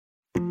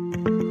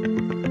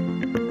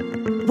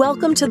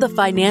Welcome to the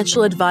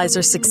Financial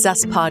Advisor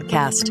Success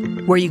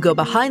Podcast, where you go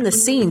behind the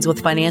scenes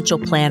with financial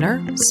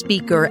planner,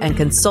 speaker, and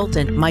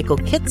consultant Michael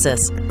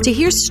Kitces to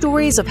hear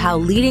stories of how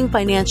leading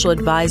financial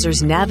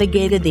advisors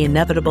navigated the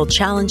inevitable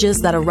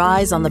challenges that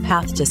arise on the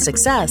path to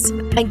success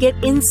and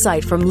get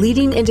insight from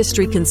leading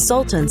industry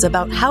consultants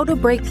about how to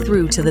break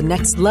through to the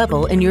next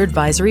level in your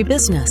advisory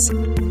business.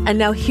 And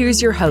now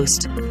here's your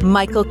host,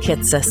 Michael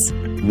Kitces.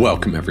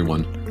 Welcome,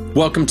 everyone.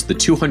 Welcome to the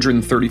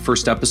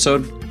 231st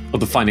episode of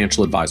the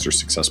Financial Advisor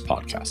Success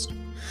Podcast.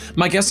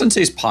 My guest on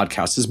today's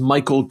podcast is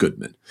Michael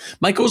Goodman.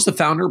 Michael is the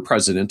founder and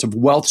president of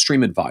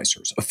WealthStream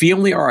Advisors, a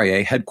fee-only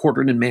RIA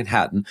headquartered in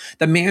Manhattan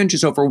that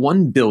manages over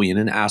 $1 billion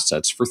in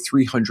assets for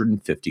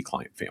 350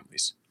 client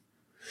families.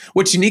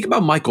 What's unique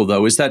about Michael,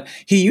 though, is that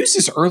he used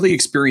his early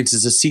experience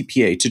as a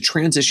CPA to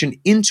transition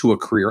into a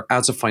career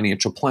as a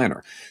financial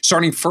planner,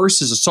 starting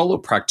first as a solo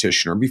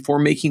practitioner before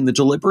making the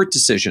deliberate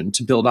decision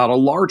to build out a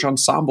large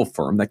ensemble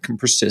firm that can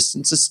persist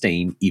and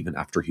sustain even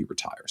after he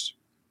retires.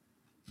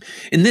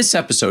 In this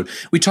episode,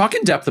 we talk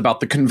in depth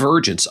about the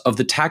convergence of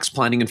the tax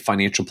planning and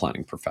financial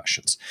planning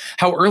professions,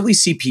 how early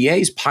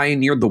CPAs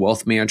pioneered the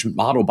wealth management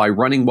model by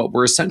running what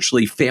were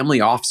essentially family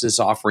offices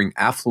offering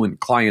affluent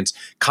clients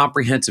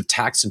comprehensive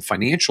tax and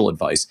financial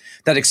advice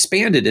that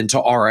expanded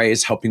into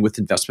RIAs helping with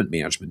investment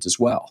management as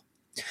well.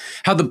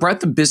 How the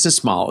breadth of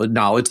business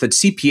knowledge that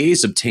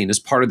CPAs obtain as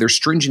part of their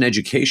stringent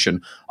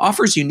education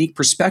offers unique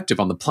perspective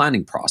on the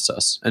planning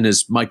process, and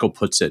as Michael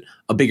puts it,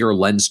 a bigger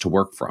lens to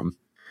work from.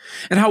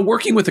 And how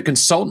working with a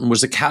consultant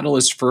was a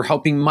catalyst for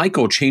helping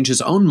Michael change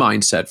his own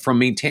mindset from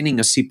maintaining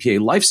a CPA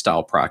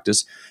lifestyle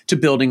practice to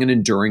building an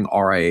enduring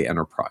RIA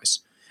enterprise.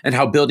 And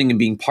how building and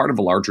being part of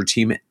a larger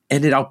team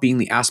ended up being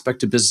the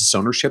aspect of business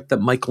ownership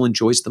that Michael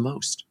enjoys the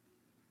most.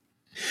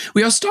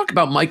 We also talk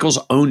about Michael's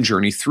own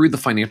journey through the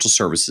financial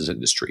services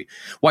industry,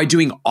 why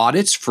doing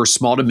audits for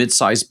small to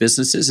mid-sized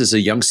businesses as a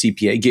young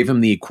CPA gave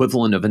him the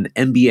equivalent of an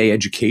MBA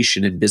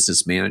education in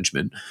business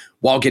management,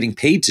 while getting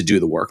paid to do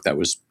the work that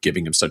was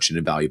giving him such an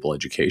invaluable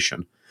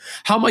education.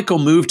 How Michael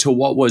moved to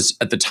what was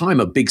at the time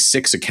a Big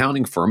Six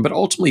accounting firm, but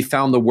ultimately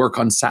found the work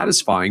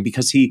unsatisfying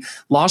because he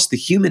lost the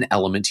human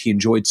element he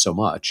enjoyed so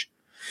much.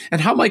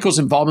 And how Michael's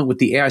involvement with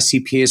the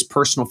AICPA's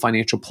personal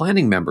financial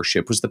planning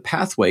membership was the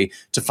pathway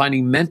to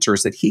finding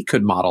mentors that he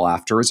could model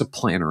after as a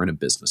planner and a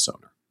business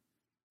owner.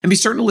 And be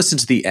certain to listen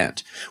to the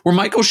end, where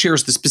Michael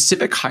shares the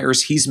specific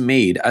hires he's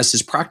made as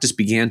his practice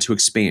began to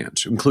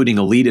expand, including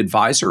a lead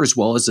advisor as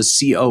well as a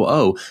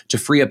COO to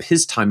free up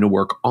his time to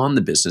work on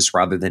the business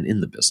rather than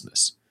in the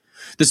business.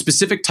 The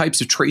specific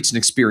types of traits and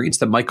experience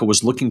that Michael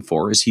was looking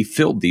for as he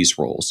filled these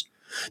roles.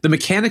 The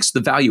mechanics of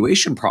the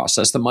valuation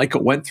process that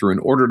Michael went through in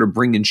order to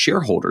bring in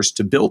shareholders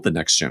to build the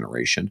next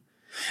generation,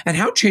 and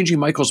how changing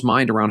Michael's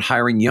mind around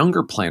hiring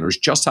younger planners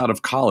just out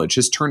of college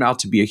has turned out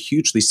to be a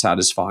hugely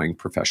satisfying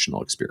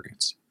professional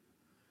experience.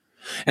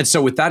 And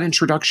so with that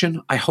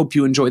introduction, I hope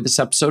you enjoyed this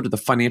episode of the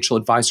Financial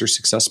Advisor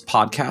Success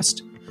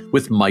Podcast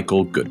with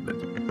Michael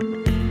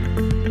Goodman.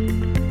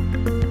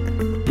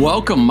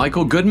 Welcome,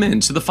 Michael Goodman,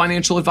 to the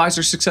Financial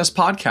Advisor Success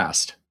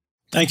Podcast.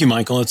 Thank you,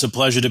 Michael. It's a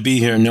pleasure to be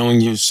here,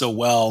 knowing you so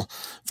well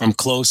from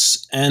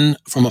close and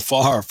from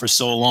afar for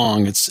so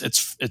long.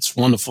 It's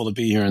wonderful to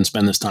be here and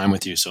spend this time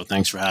with you. So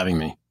thanks for having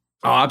me.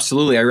 Oh,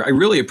 absolutely. I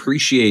really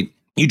appreciate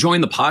you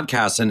joining the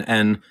podcast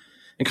and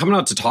coming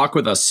out to talk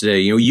with us today.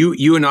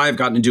 You and I have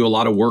gotten to do a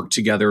lot of work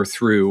together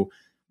through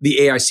the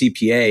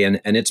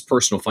AICPA and its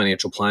personal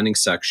financial planning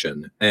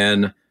section.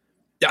 And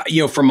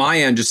from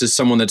my end, just as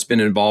someone that's been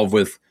involved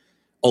with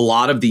a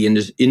lot of the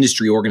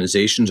industry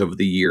organizations over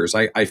the years,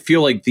 I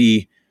feel like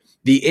the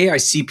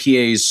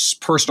AICPA's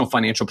personal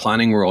financial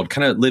planning world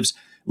kind of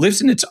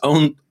lives in its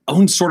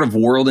own sort of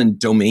world and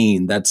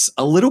domain that's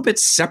a little bit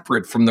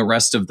separate from the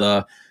rest of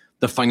the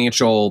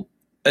financial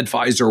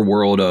advisor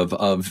world of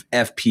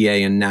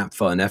FPA and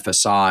NAPFA and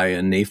FSI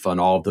and NAIFA and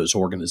all of those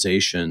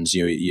organizations.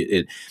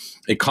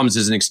 It comes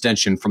as an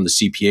extension from the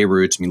CPA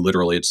roots. I mean,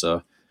 literally, it's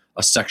a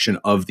section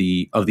of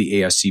the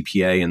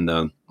AICPA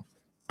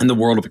and the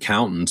world of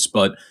accountants.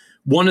 But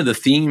one of the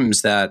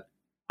themes that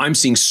I'm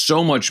seeing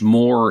so much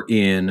more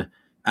in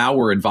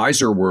our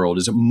advisor world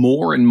is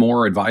more and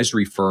more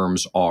advisory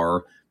firms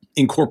are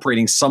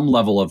incorporating some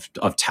level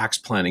of tax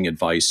planning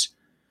advice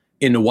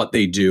into what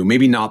they do.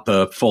 Maybe not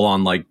the full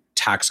on like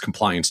tax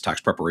compliance,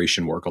 tax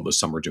preparation work, although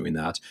some are doing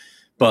that,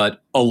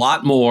 but a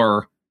lot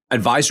more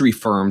advisory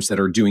firms that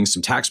are doing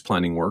some tax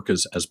planning work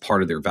as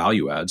part of their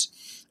value adds.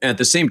 And at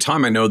the same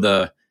time, I know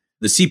the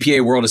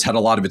CPA world has had a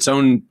lot of its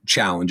own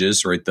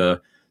challenges, right?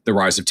 The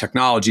rise of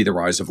technology, the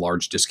rise of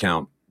large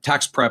discount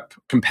tax prep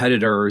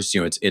competitors.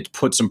 It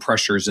put some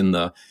pressures in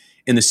the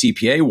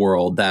CPA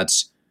world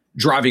that's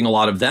driving a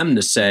lot of them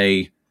to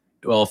say,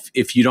 well,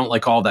 if you don't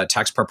like all that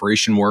tax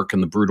preparation work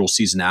and the brutal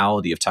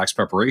seasonality of tax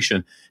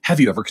preparation, have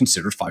you ever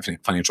considered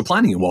financial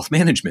planning and wealth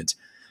management?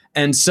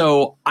 And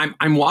so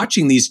I'm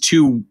watching these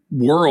two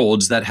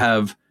worlds that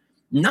have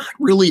not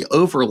really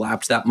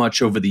overlapped that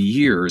much over the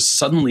years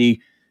suddenly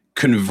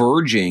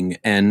converging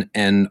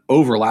and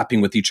overlapping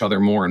with each other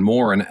more and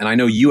more. And I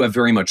know you have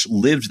very much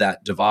lived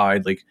that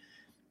divide. Like,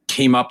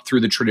 came up through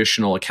the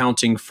traditional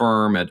accounting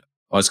firm at,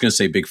 I was going to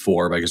say Big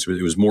Four, but I guess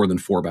it was more than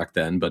four back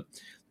then, but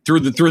through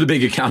the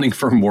big accounting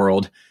firm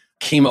world,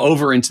 came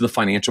over into the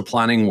financial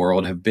planning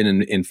world, have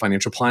been in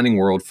financial planning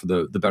world for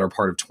the better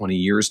part of 20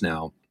 years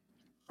now.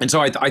 And so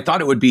I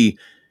thought it would be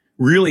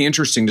really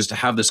interesting just to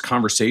have this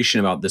conversation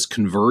about this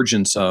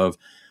convergence of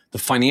the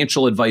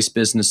financial advice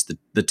business,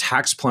 the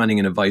tax planning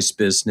and advice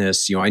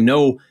business. I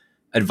know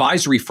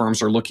advisory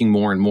firms are looking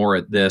more and more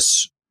at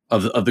this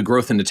of the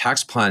growth into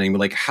tax planning, but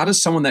like, how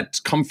does someone that's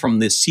come from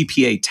the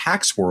CPA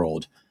tax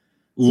world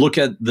look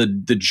at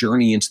the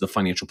journey into the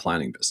financial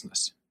planning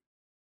business?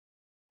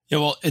 Yeah,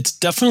 well, it's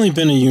definitely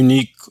been a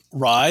unique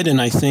ride. And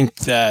I think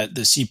that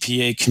the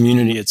CPA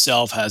community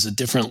itself has a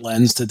different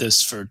lens to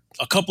this for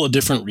a couple of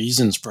different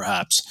reasons,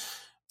 perhaps.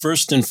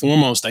 First and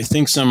foremost, I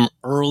think some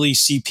early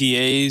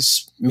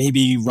CPAs,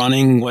 maybe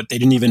running what they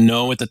didn't even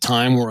know at the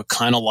time, were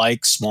kind of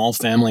like small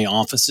family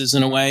offices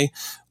in a way,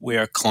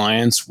 where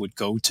clients would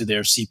go to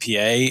their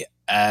CPA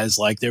as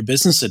like their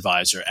business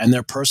advisor and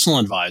their personal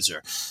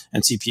advisor.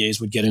 And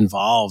CPAs would get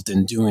involved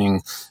in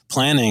doing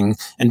planning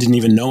and didn't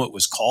even know it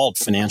was called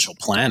financial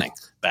planning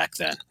back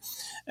then.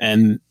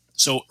 And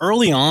so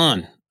early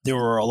on, there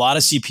were a lot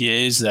of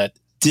CPAs that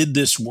did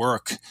this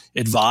work,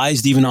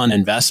 advised even on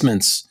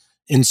investments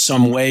in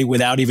some way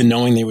without even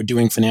knowing they were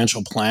doing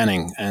financial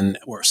planning. And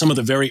were some of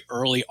the very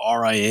early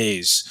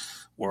RIAs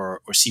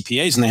were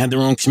CPAs, and they had their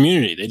own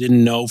community. They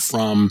didn't know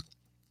from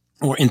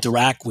or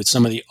interact with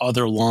some of the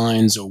other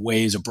lines or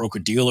ways of broker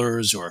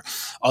dealers or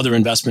other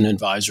investment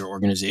advisor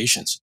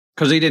organizations.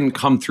 Because they didn't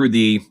come through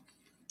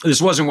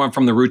this wasn't one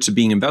from the roots of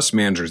being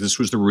investment managers. This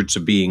was the roots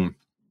of being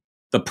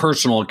the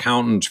personal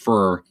accountant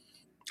for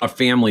a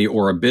family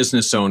or a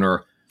business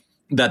owner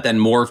that then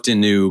morphed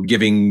into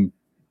giving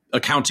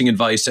accounting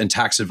advice and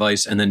tax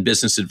advice and then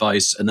business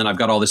advice. And then I've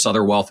got all this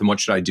other wealth and what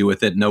should I do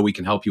with it? No, we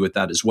can help you with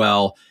that as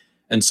well.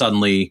 And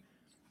suddenly,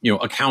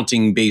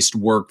 accounting based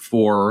work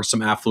for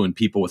some affluent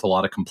people with a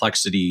lot of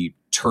complexity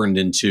turned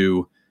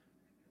into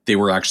they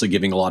were actually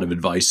giving a lot of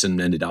advice and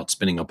ended up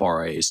spinning up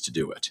RIAs to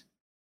do it.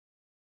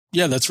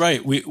 Yeah, that's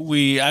right.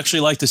 We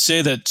actually like to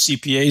say that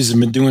CPAs have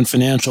been doing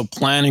financial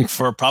planning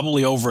for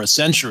probably over a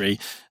century.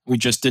 We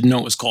just didn't know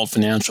it was called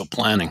financial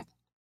planning.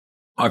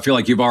 I feel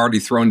like you've already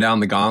thrown down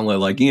the gauntlet.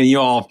 Like, you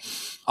all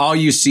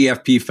you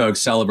CFP folks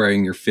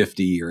celebrating your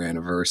 50-year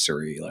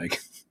anniversary.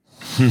 Like,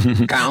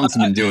 accountants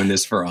have been doing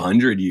this for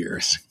 100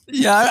 years.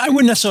 Yeah, I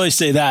wouldn't necessarily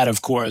say that,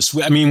 of course.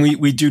 I mean,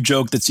 we do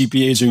joke that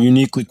CPAs are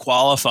uniquely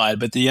qualified,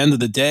 but at the end of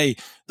the day,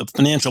 the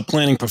financial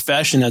planning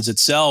profession as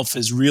itself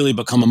has really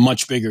become a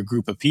much bigger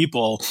group of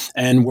people,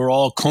 and we're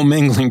all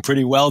commingling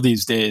pretty well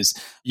these days.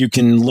 You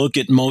can look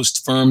at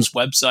most firms'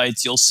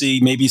 websites. You'll see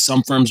maybe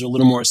some firms are a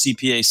little more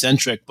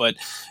CPA-centric, but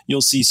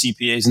you'll see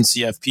CPAs and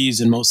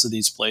CFPs in most of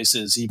these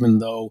places, even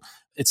though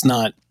it's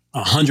not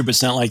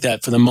 100% like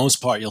that. For the most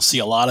part, you'll see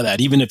a lot of that.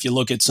 Even if you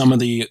look at some of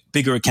the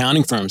bigger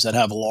accounting firms that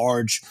have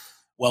large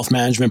wealth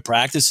management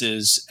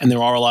practices, and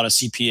there are a lot of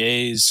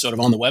CPAs sort of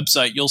on the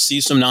website, you'll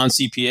see some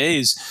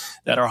non-CPAs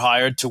that are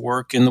hired to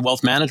work in the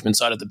wealth management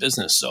side of the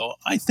business. So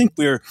I think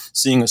we're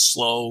seeing a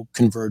slow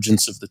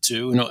convergence of the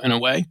two in a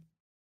way.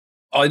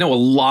 I know a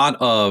lot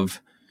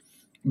of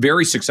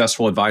very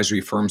successful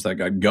advisory firms that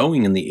got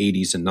going in the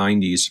 80s and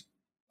 90s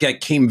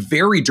that came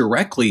very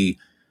directly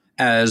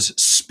as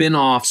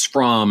spin-offs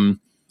from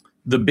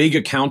the big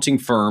accounting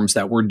firms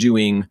that were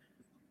doing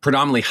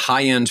predominantly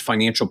high-end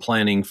financial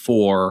planning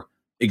for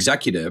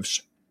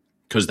executives,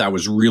 because that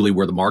was really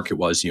where the market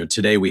was.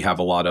 Today we have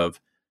a lot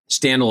of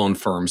standalone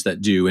firms that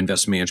do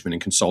investment management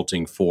and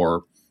consulting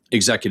for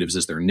executives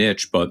as their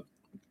niche, but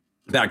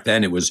back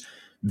then it was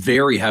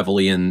very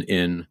heavily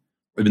in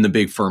the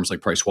big firms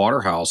like Price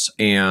Waterhouse,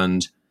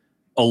 and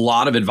a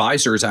lot of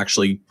advisors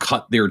actually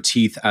cut their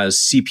teeth as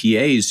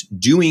CPAs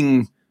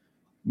doing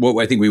what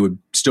I think we would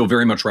still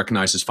very much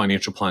recognize as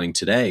financial planning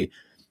today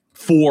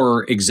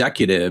for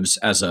executives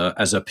as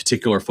a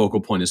particular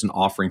focal point, as an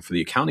offering for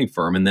the accounting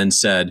firm, and then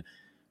said,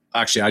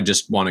 actually, I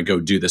just want to go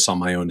do this on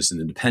my own as an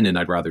independent.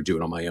 I'd rather do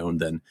it on my own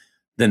than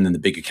in the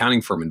big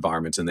accounting firm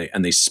environment.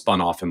 And they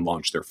spun off and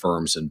launched their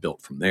firms and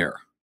built from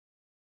there.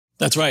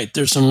 That's right.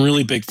 There's some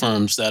really big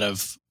firms that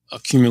have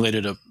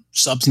accumulated a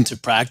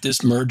substantive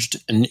practice,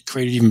 merged and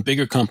created even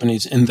bigger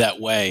companies in that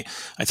way.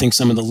 I think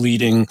some of the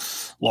leading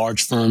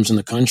large firms in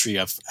the country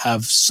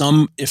have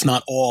some, if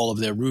not all, of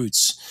their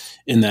roots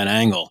in that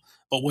angle.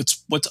 But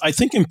what's I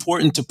think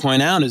important to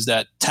point out is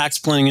that tax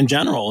planning in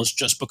general has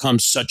just become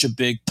such a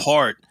big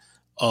part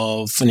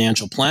of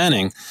financial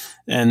planning.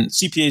 And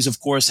CPAs, of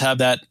course, have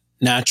that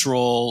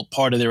natural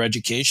part of their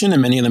education,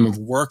 and many of them have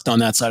worked on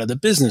that side of the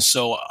business.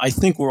 So I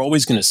think we're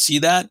always going to see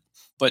that.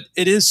 But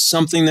it is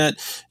something that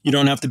you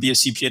don't have to be a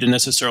CPA to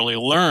necessarily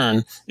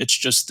learn. It's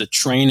just the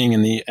training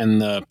and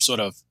the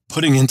sort of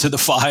putting into the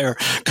fire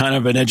kind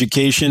of an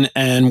education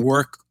and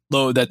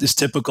workload that is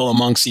typical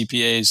among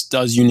CPAs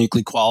does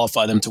uniquely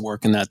qualify them to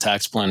work in that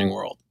tax planning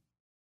world.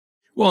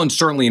 Well, and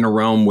certainly in a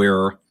realm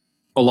where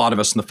a lot of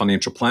us in the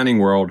financial planning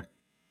world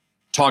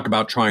talk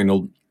about trying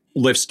to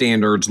lift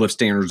standards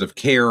of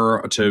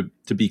care to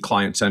be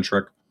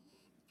client-centric.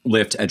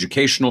 lift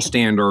educational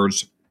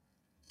standards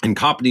and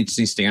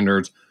competency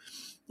standards,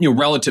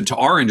 relative to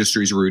our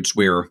industry's roots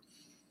where,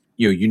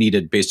 you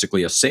needed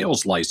basically a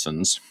sales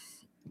license,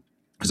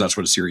 because that's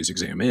what a series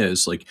exam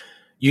is. Like,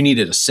 you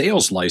needed a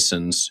sales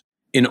license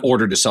in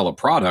order to sell a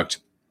product.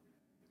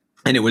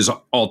 And it was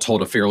all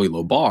told a fairly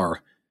low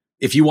bar.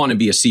 If you want to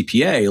be a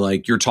CPA,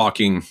 like, you're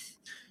talking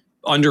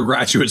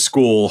undergraduate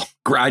school,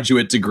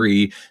 graduate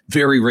degree,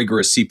 very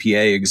rigorous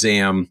CPA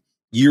exam,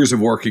 years of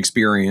work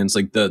experience.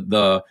 Like,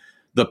 the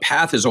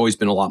path has always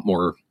been a lot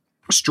more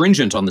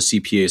stringent on the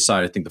CPA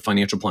side. I think the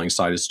financial planning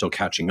side is still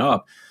catching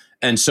up.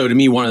 And so to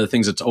me, one of the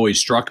things that's always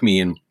struck me,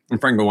 and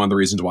frankly, one of the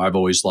reasons why I've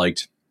always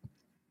liked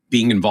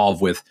being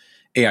involved with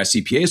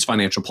AICPA's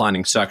financial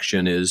planning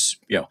section is,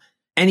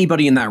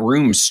 anybody in that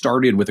room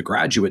started with a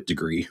graduate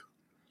degree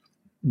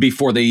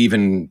before they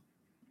even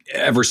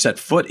ever set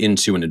foot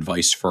into an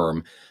advice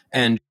firm.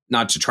 And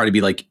not to try to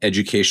be like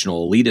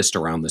educational elitist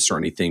around this or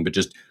anything, but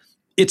just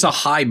it's a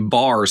high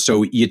bar.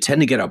 So you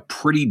tend to get a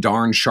pretty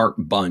darn sharp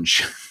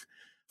bunch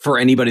for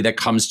anybody that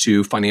comes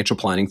to financial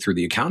planning through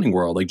the accounting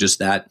world. Like, just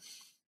that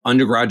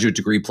undergraduate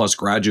degree plus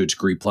graduate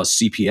degree plus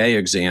CPA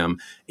exam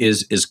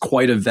is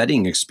quite a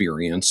vetting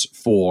experience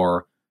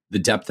for the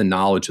depth and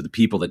knowledge of the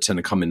people that tend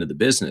to come into the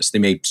business. They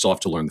may still have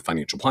to learn the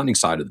financial planning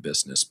side of the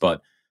business,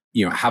 but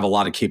have a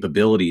lot of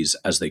capabilities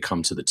as they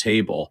come to the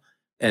table.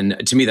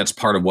 And to me, that's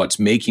part of what's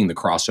making the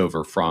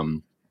crossover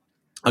from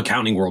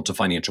accounting world to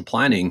financial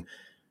planning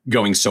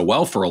going so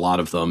well for a lot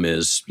of them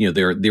is,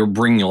 they're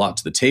bringing a lot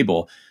to the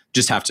table.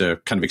 Just have to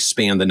kind of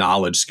expand the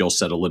knowledge skill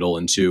set a little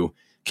into,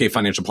 okay,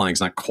 financial planning is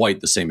not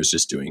quite the same as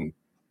just doing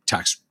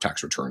tax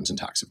returns and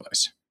tax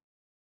advice.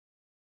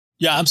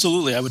 Yeah,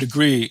 absolutely. I would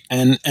agree.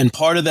 And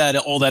part of that,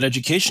 all that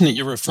education that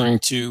you're referring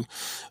to,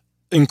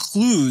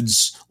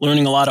 includes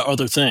learning a lot of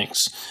other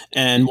things.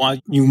 And while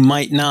you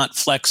might not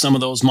flex some of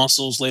those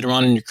muscles later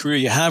on in your career,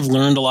 you have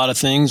learned a lot of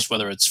things,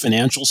 whether it's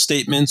financial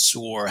statements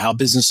or how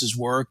businesses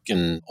work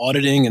and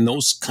auditing and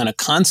those kind of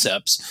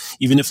concepts.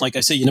 Even if, like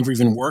I say, you never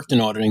even worked in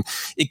auditing,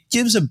 it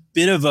gives a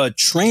bit of a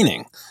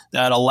training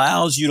that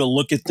allows you to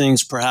look at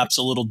things perhaps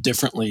a little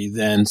differently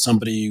than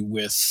somebody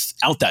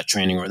without that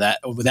training or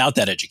without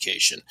that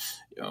education.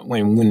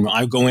 When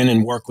I go in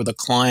and work with a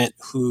client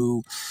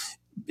who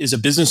is a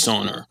business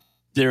owner,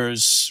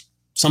 there's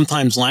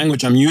sometimes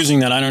language I'm using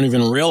that I don't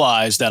even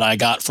realize that I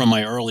got from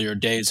my earlier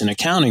days in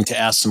accounting to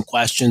ask some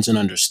questions and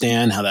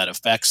understand how that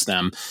affects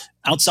them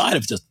outside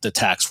of the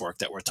tax work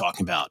that we're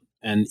talking about.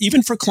 And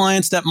even for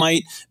clients that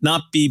might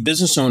not be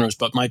business owners,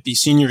 but might be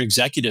senior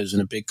executives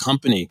in a big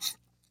company,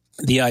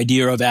 the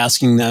idea of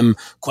asking them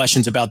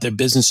questions about their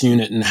business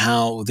unit and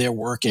how they're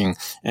working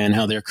and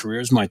how their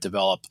careers might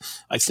develop,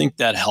 I think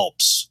that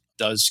helps,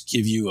 does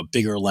give you a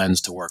bigger lens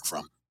to work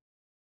from.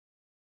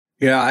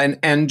 Yeah,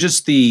 and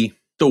just the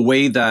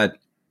way that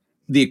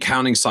the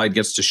accounting side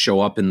gets to show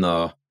up in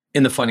the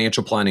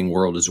financial planning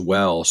world as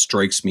well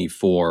strikes me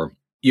for,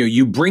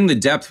 you bring the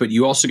depth, but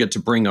you also get to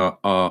bring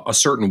a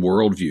certain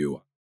worldview.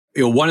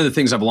 One of the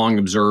things I've long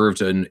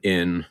observed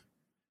in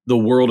the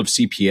world of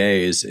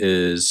CPAs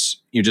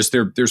is just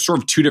there's sort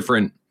of two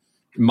different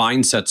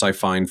mindsets I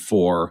find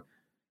for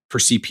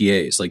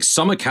CPAs. Like,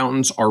 some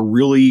accountants are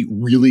really,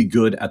 really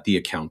good at the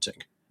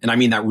accounting. And I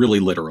mean that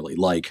really literally,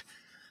 like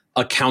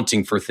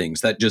accounting for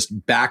things, that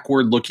just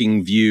backward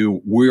looking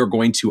view. We're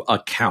going to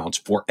account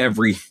for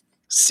every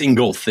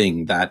single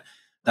thing that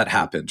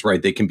happens,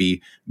 right? They can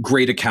be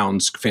great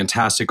accountants,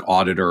 fantastic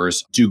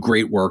auditors, do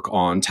great work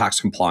on tax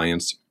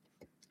compliance.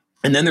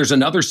 And then there's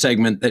another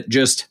segment that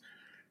just,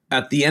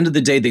 at the end of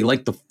the day, they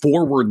like the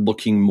forward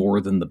looking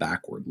more than the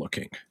backward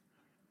looking.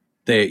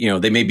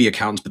 They may be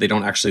accountants, but they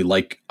don't actually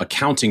like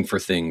accounting for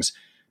things.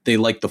 They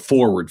like the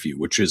forward view,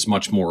 which is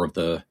much more of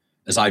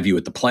as I view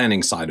it, the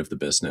planning side of the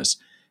business.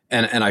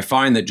 And I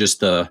find that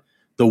just the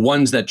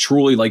ones that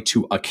truly like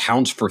to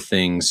account for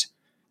things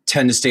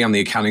tend to stay on the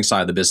accounting side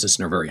of the business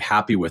and are very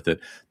happy with it.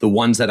 The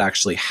ones that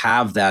actually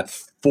have that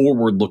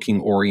forward-looking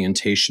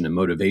orientation and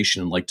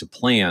motivation and like to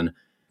plan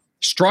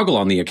struggle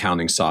on the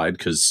accounting side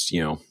because,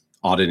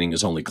 auditing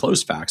is only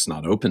closed facts,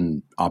 not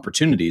open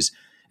opportunities,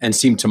 and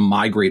seem to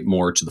migrate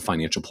more to the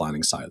financial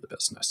planning side of the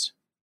business.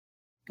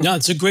 No,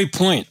 it's a great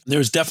point.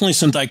 There's definitely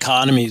some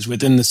dichotomies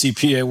within the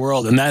CPA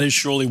world, and that is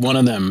surely one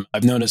of them.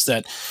 I've noticed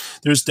that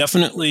there's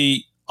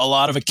definitely a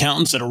lot of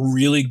accountants that are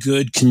really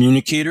good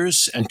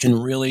communicators and can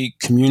really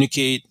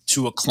communicate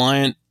to a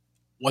client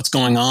what's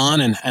going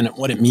on and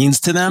what it means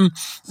to them,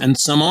 and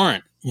some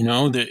aren't.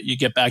 You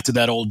get back to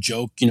that old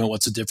joke,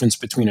 what's the difference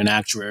between an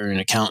actuary and an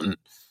accountant?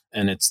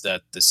 And it's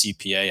that the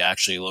CPA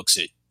actually looks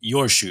at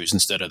your shoes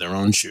instead of their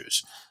own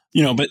shoes.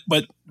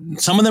 But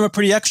some of them are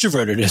pretty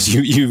extroverted, as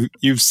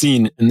you've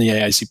seen in the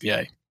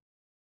AICPA.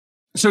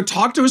 So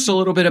talk to us a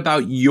little bit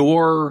about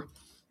your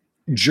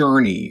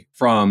journey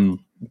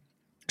from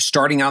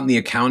starting out in the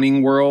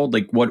accounting world.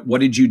 Like,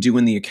 what did you do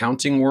in the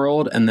accounting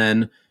world? And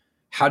then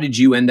how did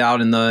you end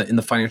out in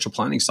the financial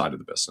planning side of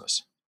the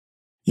business?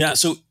 Yeah.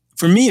 So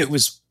for me, it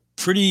was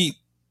pretty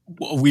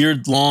a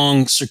weird,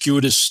 long,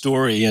 circuitous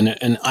story.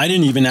 And I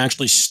didn't even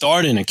actually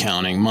start in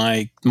accounting.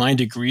 My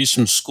degrees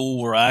from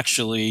school were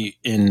actually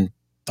in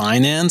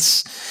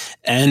finance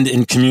and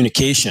in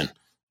communication.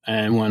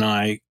 And when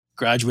I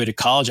graduated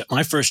college,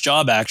 my first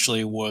job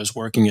actually was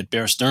working at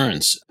Bear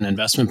Stearns, an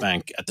investment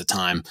bank at the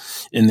time,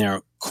 in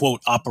their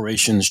quote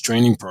operations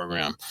training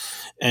program.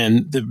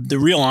 And the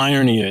real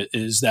irony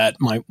is that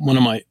one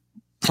of my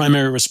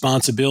primary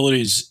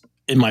responsibilities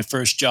in my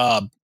first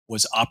job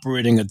was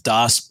operating a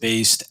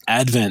DOS-based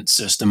Advent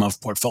system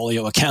of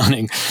portfolio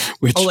accounting.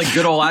 Which, like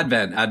good old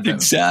Advent.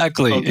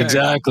 Exactly, okay.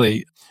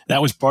 Exactly.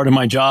 That was part of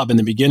my job in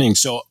the beginning.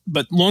 So,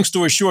 but long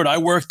story short, I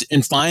worked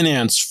in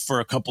finance for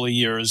a couple of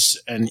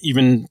years and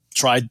even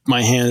tried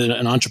my hand at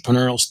an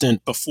entrepreneurial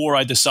stint before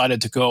I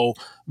decided to go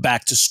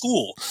back to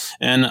school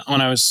and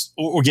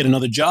or get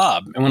another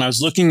job. And when I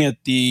was looking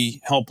at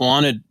the Help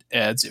Wanted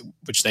ads,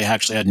 which they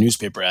actually had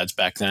newspaper ads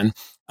back then,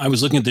 I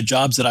was looking at the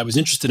jobs that I was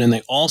interested in.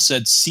 They all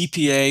said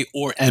CPA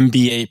or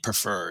MBA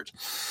preferred.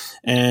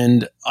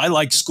 And I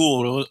liked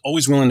school. I was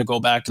always willing to go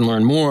back and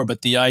learn more.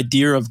 But the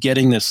idea of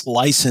getting this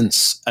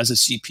license as a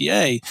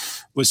CPA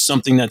was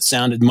something that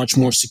sounded much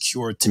more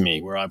secure to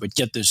me, where I would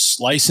get this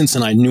license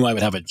and I knew I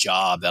would have a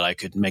job that I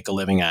could make a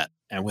living at.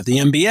 And with the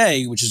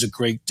MBA, which is a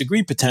great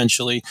degree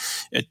potentially,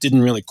 it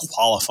didn't really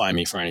qualify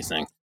me for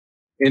anything.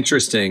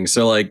 Interesting.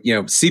 So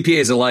CPA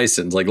is a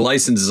license,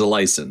 license is a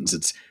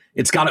license.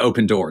 It's got to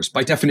open doors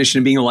by definition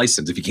of being a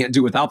license. If you can't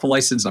do it without the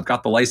license, I've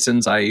got the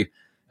license, I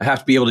have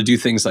to be able to do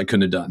things I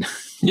couldn't have done.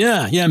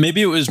 Yeah.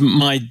 Maybe it was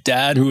my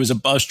dad who was a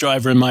bus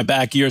driver in my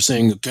back ear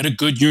saying, get a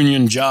good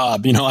union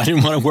job. I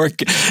didn't want to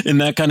work in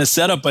that kind of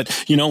setup, but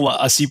a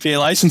CPA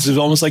license is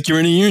almost like you're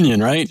in a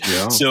union, right?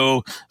 Yeah.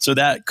 So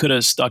that could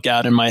have stuck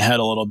out in my head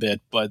a little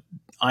bit, but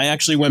I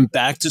actually went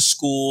back to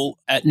school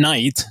at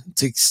night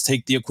to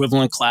take the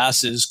equivalent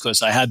classes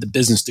because I had the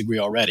business degree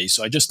already.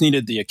 So I just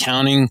needed the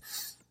accounting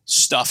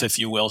stuff, if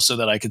you will, so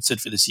that I could sit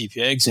for the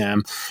CPA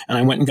exam. And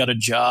I went and got a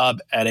job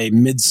at a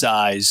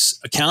mid-size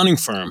accounting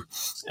firm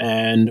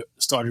and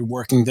started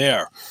working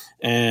there.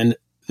 And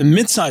the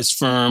mid-size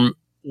firm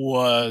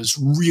was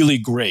really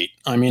great.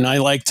 I mean, I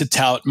like to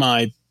tout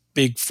my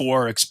Big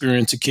Four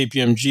experience at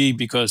KPMG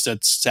because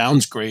that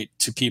sounds great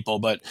to people.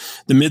 But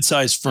the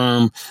mid-size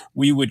firm,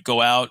 we would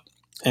go out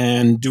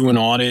and do an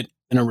audit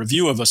and a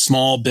review of a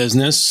small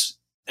business,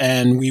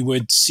 and we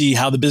would see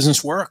how the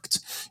business worked.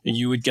 And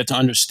you would get to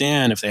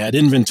understand if they had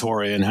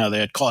inventory and how they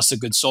had cost of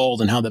goods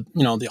sold and how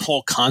the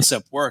whole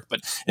concept worked.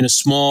 But in a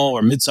small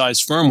or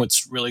mid-sized firm,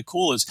 what's really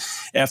cool is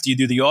after you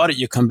do the audit,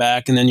 you come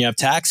back and then you have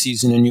tax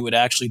season and you would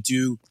actually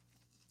do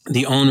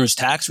the owner's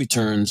tax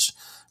returns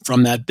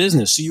from that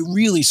business. So you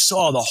really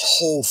saw the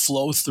whole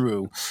flow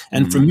through.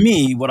 And for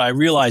me, what I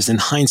realized in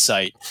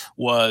hindsight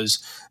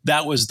was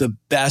that was the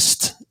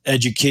best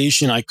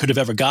education I could have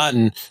ever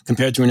gotten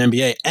compared to an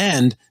MBA.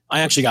 And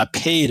I actually got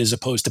paid as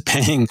opposed to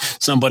paying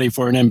somebody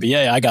for an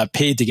MBA. I got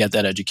paid to get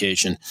that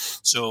education.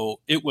 So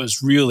it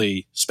was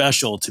really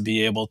special to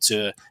be able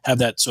to have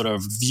that sort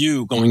of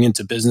view going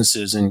into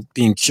businesses and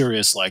being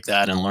curious like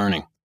that and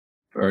learning.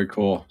 Very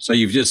cool. So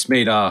you've just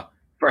made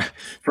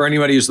for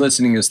anybody who's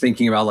listening is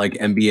thinking about like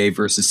MBA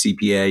versus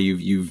CPA,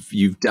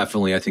 you've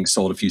definitely, I think,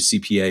 sold a few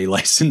CPA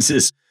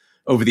licenses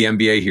over the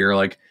MBA here.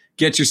 Like,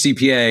 get your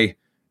CPA,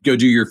 go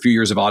do your few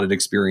years of audit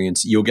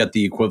experience. You'll get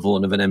the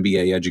equivalent of an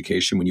MBA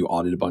education when you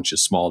audit a bunch of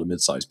small to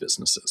mid-sized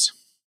businesses.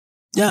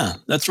 Yeah,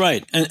 that's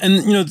right.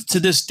 And to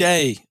this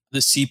day, the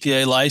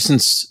CPA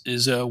license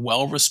is a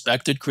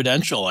well-respected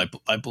credential.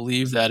 I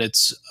believe that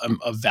it's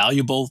a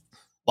valuable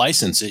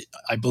license.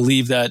 I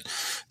believe that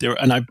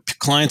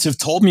clients have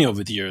told me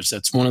over the years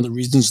that's one of the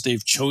reasons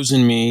they've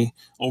chosen me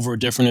over a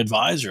different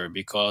advisor,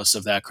 because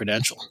of that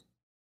credential.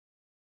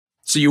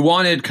 So you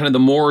wanted kind of the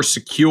more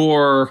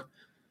secure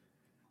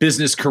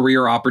business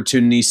career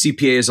opportunity.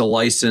 CPA is a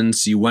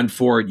license. You went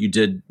for it. You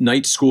did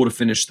night school to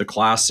finish the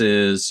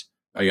classes.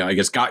 I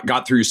guess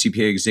got through your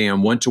CPA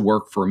exam, went to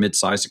work for a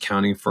mid-sized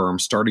accounting firm,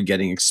 started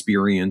getting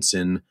experience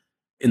in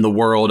the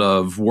world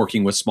of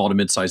working with small to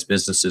mid-sized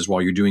businesses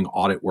while you're doing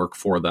audit work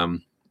for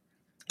them.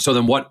 So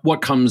then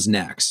what comes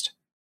next?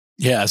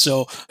 Yeah,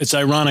 so it's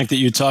ironic that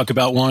you talk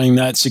about wanting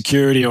that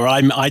security, or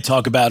I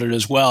talk about it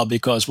as well,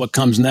 because what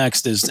comes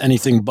next is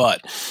anything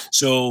but.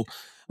 So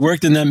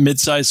worked in that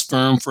mid-sized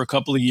firm for a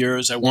couple of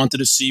years. I wanted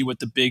to see what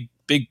the big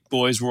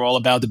boys were all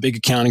about, the big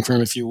accounting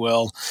firm, if you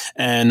will.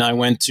 And I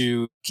went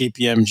to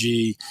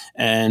KPMG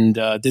and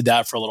did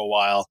that for a little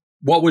while.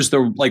 What was the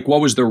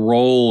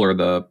role or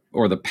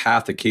the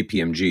path at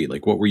KPMG?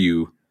 Like, what were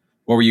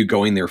you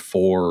going there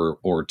for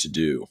or to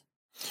do?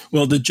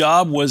 Well, the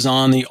job was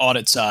on the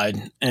audit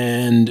side,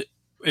 and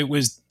it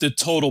was the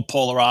total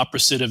polar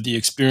opposite of the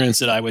experience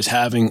that I was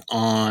having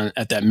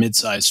at that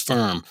mid-sized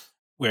firm,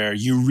 where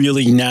you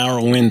really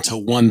narrow into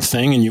one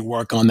thing and you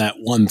work on that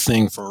one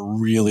thing for a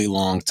really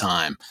long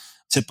time.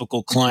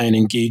 Typical client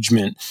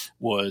engagement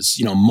was,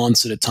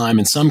 months at a time.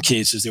 In some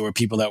cases, there were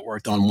people that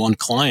worked on one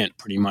client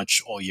pretty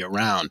much all year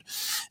round.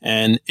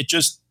 And it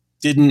just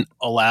didn't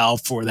allow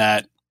for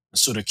that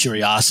sort of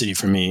curiosity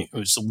for me. It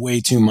was way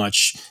too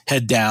much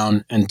head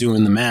down and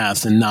doing the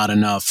math and not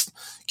enough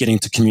getting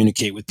to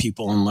communicate with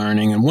people and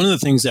learning. And one of the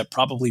things that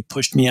probably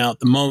pushed me out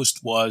the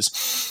most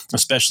was,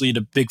 especially at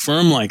a big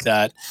firm like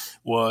that,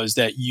 was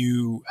that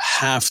you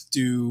have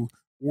to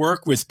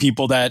work with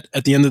people that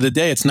at the end of the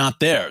day, it's not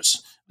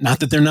theirs. Not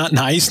that they're not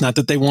nice, not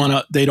that they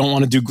don't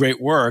want to do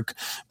great work,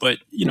 but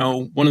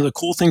one of the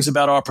cool things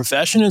about our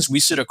profession is we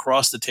sit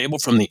across the table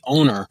from the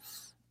owner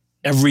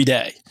every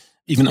day,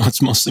 even though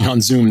it's mostly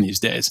on Zoom these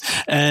days.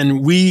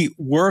 And we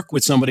work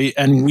with somebody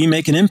and we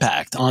make an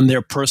impact on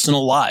their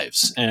personal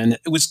lives. And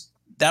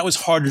that was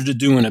harder to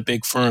do in a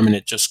big firm, and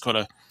it just kind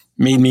of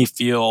made me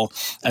feel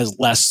as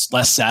less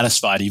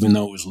satisfied, even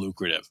though it was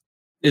lucrative.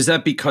 Is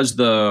that because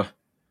the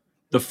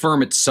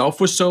firm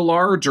itself was so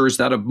large, or is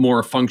that more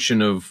a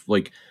function of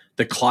like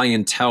the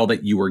clientele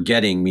that you were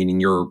getting, meaning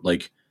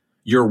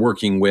you're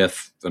working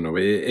with, I don't know,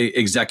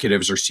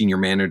 executives or senior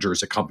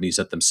managers at companies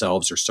that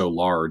themselves are so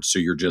large, so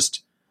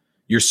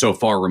you're so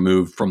far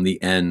removed from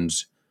the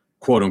end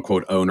quote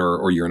unquote owner,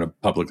 or you're in a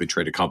publicly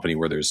traded company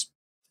where there's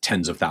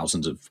tens of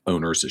thousands of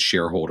owners as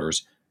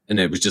shareholders.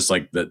 And it was just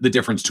like the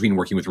difference between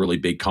working with really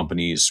big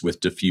companies with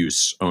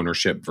diffuse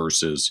ownership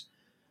versus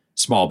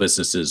small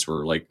businesses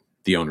where like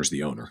the owner's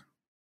the owner.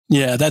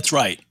 Yeah, that's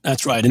right.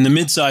 That's right. In the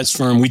mid-sized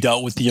firm, we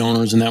dealt with the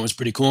owners, and that was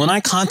pretty cool. And I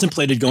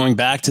contemplated going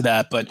back to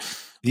that, but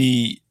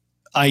the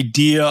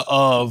idea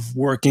of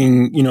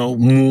working,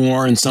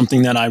 more in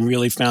something that I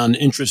really found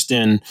interest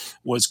in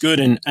was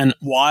good. And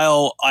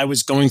while I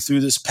was going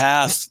through this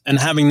path and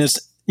having this,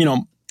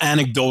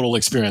 anecdotal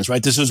experience,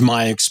 right? This was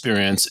my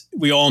experience.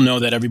 We all know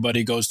that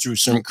everybody goes through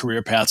certain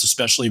career paths,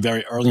 especially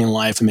very early in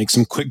life, and make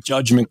some quick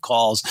judgment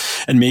calls.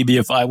 And maybe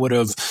if I would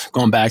have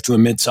gone back to a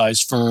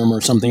mid-sized firm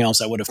or something else,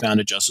 I would have found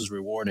it just as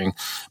rewarding.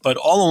 But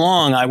all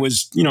along, I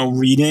was,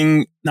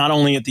 reading not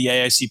only at the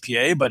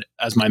AICPA, but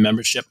as my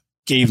membership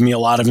gave me a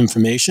lot of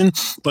information,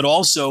 but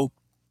also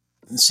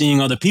seeing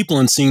other people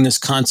and seeing this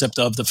concept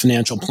of the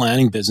financial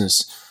planning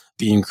business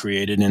being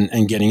created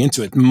and getting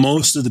into it.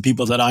 Most of the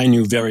people that I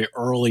knew very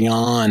early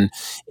on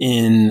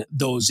in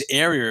those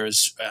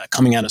areas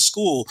coming out of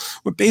school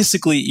were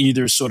basically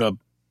either sort of,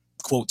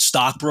 quote,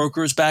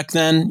 stockbrokers back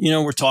then,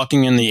 we're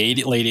talking in the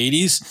late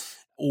 80s,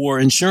 or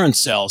insurance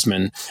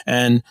salesmen.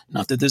 And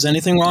not that there's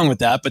anything wrong with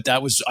that, but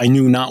I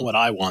knew not what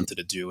I wanted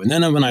to do. And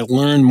then when I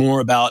learned more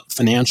about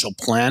financial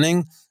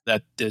planning,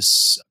 that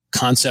this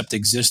concept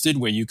existed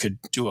where you could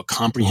do a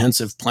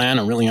comprehensive plan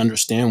and really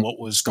understand what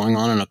was going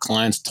on in a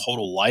client's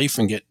total life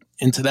and get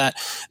into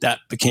that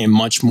became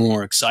much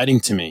more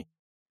exciting to me.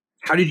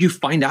 How did you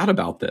find out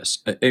about this?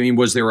 I mean,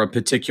 was there a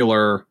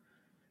particular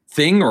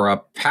thing or a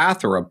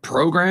path or a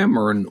program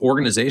or an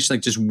organization?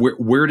 Like, just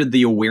where did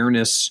the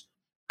awareness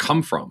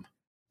come from?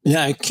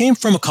 Yeah, it came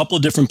from a couple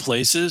of different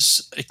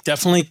places. It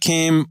definitely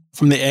came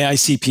from the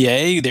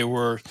AICPA. They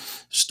were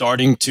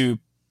starting to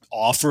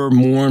offer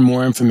more and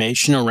more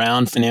information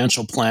around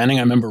financial planning.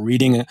 I remember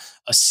reading a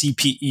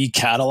CPE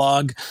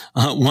catalog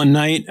one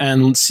night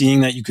and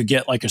seeing that you could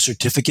get like a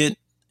certificate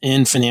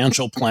in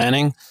financial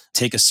planning,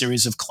 take a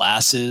series of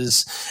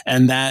classes.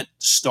 And that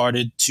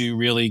started to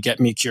really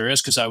get me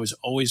curious because I was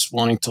always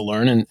wanting to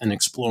learn and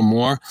explore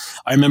more.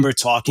 I remember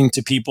talking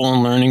to people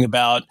and learning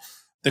about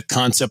the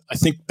concept. I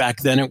think back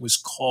then it was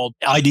called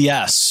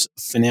IDS,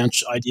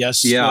 financial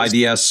IDS. Yeah,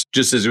 IDS,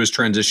 just as it was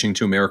transitioning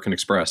to American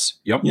Express.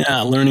 Yep.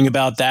 Yeah, learning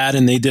about that.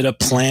 And they did a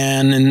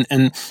plan.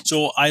 And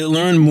so I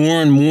learned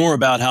more and more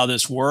about how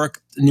this worked.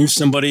 Knew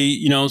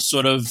somebody,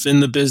 sort of in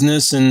the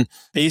business, and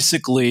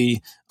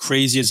basically,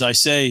 crazy as I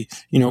say,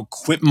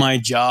 quit my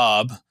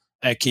job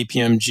at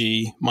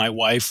KPMG. My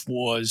wife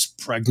was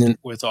pregnant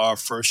with our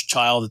first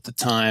child at the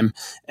time,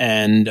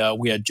 and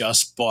we had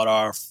just bought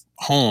our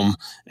home,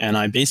 and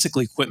I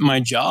basically quit my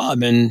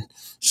job and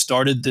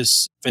started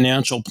this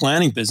financial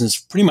planning business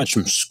pretty much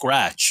from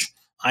scratch.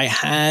 I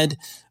had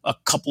a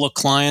couple of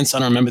clients. I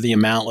don't remember the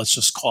amount. Let's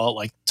just call it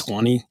like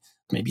 20,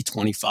 maybe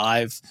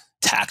 25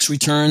 tax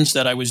returns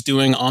that I was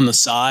doing on the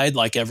side,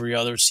 like every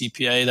other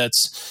CPA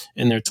that's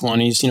in their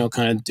 20s,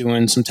 kind of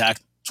doing some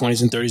tax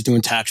 20s and 30s,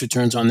 doing tax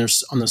returns on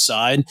the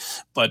side.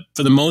 But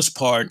for the most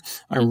part,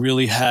 I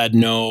really had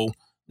no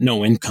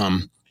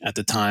income at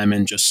the time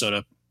and just sort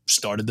of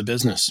started the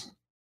business.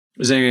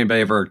 Has anybody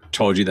ever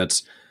told you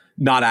that's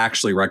not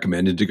actually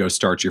recommended to go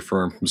start your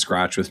firm from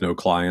scratch with no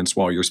clients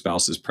while your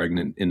spouse is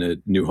pregnant in a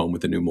new home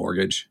with a new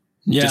mortgage?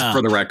 Yeah. Just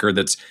for the record,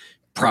 that's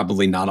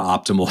probably not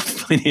optimal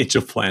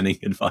financial planning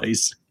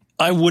advice.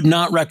 I would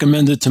not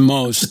recommend it to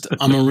most.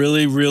 I'm a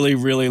really, really,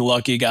 really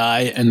lucky guy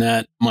in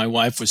that my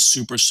wife was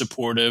super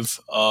supportive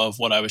of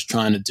what I was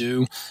trying to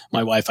do.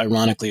 My wife,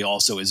 ironically,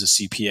 also is a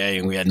CPA,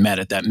 and we had met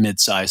at that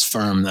mid-sized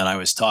firm that I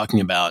was talking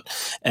about.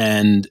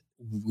 And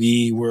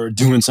we were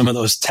doing some of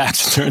those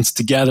tax returns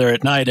together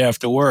at night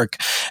after work.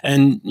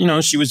 And,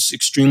 she was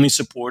extremely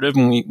supportive,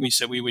 and we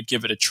said we would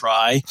give it a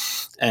try.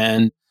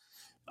 And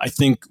I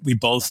think we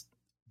both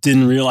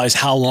didn't realize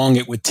how long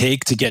it would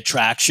take to get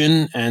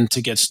traction and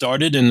to get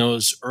started. And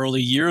those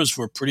early years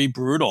were pretty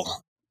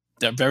brutal.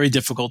 They're very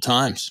difficult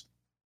times.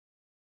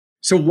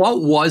 So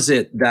what was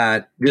it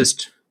that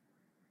just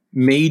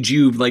made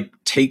you like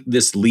take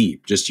this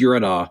leap? Just you're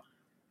at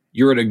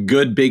a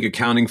good big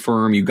accounting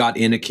firm. You got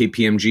in at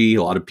KPMG.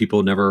 A lot of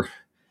people never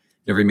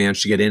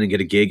managed to get in and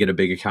get a gig at a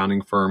big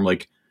accounting firm.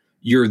 Like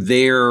you're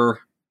there,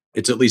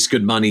 it's at least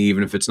good money,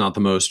 even if it's not the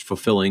most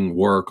fulfilling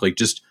work. Like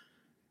just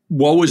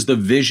what was the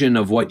vision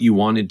of what you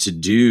wanted to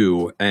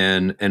do,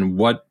 and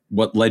what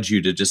led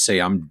you to just say,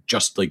 I'm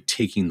just like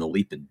taking the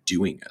leap and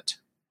doing it?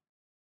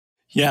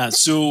 Yeah.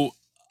 So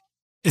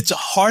it's a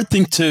hard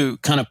thing to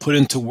kind of put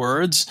into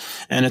words,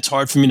 and it's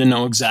hard for me to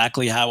know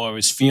exactly how I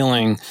was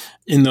feeling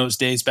in those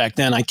days back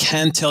then. I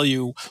can tell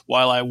you,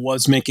 while I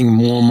was making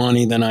more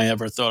money than I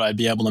ever thought I'd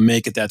be able to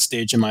make at that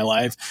stage in my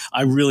life,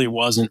 I really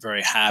wasn't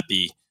very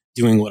happy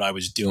doing what I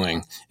was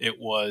doing. It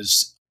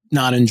was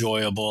not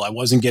enjoyable. I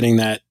wasn't getting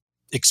that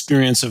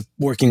experience of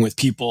working with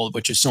people,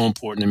 which is so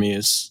important to me.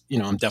 Is,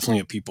 I'm definitely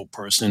a people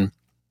person.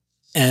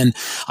 And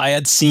I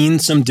had seen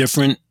some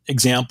different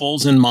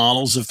examples and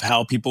models of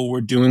how people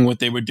were doing what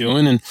they were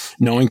doing, and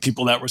knowing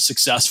people that were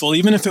successful,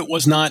 even if it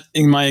was not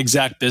in my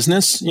exact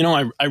business.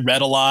 I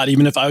read a lot,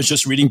 even if I was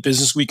just reading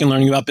Business Week and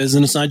learning about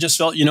business. And I just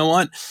felt,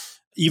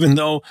 even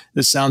though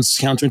this sounds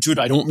counterintuitive,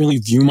 I don't really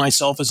view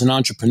myself as an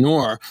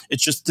entrepreneur.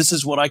 It's just, this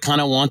is what I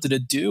kind of wanted to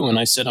do. And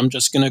I said, I'm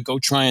just going to go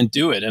try and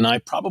do it. And I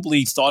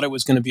probably thought it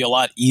was going to be a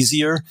lot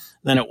easier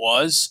than it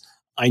was.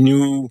 I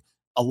knew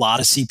a lot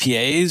of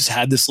CPAs,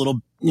 had this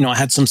little, I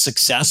had some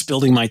success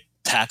building my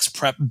tax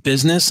prep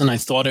business, and I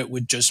thought it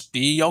would just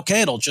be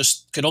okay.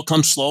 It'll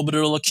come slow, but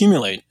it'll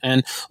accumulate.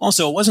 And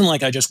also, it wasn't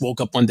like I just woke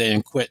up one day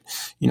and quit.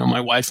 My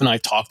wife and I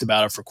talked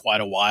about it for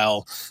quite a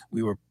while.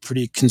 We were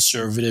pretty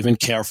conservative and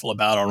careful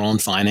about our own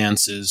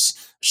finances.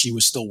 She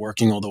was still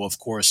working, although of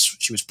course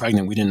she was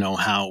pregnant. We didn't know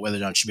whether or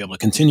not she'd be able to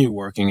continue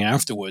working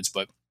afterwards,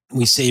 but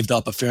we saved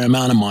up a fair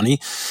amount of money,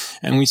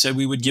 and we said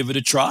we would give it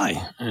a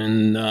try.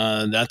 And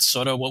that's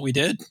sort of what we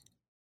did.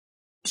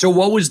 So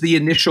what was the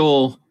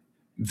initial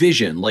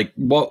vision? Like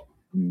what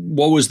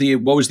was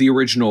the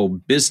original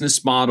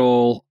business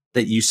model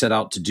that you set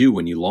out to do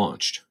when you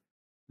launched?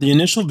 The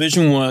initial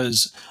vision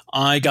was,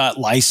 I got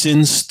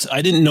licensed.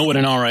 I didn't know what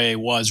an RIA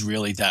was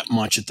really that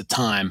much at the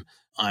time.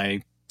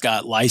 I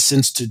got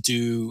licensed to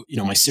do,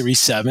 my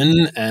Series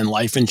 7 and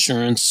life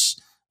insurance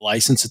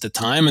license at the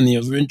time. And the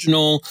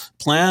original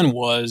plan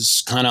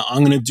was kind of,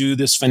 I'm going to do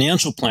this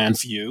financial plan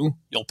for you.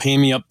 You'll pay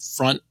me up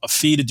front a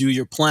fee to do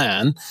your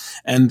plan.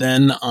 And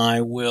then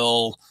I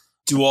will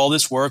do all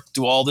this work,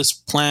 do all this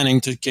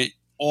planning to get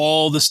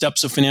all the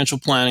steps of financial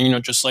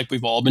planning, just like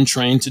we've all been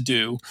trained to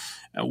do,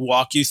 and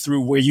walk you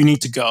through where you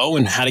need to go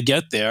and how to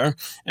get there.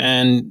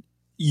 And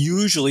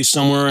usually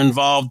somewhere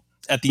involved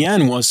at the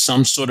end was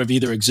some sort of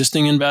either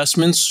existing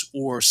investments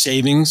or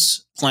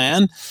savings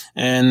plan,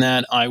 and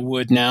that I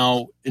would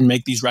now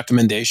make these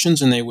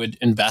recommendations and they would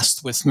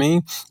invest with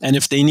me. And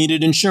if they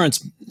needed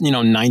insurance,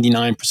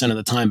 99% of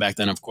the time back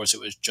then, of course, it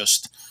was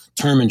just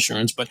term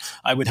insurance, but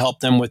I would help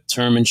them with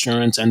term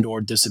insurance and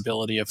or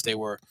disability if they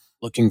were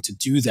looking to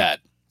do that.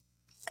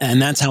 And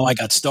that's how I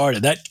got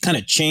started. That kind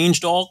of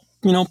changed all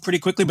pretty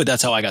quickly, but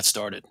that's how I got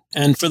started.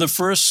 And for the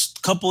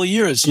first couple of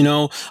years,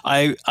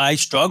 I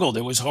struggled.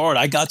 It was hard.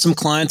 I got some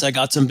clients, I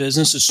got some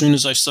business. As soon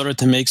as I started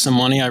to make some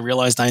money, I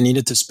realized I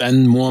needed to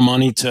spend more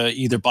money to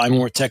either buy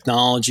more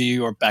technology,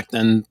 or back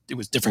then it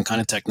was different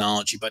kind of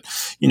technology, but,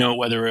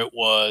 whether it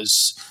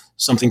was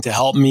something to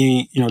help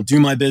me, do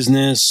my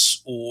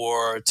business,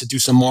 or to do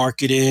some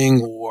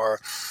marketing or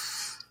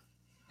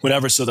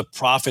whatever. So the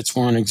profits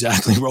weren't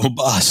exactly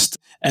robust.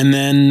 And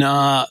then,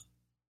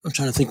 I'm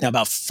trying to think now,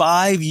 about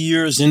 5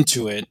 years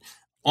into it,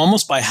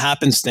 almost by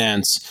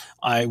happenstance,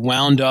 I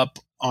wound up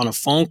on a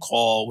phone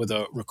call with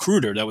a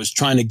recruiter that was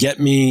trying to get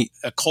me,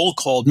 cold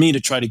called me to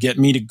try to get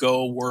me to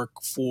go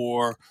work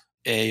for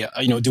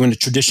doing a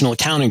traditional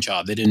accounting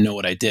job. They didn't know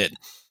what I did.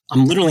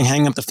 I'm literally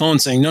hanging up the phone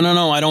saying, no,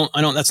 I don't,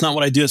 that's not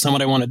what I do. That's not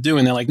what I want to do.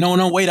 And they're like,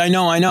 no, wait, I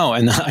know.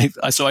 And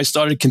so I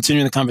started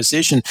continuing the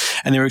conversation,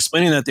 and they were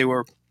explaining that they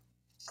were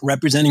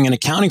representing an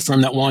accounting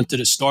firm that wanted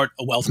to start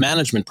a wealth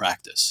management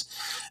practice.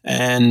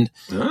 And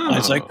I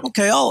was like,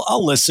 okay,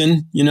 I'll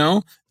listen,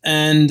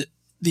 and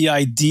the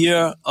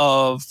idea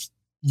of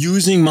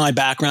using my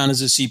background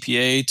as a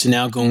CPA to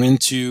now go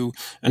into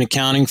an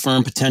accounting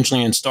firm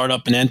potentially and start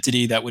up an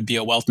entity that would be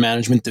a wealth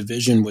management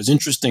division was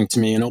interesting to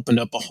me and opened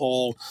up a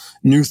whole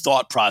new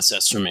thought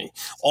process for me.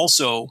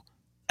 Also,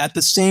 at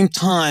the same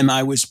time,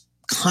 I was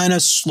kind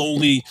of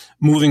slowly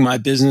moving my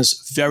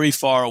business very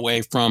far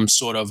away from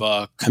sort of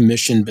a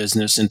commission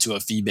business into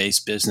a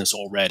fee-based business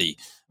already.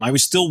 I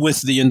was still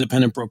with the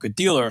independent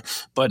broker-dealer,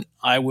 but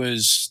I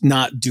was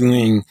not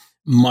doing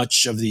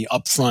much of the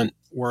upfront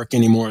work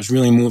anymore. I was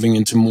really moving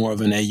into more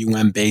of an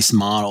AUM-based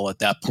model at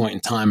that point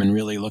in time, and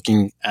really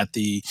looking at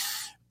the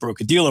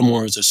broker-dealer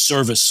more as a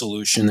service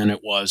solution than it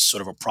was sort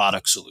of a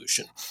product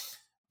solution.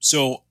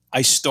 So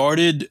I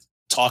started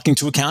talking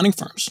to accounting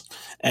firms,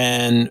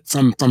 and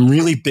from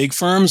really big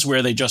firms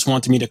where they just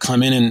wanted me to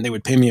come in and they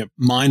would pay me a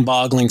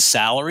mind-boggling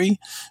salary,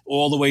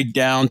 all the way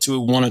down to a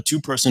 1 or 2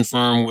 person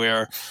firm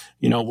where,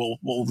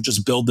 we'll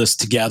just build this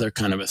together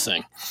kind of a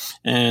thing.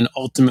 And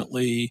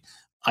ultimately,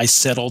 I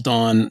settled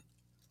on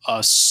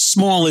a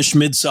smallish,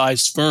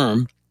 mid-sized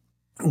firm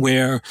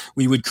where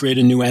we would create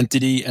a new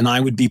entity and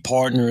I would be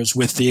partners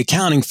with the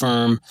accounting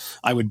firm.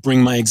 I would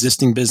bring my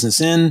existing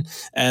business in,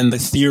 and the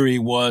theory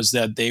was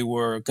that they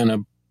were going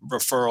to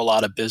refer a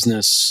lot of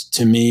business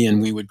to me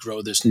and we would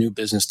grow this new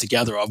business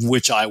together, of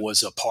which I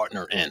was a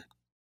partner in.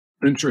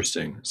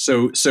 Interesting.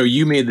 So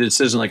you made the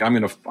decision, like, I'm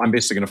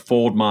basically going to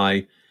fold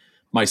my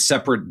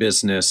separate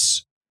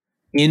business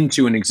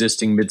into an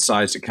existing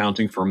mid-sized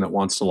accounting firm that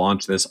wants to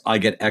launch this. I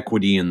get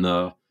equity in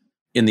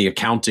the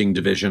accounting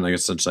division. I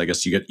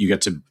guess you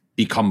get to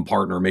become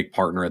partner, make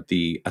partner at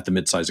the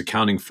mid-sized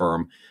accounting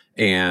firm,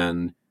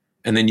 and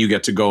then you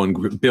get to go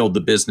and build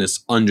the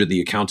business under the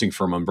accounting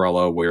firm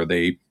umbrella, where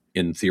they,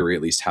 in theory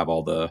at least, have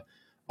all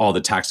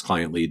the tax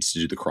client leads to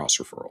do the cross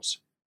referrals.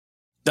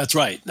 That's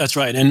right.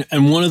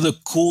 And one of the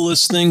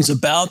coolest things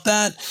about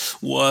that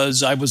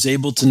was I was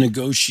able to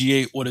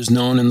negotiate what is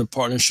known in the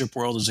partnership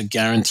world as a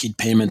guaranteed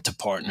payment to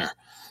partner.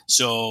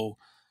 So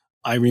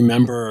I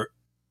remember,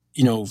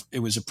 it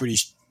was a pretty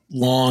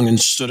long and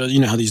sort of,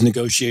 how these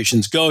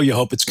negotiations go. You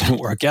hope it's going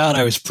to work out.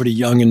 I was pretty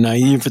young and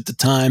naive at the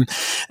time.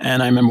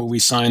 And I remember we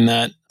signed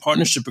that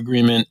partnership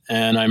agreement.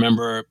 And I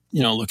remember,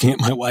 looking at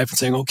my wife and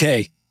saying,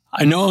 okay,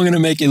 I know I'm going to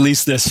make at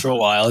least this for a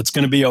while. It's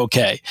going to be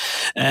okay.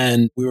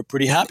 And we were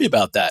pretty happy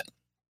about that.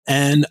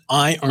 And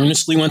I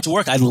earnestly went to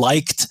work. I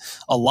liked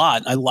a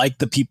lot. I liked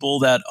the people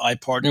that I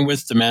partnered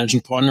with. The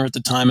managing partner at the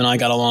time and I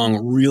got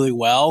along really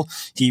well.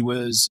 He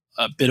was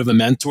a bit of a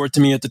mentor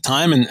to me at the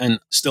time and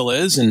still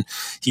is. And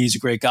he's a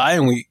great guy.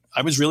 And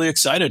I was really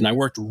excited and I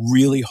worked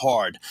really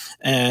hard.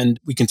 And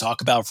we can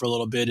talk about for a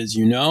little bit, as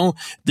you know,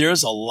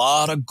 there's a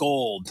lot of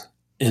gold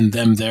in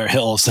them there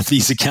hills of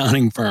these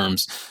accounting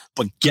firms.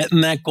 But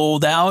getting that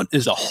gold out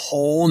is a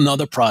whole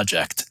nother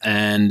project.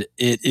 And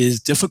it is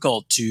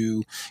difficult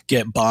to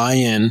get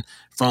buy-in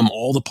from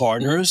all the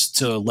partners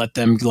to let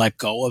them let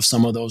go of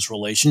some of those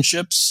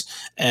relationships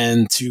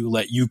and to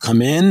let you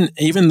come in,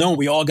 even though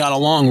we all got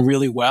along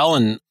really well.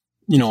 And,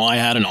 I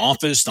had an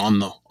office on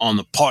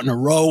the partner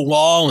row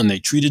wall and they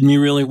treated me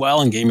really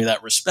well and gave me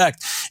that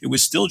respect. It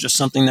was still just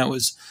something that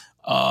was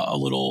a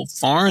little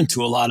foreign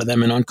to a lot of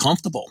them and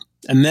uncomfortable.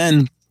 And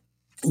then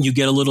you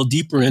get a little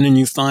deeper in and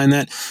you find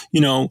that,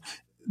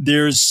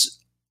 there's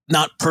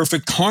not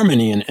perfect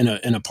harmony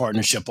in a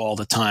partnership all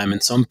the time.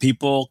 And some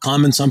people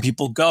come and some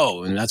people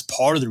go. And that's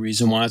part of the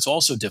reason why it's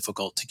also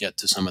difficult to get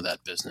to some of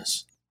that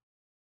business.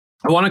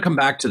 I want to come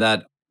back to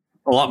that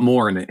a lot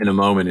more in a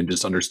moment and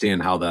just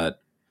understand how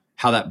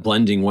that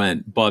blending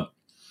went. But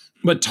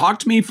talk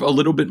to me a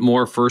little bit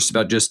more first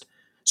about just,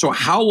 so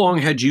how long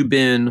had you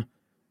been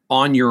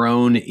on your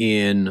own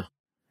in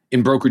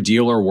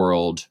broker-dealer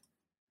world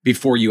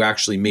before you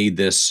actually made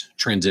this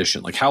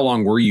transition? Like, how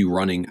long were you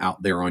running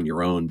out there on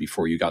your own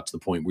before you got to the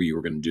point where you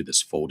were going to do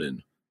this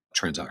fold-in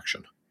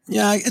transaction?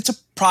 Yeah, it's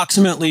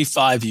approximately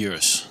 5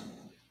 years.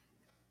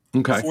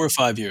 Okay. 4 or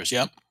 5 years,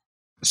 yep.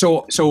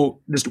 So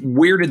just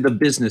where did the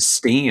business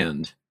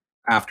stand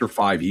after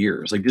 5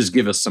 years? Like, just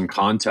give us some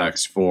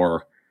context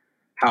for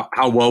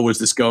how well was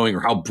this going, or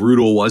how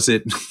brutal was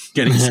it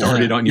getting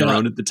started on your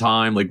own at the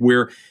time? Like,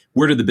 where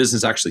did the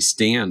business actually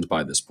stand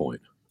by this point?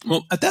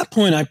 Well, at that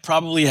point, I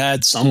probably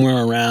had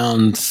somewhere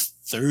around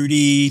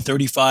 30,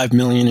 35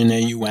 million in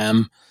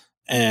AUM,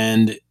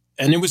 and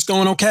it was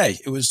going okay.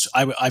 It was,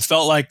 I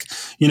felt like,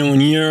 in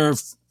year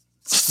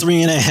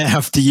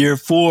 3.5 to year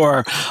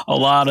 4, a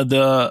lot of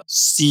the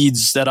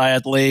seeds that I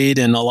had laid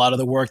and a lot of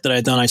the work that I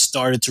had done, I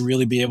started to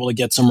really be able to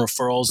get some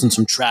referrals and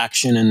some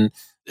traction. And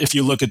if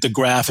you look at the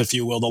graph, if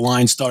you will, the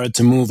line started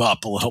to move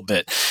up a little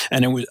bit,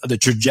 and the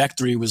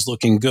trajectory was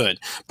looking good.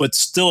 But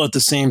still, at the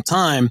same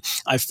time,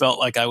 I felt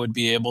like I would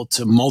be able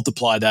to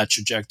multiply that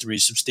trajectory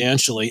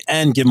substantially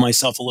and give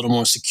myself a little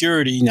more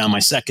security. Now, my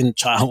second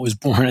child was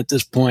born at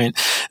this point,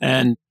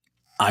 and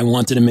I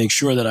wanted to make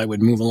sure that I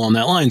would move along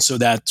that line. So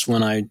that's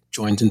when I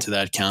joined into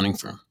that accounting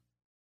firm.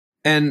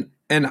 And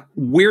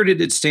where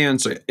did it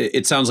stand? So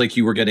it sounds like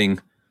you were getting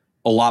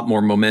a lot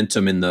more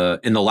momentum in the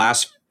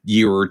last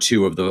year or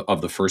two of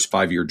the first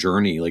 5-year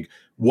journey. Like,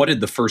 what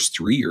did the first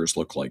 3 years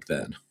look like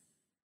then?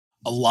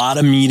 A lot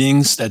of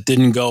meetings that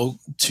didn't go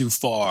too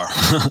far.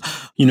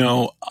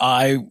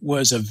 I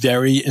was a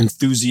very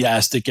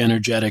enthusiastic,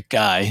 energetic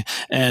guy,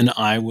 and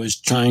I was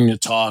trying to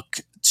talk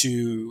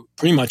to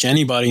pretty much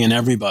anybody and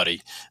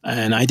everybody.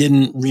 And I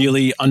didn't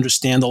really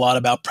understand a lot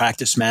about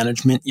practice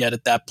management yet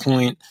at that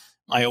point.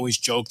 I always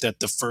joke that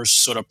the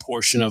first sort of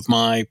portion of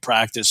my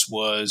practice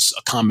was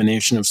a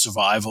combination of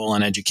survival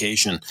and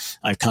education.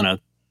 I've kind of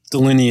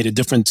delineated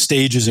different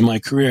stages in my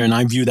career, and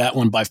I view that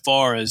one by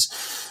far as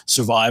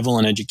survival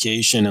and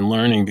education and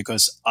learning,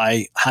 because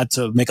I had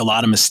to make a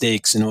lot of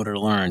mistakes in order to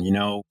learn,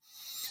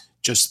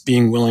 just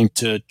being willing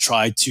to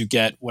try to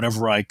get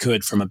whatever I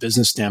could from a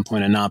business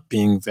standpoint and not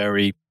being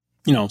very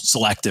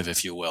selective,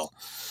 if you will.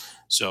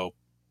 So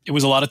it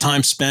was a lot of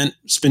time spent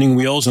spinning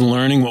wheels and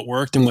learning what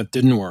worked and what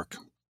didn't work.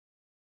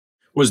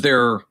 Was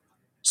there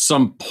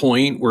some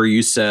point where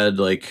you said,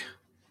 like,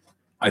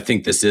 I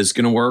think this is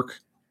going to work?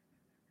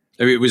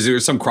 I mean, was there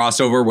some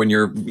crossover when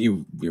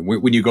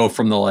when you go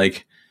from the,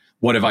 like,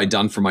 what have I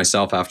done for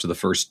myself after the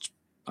first,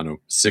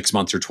 6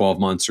 months or 12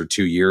 months or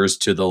 2 years,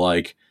 to the,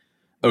 like,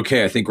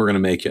 okay, I think we're going to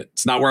make it.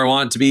 It's not where I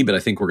want it to be, but I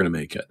think we're going to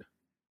make it.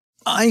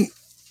 I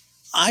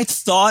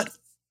thought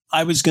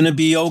I was going to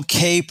be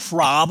okay,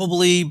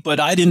 probably, but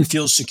I didn't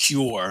feel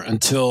secure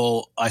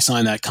until I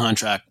signed that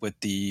contract with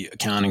the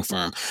accounting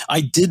firm.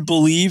 I did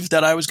believe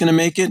that I was going to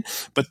make it,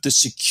 but the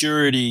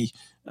security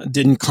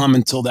didn't come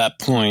until that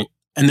point.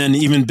 And then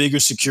even bigger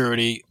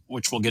security,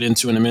 which we'll get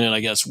into in a minute, I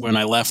guess, when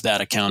I left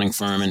that accounting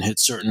firm and hit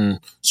certain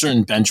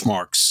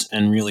benchmarks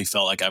and really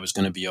felt like I was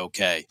going to be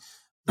okay.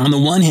 On the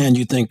one hand,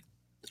 you think,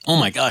 oh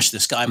my gosh,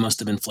 this guy must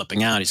have been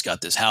flipping out. He's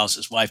got this house,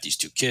 his wife, these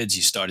 2 kids.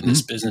 He's starting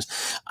this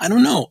business. I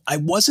don't know. I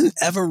wasn't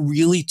ever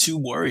really too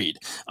worried.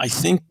 I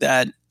think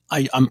that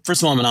I'm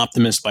first of all, I'm an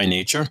optimist by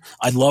nature.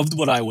 I loved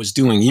what I was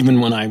doing,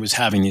 even when I was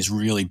having these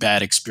really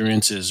bad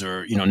experiences,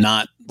 or,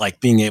 not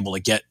like being able to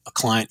get a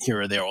client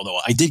here or there. Although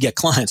I did get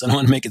clients. I don't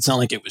want to make it sound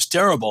like it was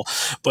terrible,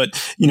 but,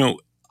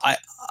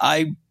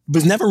 I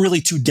was never really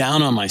too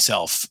down on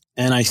myself.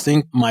 And I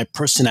think my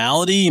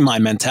personality, my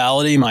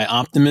mentality, my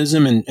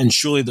optimism, and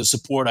surely the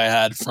support I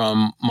had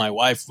from my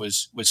wife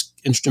was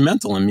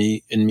instrumental in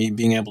me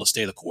being able to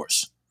stay the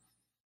course.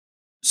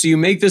 So you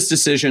make this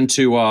decision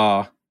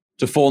to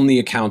fold in the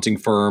accounting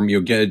firm.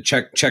 You'll get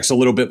checks a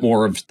little bit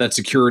more of that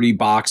security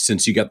box,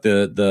 since you got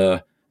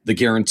the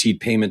guaranteed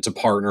payment to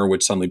partner,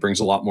 which suddenly brings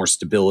a lot more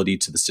stability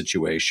to the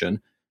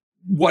situation.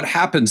 What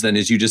happens then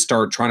is you just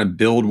start trying to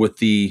build with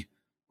the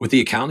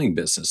accounting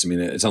business. I mean,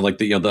 it sounds like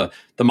the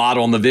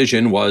model and the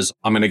vision was,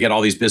 I'm going to get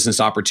all these business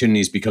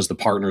opportunities because the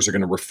partners are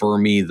going to refer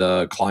me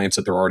the clients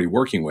that they're already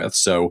working with.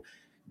 So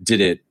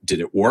did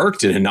it work?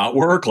 Did it not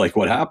work? Like,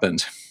 what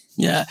happened?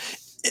 Yeah,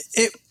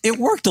 it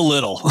worked a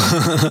little.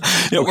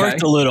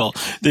 Worked a little.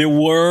 There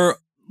were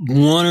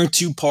 1 or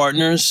 2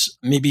 partners,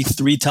 maybe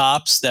 3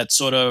 tops, that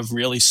sort of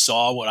really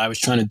saw what I was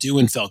trying to do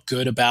and felt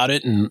good about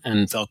it,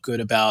 and felt good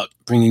about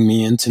bringing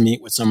me in to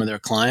meet with some of their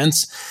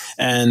clients.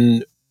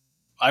 And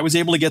I was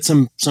able to get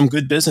some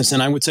good business.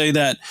 And I would say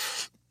that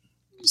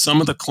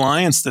some of the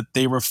clients that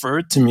they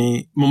referred to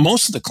me,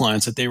 most of the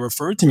clients that they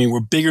referred to me,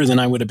 were bigger than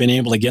I would have been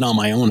able to get on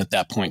my own at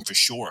that point, for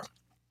sure.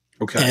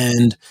 Okay.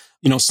 And,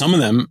 some of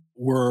them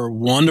were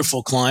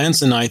wonderful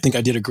clients, and I think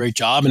I did a great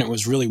job, and it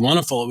was really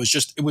wonderful.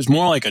 It was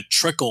more like a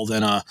trickle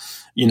than a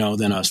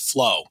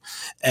flow.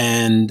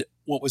 And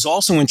what was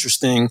also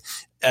interesting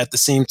at the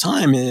same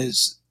time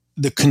is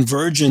the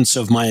convergence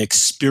of my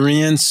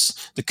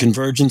experience, the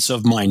convergence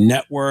of my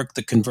network,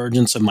 the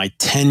convergence of my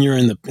tenure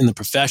in the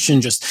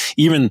profession, just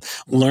even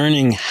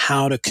learning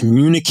how to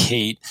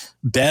communicate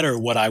better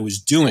what I was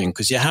doing.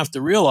 Because you have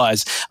to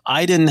realize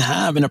I didn't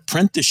have an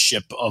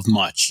apprenticeship of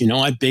much.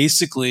 I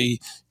basically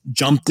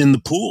jumped in the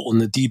pool in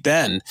the deep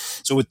end.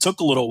 So it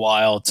took a little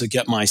while to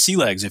get my sea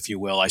legs, if you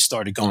will. I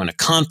started going to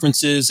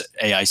conferences,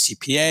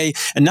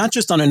 AICPA, and not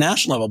just on a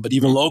national level, but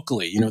even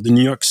locally. The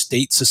New York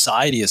State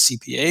Society of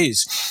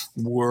CPAs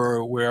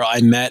were where I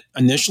met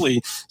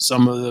initially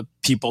some of the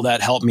people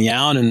that helped me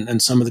out,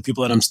 and some of the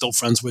people that I'm still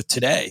friends with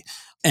today.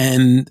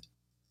 And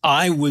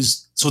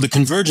so the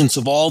convergence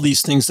of all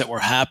these things that were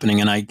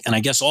happening, and I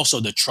guess also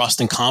the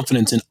trust and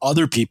confidence in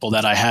other people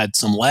that I had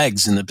some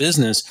legs in the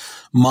business,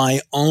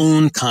 my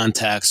own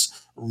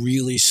contacts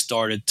really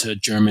started to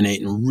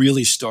germinate and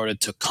really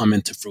started to come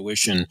into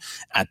fruition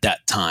at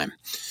that time.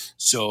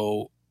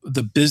 So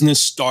the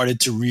business started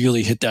to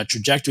really hit that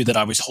trajectory that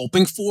I was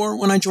hoping for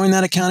when I joined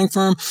that accounting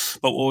firm.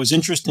 But what was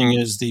interesting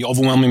is the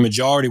overwhelming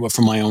majority were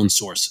from my own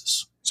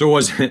sources. So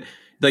was it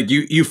like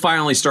you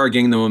finally started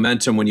getting the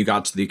momentum when you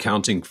got to the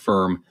accounting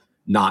firm,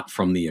 not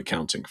from the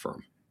accounting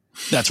firm?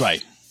 That's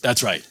right.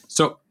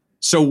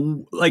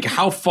 So like,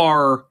 how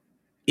far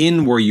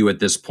in were you at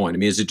this point? I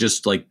mean, is it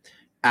just like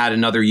add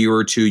another year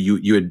or two?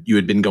 You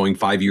had been going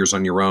 5 years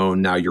on your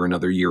own. Now you're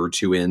another year or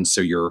two in. So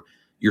you're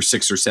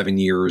 6 or 7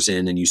 years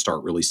in, and you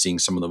start really seeing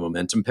some of the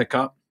momentum pick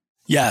up?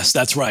 Yes,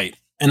 that's right.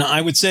 And I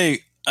would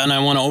say, and I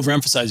want to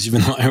overemphasize, even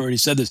though I already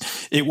said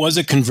this, it was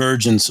a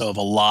convergence of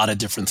a lot of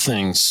different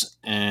things.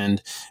 And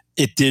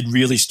it did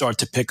really start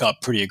to pick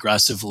up pretty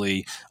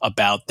aggressively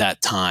about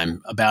that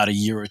time, about a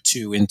year or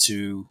two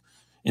into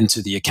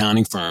the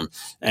accounting firm.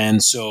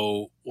 And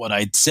so what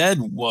I'd said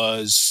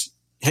was,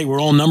 hey, we're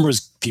all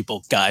numbers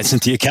people, guys,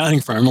 at the accounting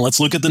firm. Let's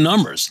look at the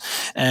numbers.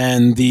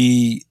 And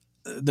the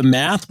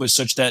math was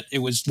such that it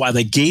was, while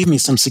they gave me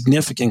some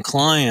significant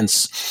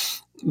clients,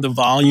 the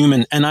volume,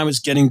 and I was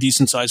getting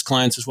decent sized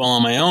clients as well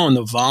on my own,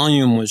 the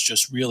volume was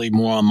just really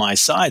more on my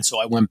side. So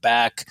I went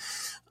back,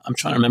 I'm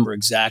trying to remember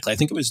exactly, I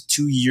think it was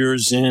 2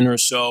 years in or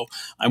so,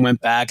 I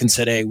went back and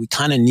said, hey, we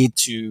kind of need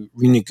to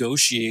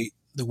renegotiate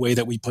the way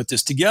that we put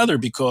this together,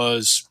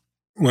 because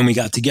when we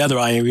got together,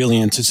 I really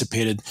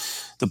anticipated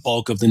the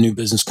bulk of the new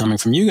business coming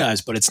from you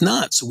guys, but it's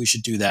not. So we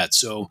should do that.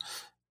 So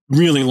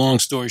really long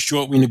story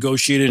short, we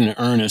negotiated in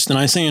earnest. And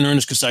I say in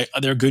earnest because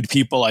they're good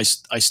people. I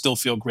still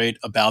feel great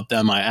about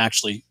them. I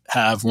actually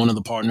have one of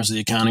the partners of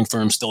the accounting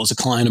firm still as a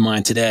client of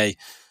mine today.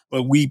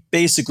 But we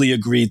basically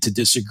agreed to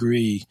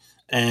disagree.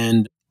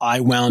 And I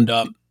wound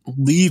up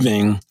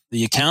leaving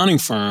the accounting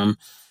firm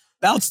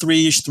about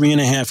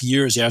 3.5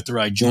 years after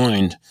I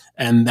joined.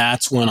 And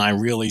that's when I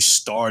really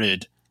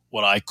started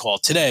what I call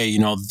today,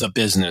 the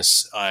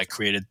business. I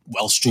created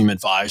WealthStream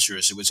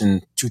Advisors. It was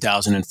in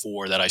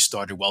 2004 that I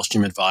started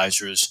WealthStream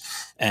Advisors,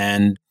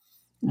 and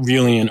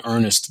really in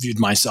earnest viewed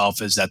myself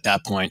as, at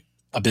that point,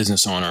 a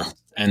business owner,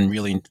 and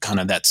really kind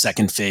of that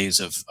second phase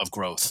of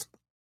growth.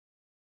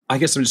 I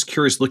guess I'm just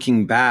curious,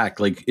 looking back,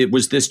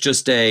 was this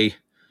just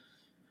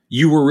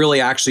you were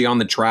really actually on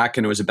the track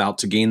and it was about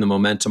to gain the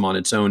momentum on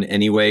its own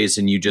anyways,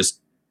 and you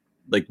just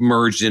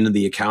merged into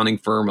the accounting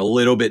firm a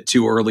little bit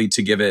too early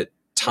to give it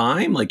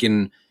time?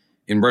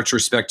 In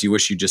retrospect, you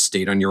wish you just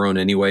stayed on your own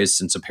anyways,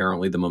 since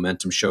apparently the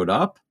momentum showed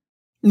up?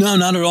 No,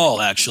 not at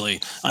all. Actually,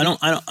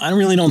 I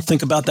really don't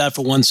think about that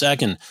for 1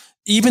 second.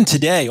 Even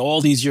today, all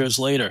these years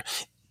later,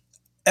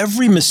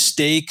 every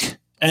mistake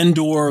and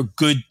or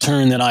good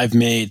turn that I've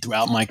made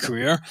throughout my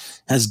career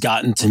has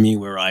gotten to me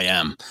where I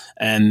am.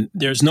 And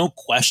there's no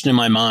question in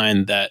my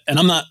mind that, and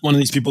I'm not one of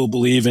these people who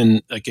believe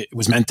in it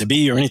was meant to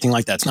be or anything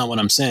like that. That's not what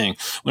I'm saying.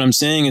 What I'm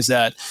saying is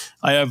that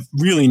I have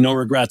really no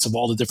regrets of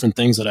all the different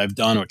things that I've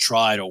done or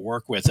tried or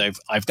worked with.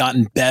 I've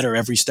gotten better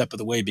every step of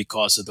the way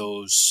because of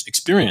those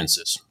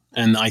experiences.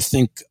 And I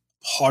think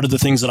part of the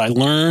things that I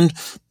learned,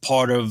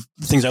 part of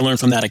the things I learned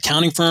from that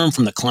accounting firm,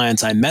 from the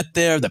clients I met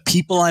there, the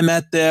people I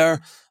met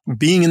there,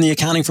 being in the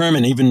accounting firm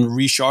and even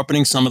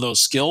resharpening some of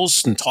those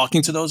skills and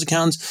talking to those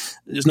accountants,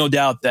 there's no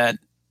doubt that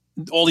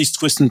all these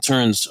twists and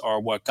turns are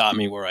what got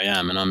me where I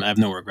am. And I have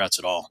no regrets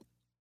at all.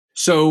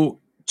 So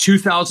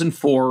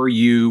 2004,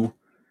 you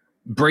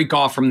break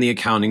off from the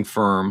accounting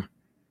firm,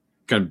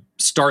 kind of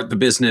start the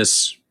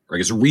business, or I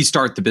guess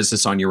restart the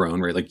business on your own,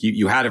 right?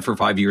 You had it for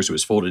 5 years. It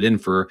was folded in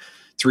for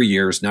 3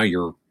 years. Now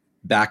you're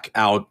back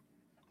out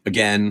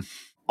again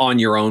on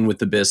your own with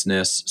the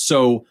business.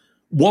 So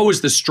what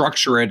was the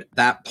structure at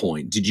that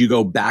point? Did you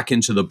go back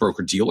into the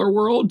broker-dealer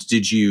world?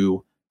 Did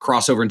you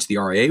cross over into the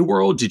RIA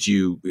world? Did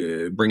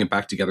you bring it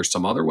back together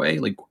some other way?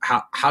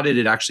 How did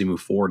it actually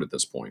move forward at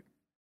this point?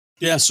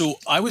 Yeah, so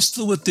I was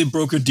still with the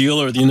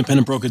broker-dealer, the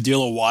independent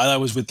broker-dealer, while I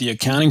was with the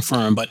accounting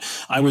firm, but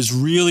I was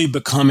really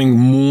becoming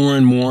more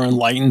and more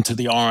enlightened to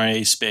the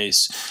RIA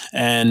space.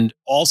 And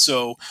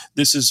also,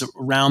 this is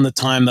around the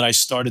time that I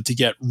started to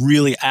get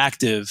really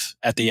active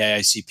at the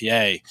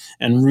AICPA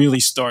and really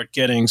start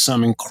getting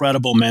some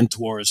incredible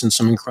mentors and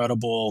some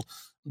incredible,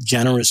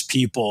 generous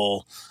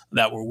people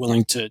that were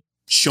willing to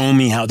show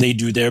me how they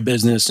do their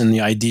business and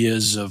the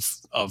ideas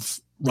of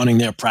running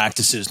their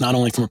practices, not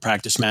only from a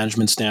practice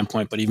management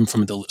standpoint, but even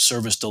from a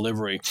service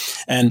delivery.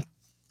 And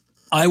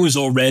I was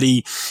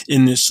already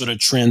in this sort of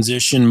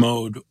transition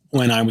mode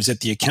when I was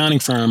at the accounting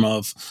firm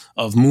of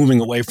moving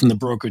away from the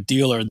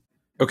broker-dealer.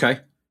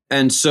 Okay.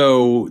 And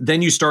so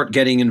then you start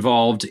getting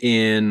involved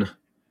in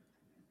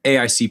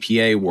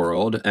AICPA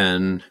world,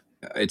 and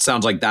it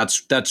sounds like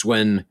that's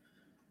when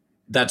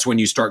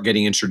you start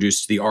getting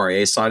introduced to the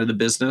RIA side of the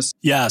business.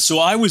 Yeah. So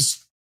I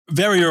was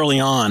very early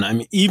on. I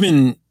mean,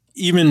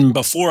 even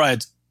before I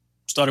had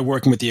started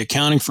working with the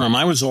accounting firm,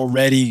 I was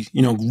already,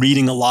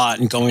 reading a lot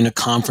and going to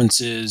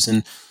conferences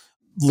and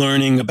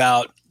learning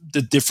about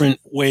the different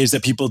ways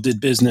that people did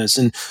business.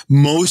 And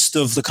most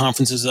of the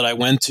conferences that I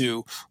went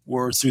to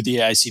were through the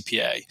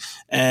AICPA.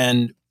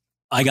 And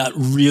I got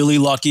really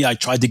lucky. I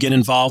tried to get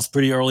involved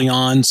pretty early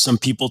on. Some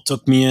people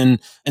took me in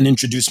and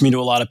introduced me to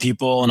a lot of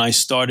people. And I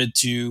started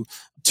to,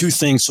 two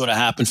things sort of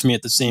happened for me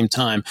at the same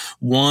time.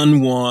 One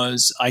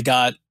was I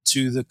got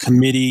to the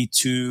committee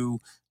to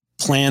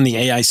plan the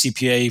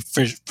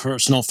AICPA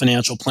Personal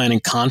Financial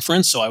Planning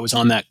Conference. So I was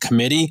on that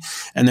committee,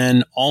 and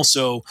then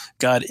also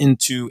got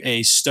into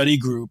a study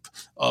group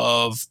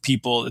of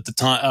people at the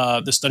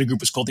time. The study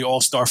group was called the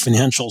All-Star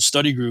Financial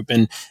Study Group.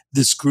 And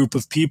this group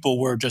of people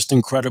were just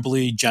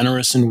incredibly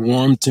generous and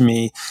warm to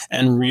me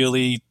and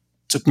really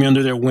took me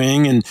under their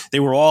wing. And they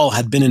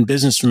had been in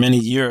business for many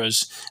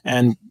years.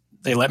 And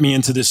they let me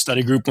into this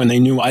study group when they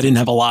knew I didn't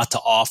have a lot to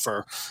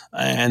offer.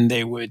 And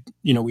they would,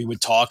 we would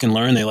talk and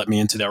learn. They let me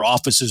into their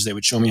offices. They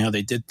would show me how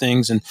they did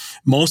things. And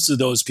most of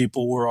those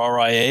people were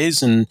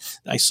RIAs. And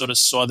I sort of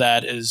saw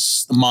that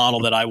as the model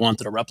that I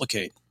wanted to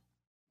replicate.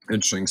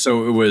 Interesting.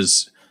 So it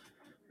was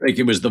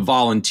the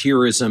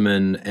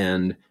volunteerism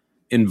and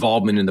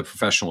involvement in the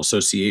professional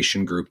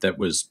association group that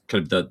was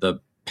kind of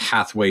the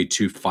pathway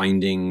to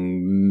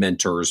finding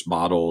mentors,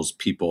 models,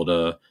 people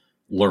to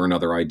learn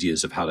other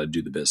ideas of how to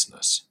do the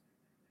business.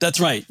 That's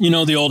right.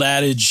 The old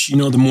adage,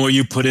 the more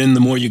you put in,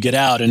 the more you get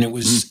out. And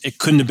it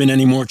couldn't have been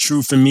any more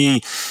true for me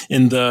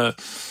in I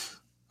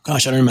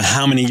don't remember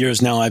how many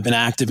years now I've been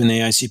active in the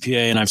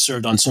AICPA, and I've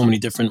served on so many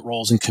different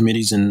roles and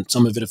committees, and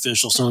some of it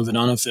official, some of it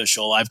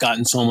unofficial. I've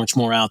gotten so much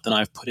more out than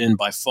I've put in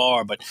by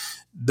far. But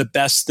the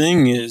best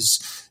thing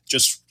is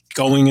just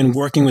going and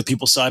working with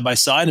people side by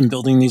side and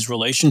building these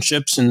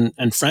relationships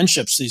and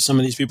friendships. Some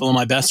of these people are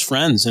my best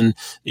friends. And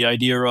the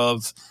idea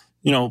of,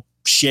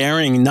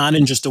 sharing, not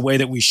in just a way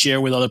that we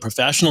share with other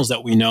professionals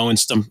that we know in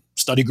some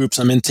study groups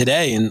I'm in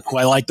today and who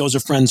I like, those are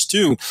friends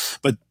too.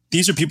 But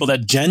these are people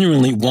that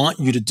genuinely want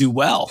you to do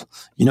well.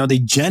 They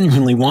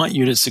genuinely want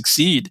you to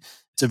succeed.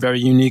 It's a very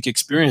unique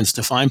experience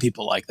to find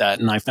people like that.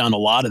 And I found a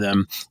lot of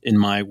them in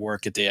my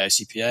work at the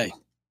AICPA.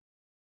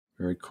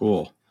 Very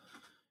cool.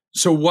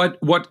 So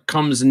what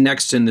comes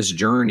next in this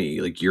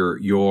journey? Like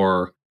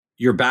you're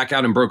back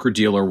out in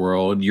broker-dealer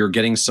world. You're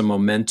getting some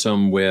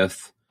momentum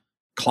with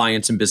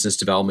clients and business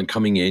development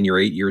coming in. You're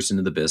 8 years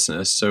into the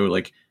business. So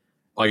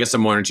I guess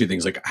I'm wondering two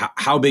things. Like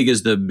how big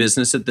is the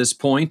business at this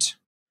point?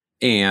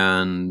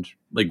 And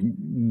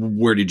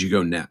where did you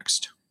go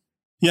next?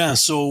 Yeah.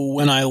 So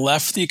when I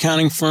left the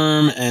accounting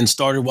firm and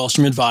started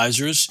Wellstream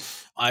Advisors,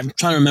 I'm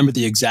trying to remember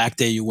the exact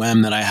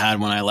AUM that I had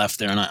when I left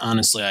there. And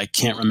I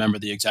can't remember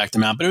the exact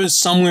amount, but it was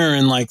somewhere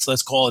in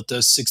let's call it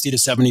the 60 to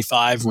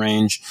 75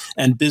 range,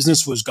 and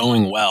business was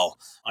going well.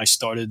 I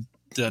started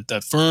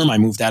that firm. I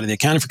moved out of the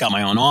accounting, got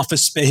my own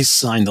office space,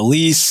 signed the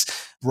lease,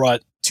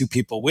 brought 2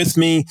 people with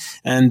me,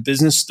 and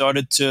business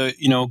started to,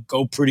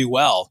 go pretty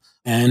well.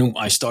 And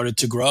I started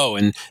to grow.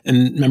 And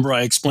remember,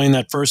 I explained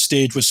that first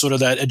stage was sort of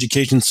that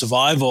education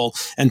survival.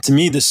 And to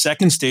me, the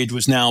second stage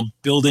was now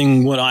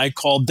building what I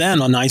called then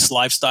a nice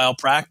lifestyle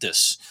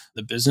practice.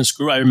 The business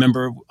grew. I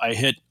remember I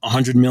hit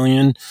 100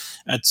 million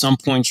at some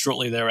point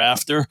shortly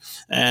thereafter,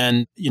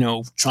 and,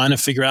 trying to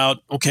figure out,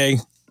 okay,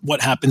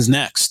 what happens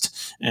next?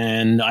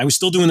 And I was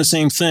still doing the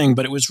same thing,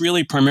 but it was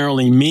really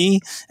primarily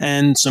me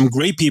and some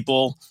great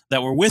people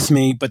that were with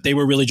me, but they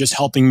were really just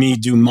helping me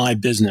do my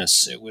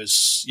business. It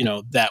was,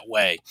 that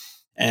way.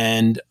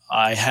 And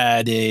I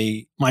had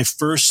my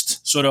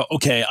first sort of,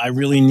 okay, I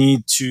really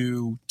need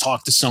to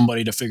talk to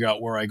somebody to figure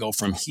out where I go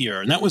from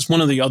here. And that was one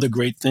of the other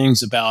great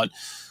things about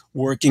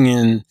working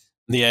in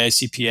the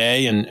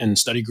AICPA and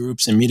study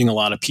groups and meeting a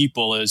lot of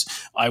people is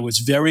I was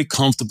very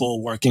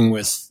comfortable working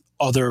with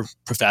other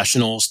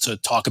professionals to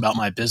talk about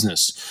my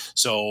business.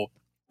 So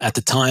at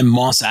the time,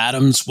 Moss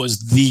Adams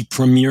was the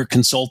premier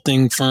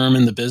consulting firm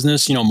in the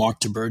business, Mark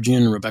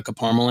Tibergian, Rebecca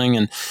Parmeling,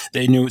 and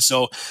they knew.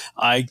 So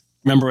I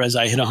remember as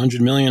I hit 100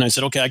 million, I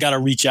said, okay, I got to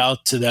reach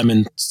out to them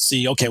and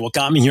see, okay, what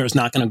got me here is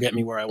not going to get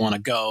me where I want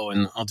to go.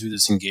 And I'll do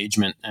this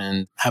engagement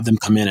and have them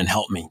come in and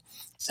help me.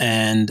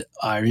 And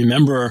I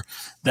remember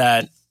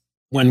that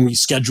when we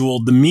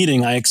scheduled the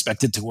meeting, I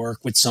expected to work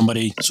with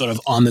somebody sort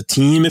of on the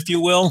team, if you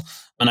will.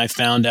 And I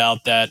found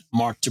out that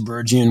Mark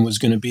Tibergian was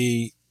going to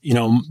be,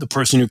 the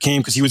person who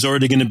came because he was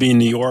already going to be in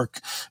New York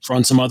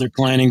on some other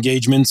client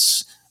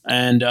engagements.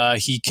 And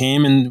he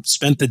came and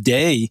spent the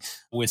day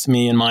with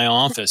me in my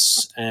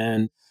office.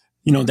 And,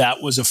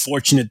 that was a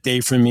fortunate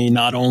day for me,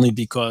 not only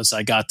because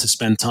I got to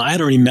spend time. I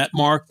had already met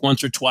Mark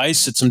once or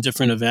twice at some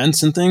different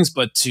events and things,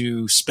 but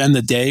to spend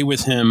the day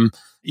with him,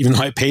 even though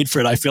I paid for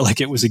it, I feel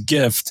like it was a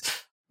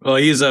gift. Well,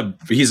 he's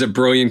a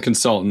brilliant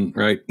consultant,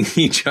 right?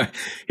 He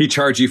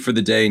charged you for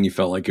the day, and you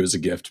felt like it was a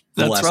gift.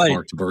 That's right.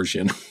 Mark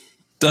Tibergian.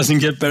 Doesn't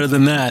get better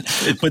than that.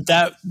 But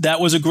that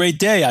was a great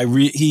day.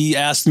 He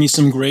asked me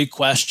some great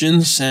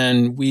questions,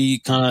 and we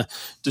kind of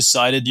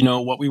decided,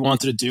 what we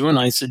wanted to do. And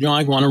I said,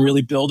 I want to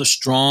really build a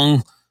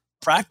strong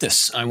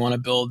practice.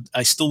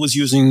 I still was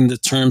using the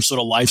term sort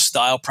of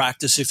lifestyle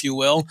practice, if you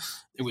will.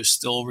 It was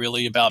still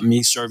really about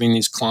me serving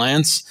these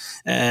clients.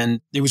 And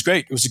it was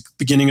great. It was the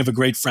beginning of a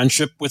great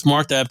friendship with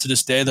Mark that I have to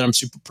this day that I'm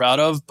super proud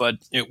of. But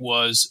it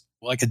was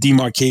like a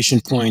demarcation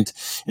point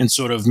in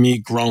sort of me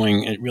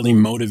growing. It really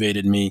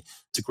motivated me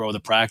to grow the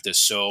practice.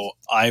 So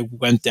I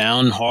went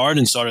down hard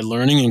and started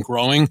learning and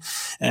growing.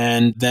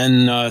 And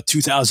then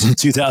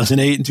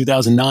 2008 and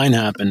 2009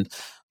 happened.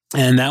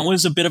 And that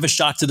was a bit of a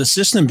shock to the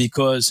system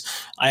because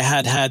I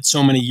had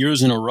so many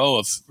years in a row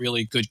of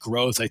really good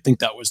growth. I think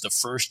that was the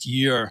first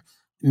year,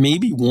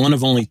 maybe one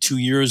of only 2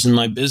 years in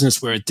my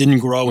business where it didn't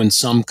grow in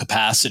some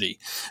capacity.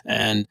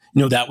 And,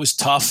 that was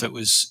tough. It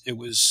was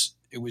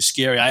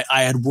scary.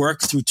 I had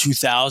worked through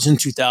 2000,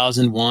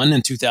 2001,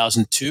 and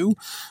 2002,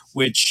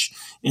 which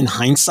in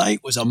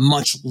hindsight was a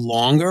much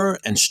longer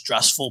and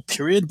stressful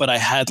period, but I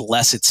had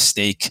less at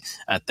stake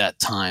at that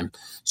time.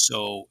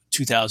 So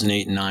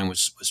 2008 and 9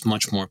 was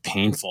much more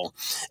painful.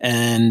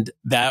 And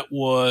that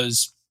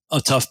was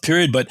a tough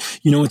period. But,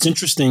 what's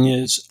interesting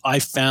is I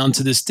found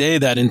to this day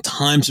that in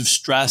times of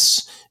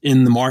stress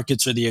in the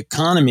markets or the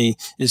economy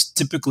is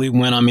typically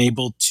when I'm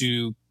able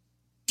to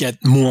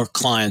get more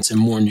clients and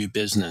more new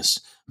business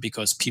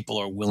because people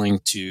are willing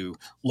to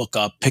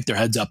pick their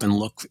heads up and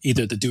look.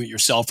 Either the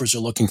do-it-yourselfers are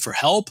looking for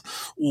help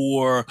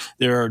or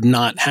they're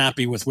not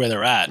happy with where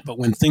they're at. But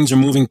when things are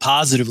moving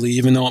positively,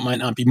 even though it might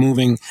not be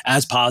moving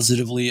as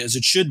positively as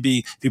it should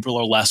be, people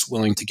are less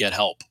willing to get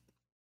help.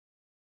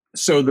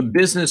 So the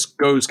business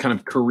goes kind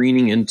of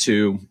careening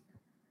into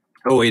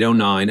 08,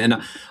 09.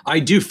 And I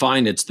do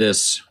find it's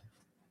this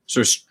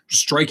sort of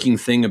striking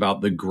thing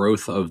about the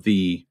growth of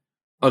the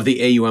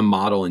AUM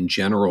model in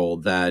general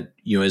that,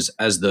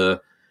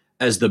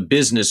 as the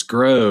business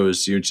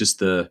grows, just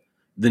the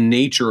the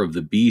nature of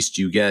the beast,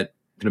 you get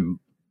kind of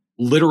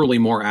literally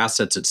more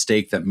assets at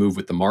stake that move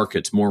with the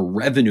markets, more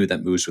revenue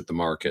that moves with the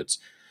markets.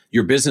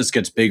 Your business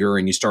gets bigger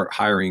and you start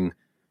hiring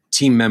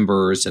team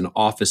members and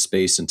office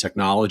space and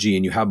technology,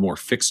 and you have more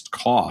fixed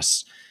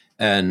costs.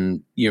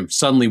 And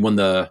suddenly when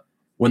the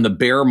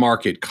bear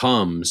market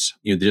comes,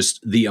 just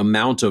the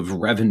amount of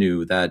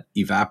revenue that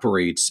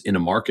evaporates in a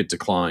market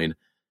decline,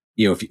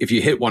 if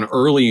you hit one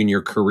early in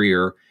your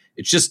career,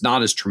 it's just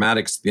not as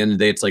traumatic. At the end of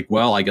the day, it's like,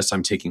 well, I guess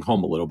I'm taking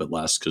home a little bit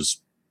less because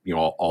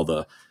all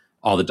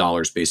the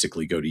dollars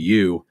basically go to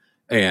you.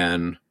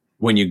 And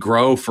when you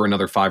grow for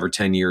another 5 or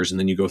 10 years and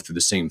then you go through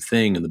the same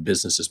thing and the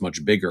business is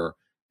much bigger,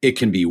 it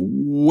can be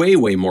way,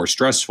 way more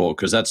stressful,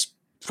 because that's,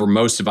 for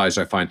most advisors,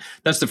 I find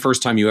that's the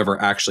first time you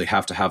ever actually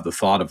have to have the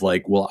thought of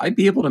like, will I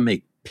be able to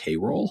make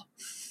payroll?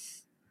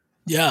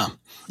 Yeah,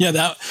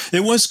 that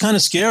it was kind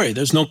of scary.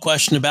 There's no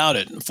question about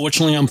it.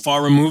 Fortunately, I'm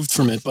far removed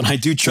from it, but I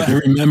do try to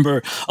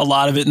remember a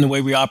lot of it in the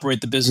way we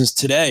operate the business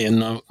today.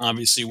 And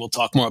obviously, we'll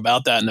talk more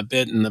about that in a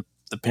bit. And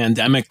the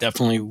pandemic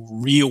definitely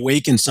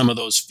reawakened some of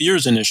those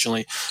fears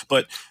initially.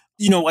 But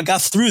I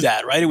got through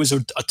that, right? It was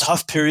a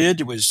tough period.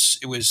 It was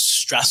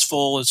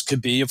stressful as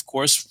could be, of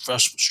course,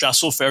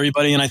 stressful for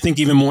everybody. And I think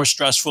even more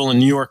stressful in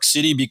New York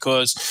City,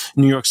 because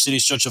New York City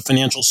is such a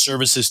financial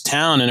services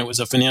town, and it was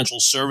a financial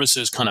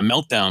services kind of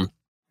meltdown.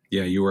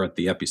 Yeah, you were at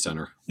the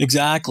epicenter.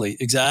 Exactly.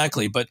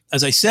 But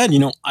as I said,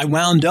 I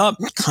wound up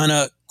kind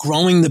of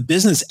growing the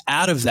business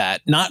out of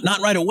that. Not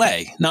right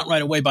away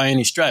by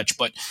any stretch,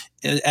 but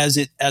as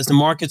the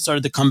market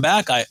started to come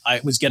back,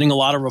 I was getting a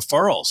lot of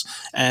referrals,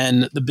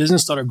 and the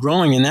business started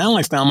growing. And now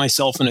I found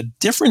myself in a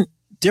different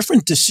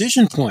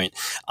decision point.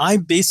 I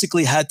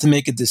basically had to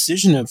make a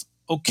decision of,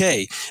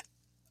 okay,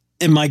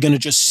 am I going to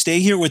just stay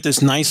here with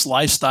this nice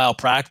lifestyle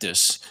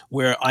practice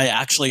where I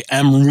actually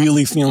am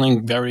really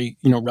feeling very,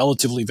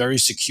 relatively very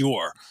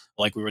secure,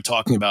 like we were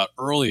talking about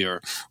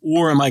earlier,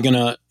 or am I going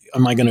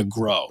to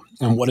grow?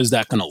 And what is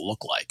that going to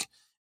look like?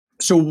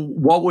 So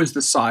what was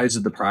the size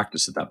of the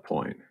practice at that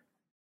point?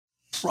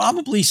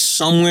 Probably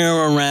somewhere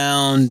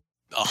around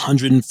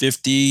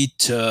 150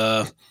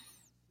 to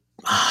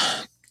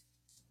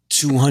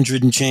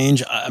 200 and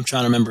change. I'm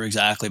trying to remember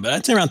exactly, but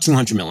I'd say around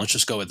 200 million. Let's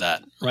just go with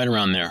that, right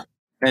around there.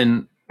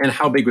 And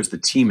how big was the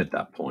team at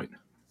that point?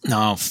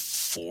 No,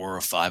 4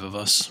 or 5 of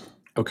us.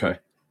 Okay.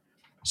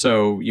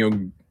 So,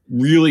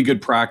 really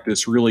good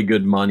practice, really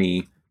good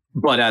money,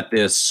 but at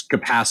this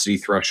capacity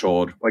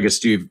threshold. I guess,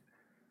 do you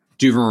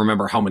even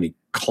remember how many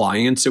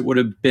clients it would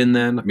have been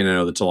then? I mean, I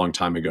know that's a long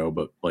time ago,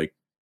 but like,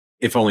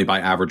 if only by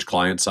average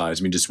client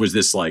size. I mean, was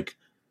this like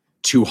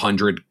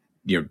 200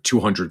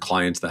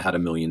 clients that had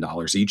 $1 million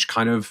each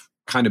kind of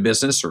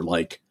business, or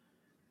like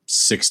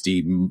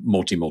 60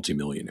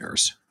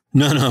 multi-millionaires?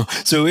 No.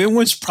 So it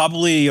was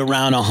probably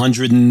around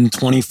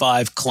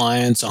 125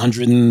 clients,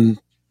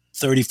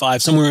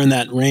 135, somewhere in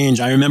that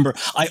range. I remember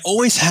I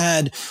always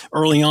had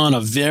early on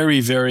a very,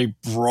 very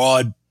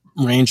broad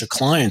range of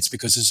clients,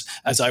 because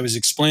as I was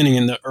explaining,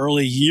 in the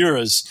early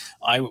years,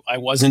 I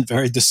wasn't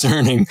very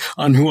discerning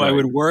on who I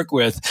would work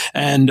with.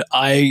 And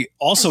I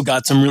also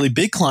got some really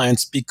big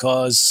clients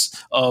because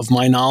of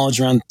my knowledge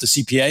around the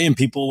CPA, and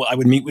I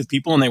would meet with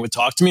people and they would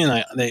talk to me,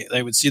 and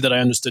they would see that I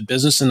understood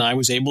business, and I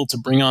was able to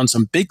bring on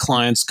some big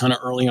clients kind of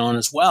early on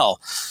as well.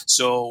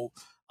 So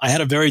I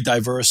had a very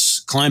diverse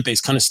client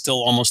base, kind of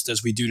still almost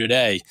as we do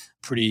today,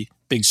 pretty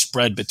big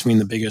spread between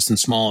the biggest and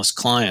smallest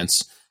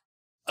clients.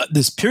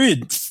 This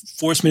period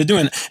forced me to do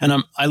it.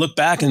 And I look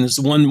back, and it's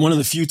one of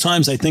the few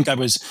times I think I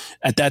was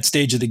at that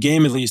stage of the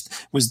game, at least,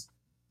 was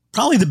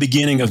probably the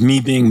beginning of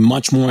me being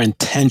much more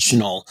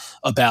intentional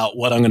about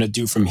what I'm going to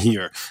do from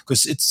here.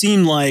 Because it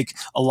seemed like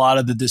a lot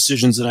of the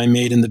decisions that I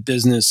made in the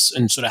business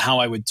and sort of how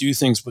I would do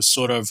things was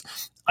sort of,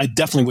 I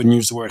definitely wouldn't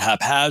use the word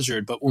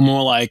haphazard, but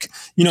more like,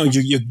 you're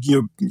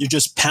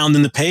just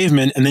pounding the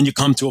pavement, and then you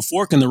come to a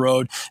fork in the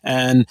road.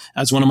 And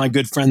as one of my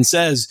good friends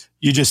says,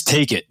 you just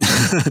take it.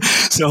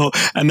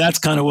 And that's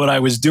kind of what I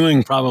was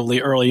doing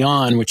probably early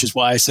on, which is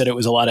why I said it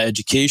was a lot of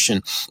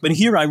education. But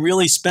here I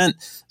really spent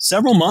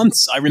several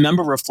months. I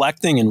remember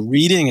reflecting and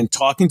reading and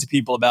talking to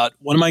people about,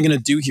 what am I going to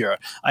do here?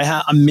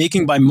 I'm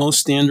making, by most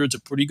standards, a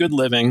pretty good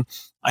living.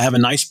 I have a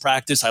nice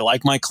practice. I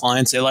like my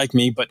clients. They like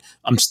me, but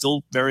I'm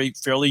still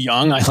fairly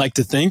young, I like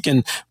to think.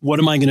 And what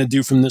am I going to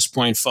do from this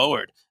point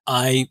forward?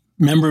 I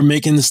remember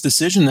making this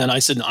decision that I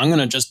said, I'm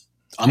going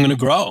to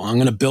grow. I'm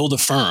going to build a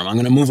firm. I'm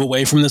going to move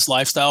away from this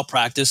lifestyle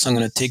practice. I'm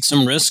going to take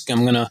some risk.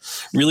 I'm going to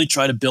really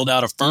try to build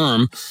out a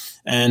firm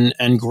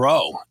and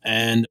grow.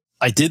 And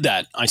I did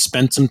that. I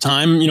spent some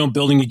time,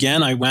 building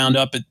again. I wound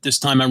up at this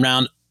time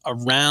around I'm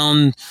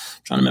trying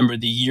to remember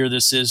the year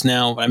this is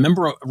now, but I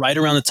remember right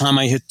around the time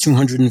I hit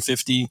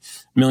 250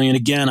 million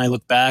again. I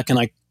look back and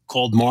I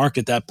called Mark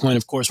at that point.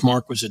 Of course,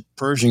 Mark was at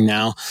Pershing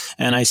now.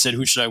 And I said,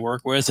 who should I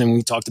work with? And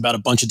we talked about a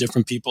bunch of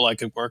different people I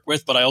could work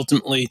with. But I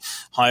ultimately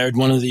hired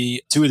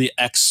two of the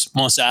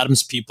ex-Moss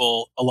Adams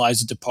people,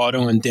 Eliza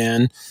DePardo and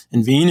Dan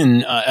and Veen,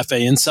 and FA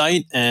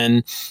Insight.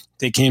 And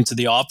they came to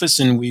the office,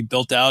 and we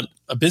built out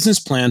a business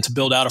plan to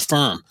build out a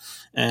firm.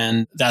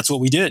 And that's what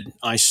we did.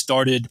 I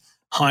started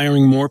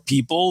hiring more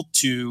people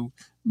to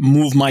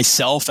move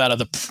myself out of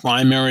the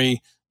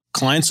primary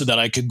clients so that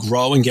I could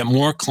grow and get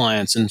more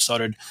clients, and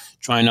started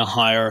trying to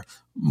hire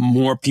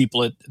more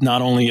people at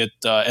not only at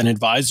an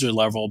advisor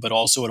level, but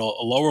also at a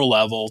lower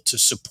level to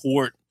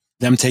support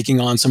them taking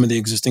on some of the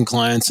existing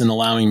clients and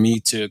allowing me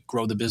to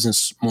grow the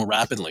business more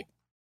rapidly.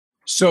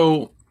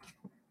 So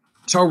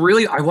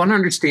really, I want to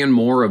understand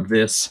more of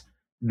this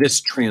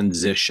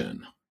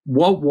transition.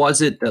 What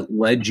was it that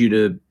led you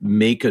to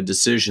make a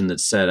decision that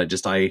said,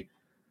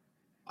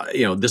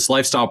 this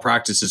lifestyle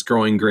practice is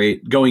going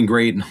great,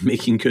 and I'm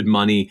making good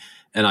money,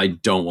 and I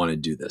don't want to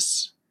do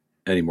this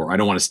anymore. I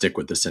don't want to stick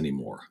with this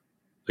anymore.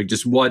 Like,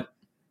 just what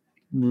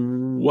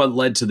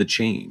led to the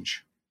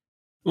change?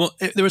 Well,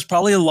 there was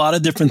probably a lot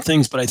of different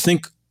things, but I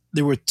think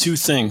there were two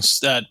things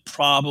that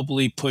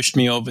probably pushed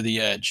me over the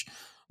edge.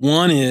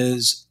 One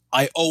is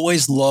I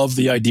always loved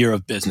the idea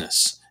of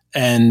business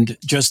and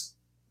just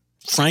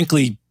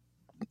frankly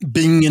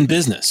being in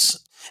business,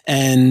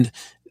 and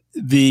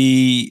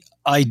the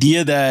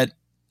idea that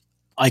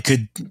I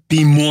could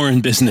be more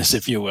in business,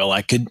 if you will.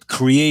 I could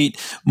create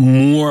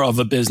more of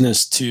a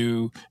business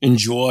to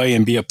enjoy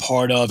and be a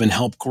part of and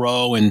help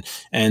grow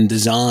and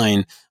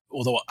design.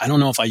 Although I don't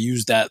know if I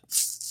used that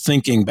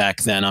thinking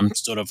back then. I'm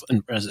sort of,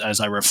 as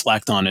I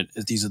reflect on it,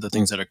 these are the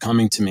things that are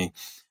coming to me.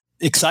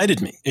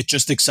 Excited me. It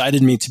just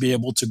excited me to be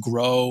able to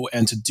grow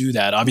and to do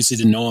that. Obviously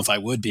didn't know if I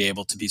would be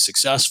able to be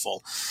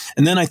successful.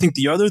 And then I think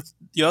the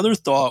other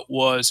thought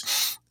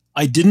was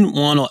I didn't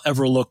want to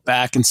ever look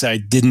back and say I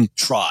didn't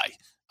try.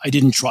 I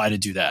didn't try to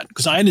do that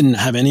because I didn't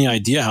have any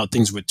idea how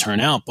things would turn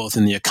out, both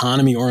in the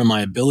economy or in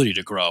my ability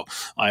to grow.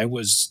 I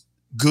was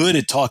good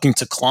at talking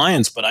to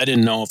clients, but I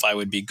didn't know if I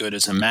would be good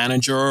as a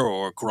manager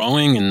or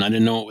growing, and I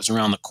didn't know what was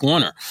around the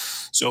corner.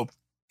 So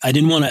I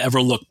didn't want to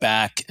ever look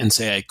back and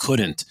say I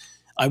couldn't.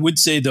 I would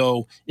say,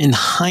 though, in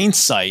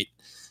hindsight,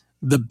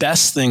 the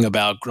best thing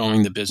about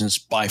growing the business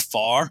by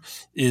far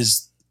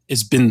has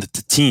been the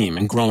team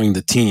and growing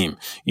the team.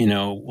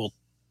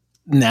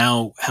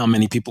 Now how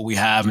many people we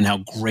have and how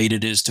great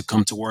it is to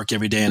come to work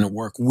every day and to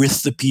work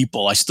with the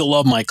people. I still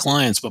love my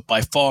clients, but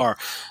by far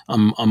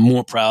I'm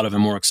more proud of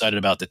and more excited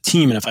about the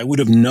team. And if I would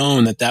have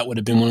known that would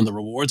have been one of the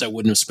rewards, I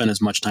wouldn't have spent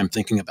as much time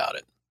thinking about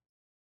it.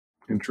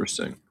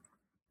 Interesting.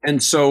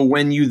 And so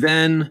when you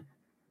then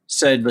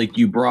said, like,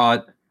 you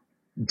brought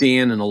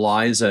Dan and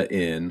Eliza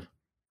in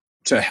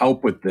to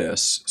help with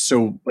this,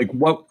 so like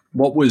what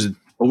was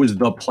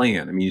the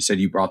plan? I mean, you said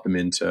you brought them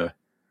in to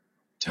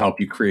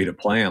help you create a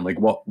plan. Like,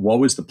 what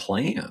was the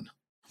plan?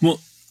 Well,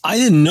 I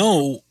didn't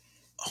know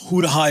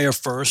who to hire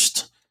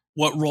first,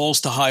 what roles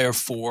to hire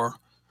for,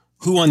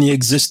 who on the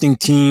existing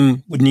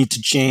team would need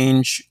to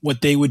change,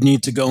 what they would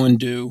need to go and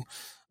do.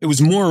 It was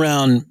more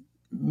around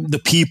the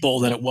people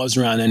than it was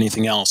around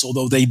anything else,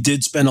 although they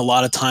did spend a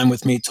lot of time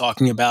with me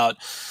talking about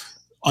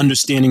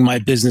understanding my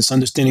business,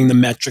 understanding the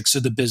metrics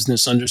of the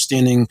business,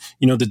 understanding,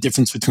 the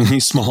difference between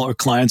these smaller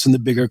clients and the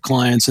bigger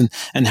clients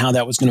and how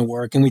that was going to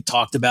work. And we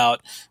talked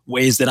about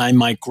ways that I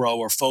might grow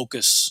or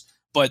focus.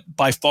 But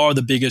by far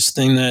the biggest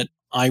thing that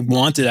I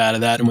wanted out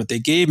of that and what they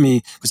gave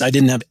me, because I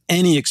didn't have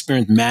any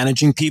experience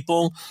managing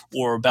people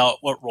or about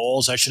what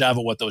roles I should have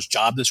or what those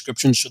job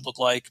descriptions should look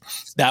like.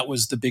 That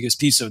was the biggest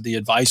piece of the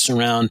advice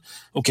around,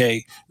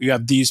 okay, you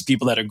have these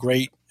people that are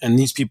great and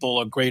these people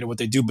are great at what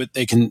they do, but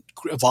they can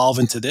evolve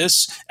into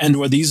this. And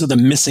or these are the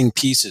missing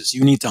pieces.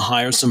 You need to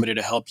hire somebody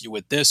to help you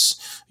with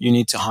this. You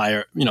need to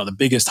hire, the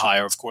biggest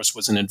hire, of course,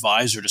 was an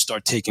advisor to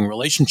start taking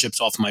relationships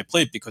off my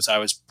plate because I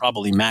was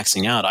probably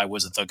maxing out. I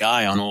was the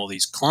guy on all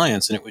these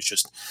clients, and it was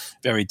just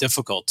very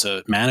difficult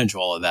to manage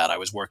all of that. I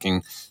was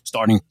working,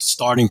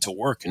 starting to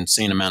work an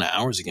insane amount of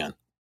hours again.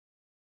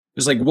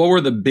 It's like, what were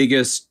the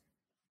biggest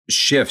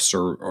shifts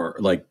or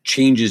like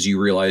changes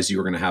you realized you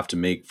were going to have to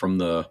make from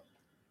the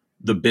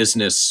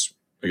business,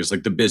 I guess,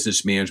 like the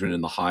business management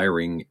and the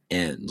hiring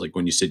end? Like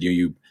when you said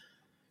you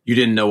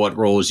didn't know what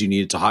roles you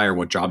needed to hire and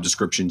what job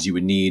descriptions you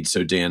would need.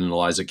 So Dan and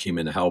Eliza came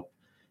in to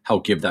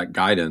help give that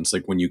guidance.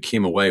 Like when you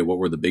came away, what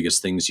were the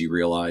biggest things you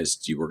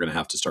realized you were going to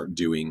have to start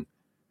doing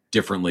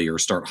differently or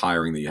start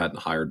hiring that you hadn't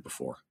hired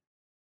before?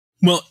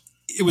 Well,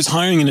 it was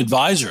hiring an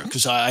advisor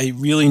because I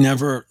really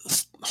never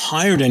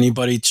hired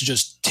anybody to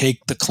just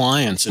take the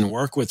clients and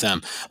work with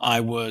them. I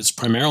was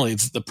primarily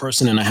the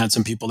person, and I had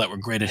some people that were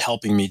great at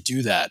helping me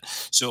do that.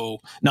 So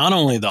not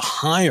only the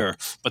hire,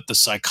 but the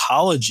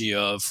psychology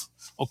of,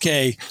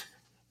 okay,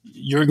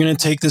 you're going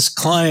to take this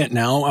client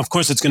now. Of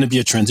course, it's going to be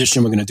a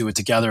transition. We're going to do it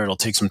together. It'll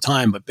take some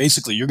time, but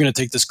basically you're going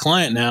to take this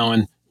client now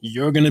and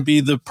you're going to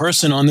be the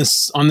person on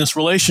this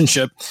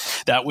relationship.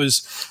 That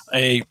was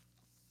a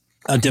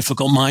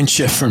difficult mind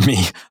shift for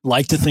me.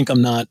 Like to think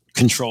I'm not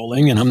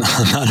controlling and I'm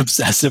not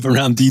obsessive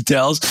around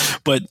details,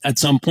 but at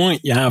some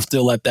point you have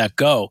to let that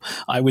go.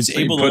 I was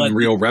able to put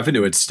real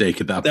revenue at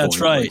stake at that point. That's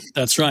right.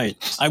 That's right.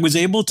 I was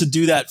able to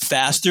do that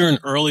faster and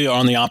earlier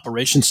on the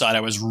operations side.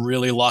 I was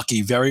really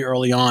lucky. Very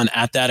early on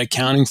at that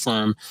accounting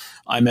firm,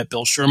 I met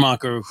Bill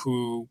Schermacher,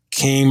 who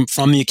came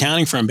from the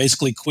accounting firm,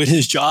 basically quit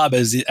his job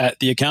at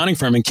the accounting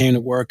firm and came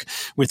to work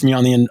with me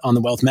on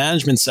the wealth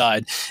management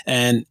side.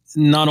 And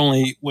not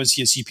only was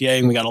he a CPA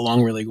and we got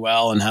along really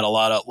well and had a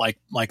lot of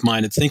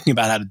like-minded thinking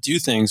about how to do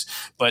things,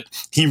 but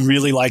he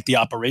really liked the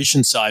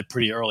operations side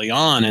pretty early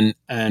on.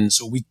 And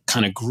so we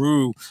kind of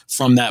grew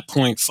from that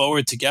point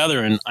forward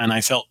together. And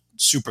I felt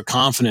super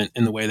confident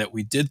in the way that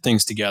we did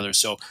things together.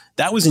 So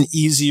that was an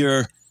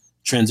easier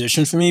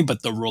transition for me,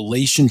 but the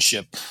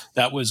relationship,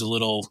 that was a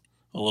little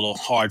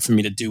hard for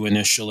me to do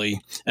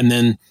initially. And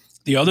then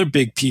the other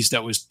big piece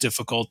that was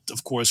difficult,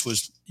 of course,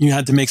 was you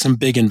had to make some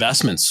big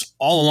investments.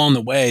 All along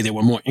the way, they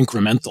were more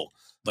incremental.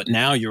 But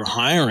now you're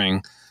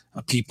hiring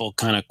people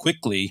kind of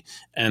quickly,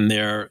 and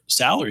their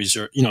salaries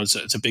are,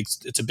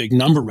 it's a big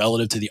number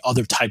relative to the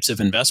other types of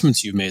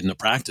investments you've made in the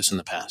practice in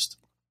the past.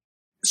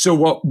 So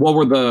what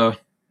were the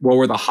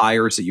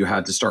hires that you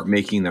had to start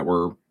making that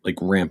were like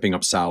ramping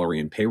up salary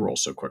and payroll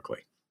so quickly?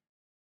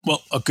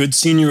 Well, a good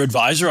senior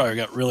advisor. I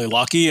got really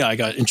lucky. I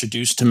got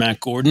introduced to Matt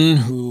Gordon,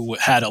 who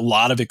had a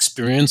lot of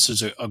experience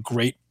as a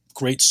great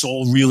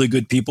soul, really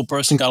good people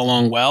person, got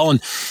along well.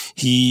 And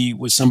he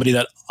was somebody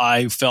that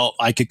I felt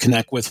I could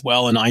connect with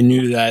well. And I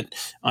knew that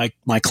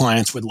my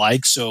clients would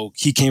like. So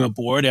he came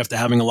aboard after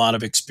having a lot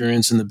of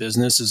experience in the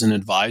business as an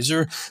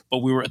advisor. But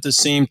we were at the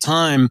same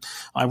time,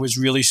 I was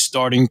really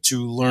starting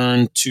to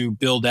learn to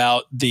build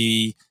out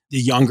the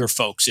younger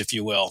folks, if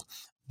you will.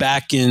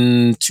 Back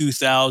in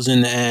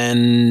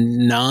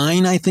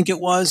 2009, I think it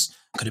was.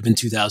 Could have been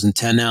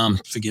 2010 now.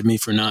 Forgive me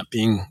for not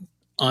being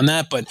on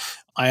that. But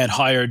I had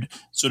hired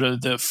sort of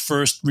the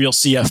first real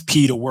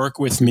CFP to work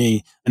with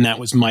me, and that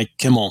was Mike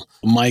Kimmel.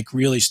 Mike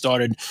really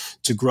started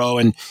to grow,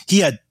 and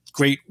he had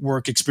great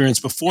work experience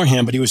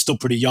beforehand, but he was still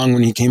pretty young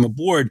when he came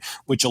aboard,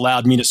 which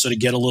allowed me to sort of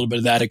get a little bit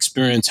of that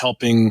experience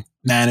helping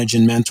manage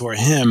and mentor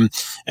him.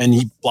 And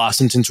he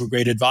blossomed into a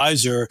great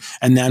advisor.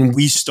 And then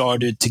we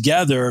started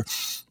together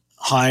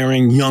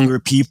hiring younger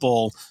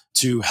people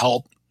to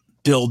help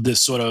build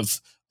this sort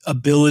of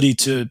ability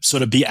to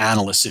sort of be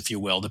analysts, if you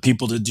will, the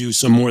people to do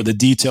some more of the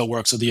detail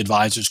work so the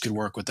advisors could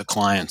work with the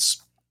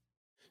clients.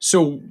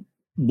 So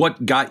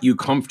what got you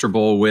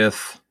comfortable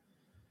with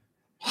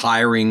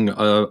hiring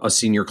a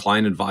senior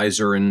client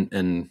advisor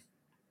and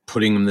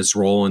putting them in this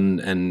role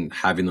and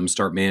having them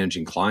start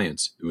managing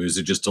clients? Was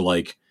it just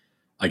I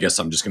guess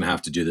I'm just going to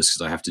have to do this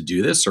because I have to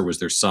do this? Or was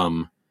there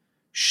some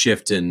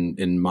shift in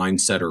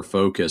mindset or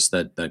focus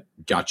that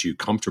got you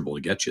comfortable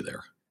to get you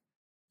there?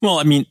 Well,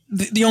 I mean,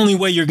 the only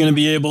way you're going to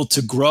be able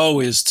to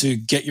grow is to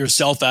get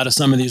yourself out of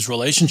some of these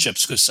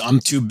relationships, because I'm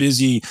too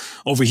busy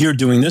over here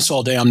doing this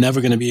all day. I'm never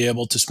going to be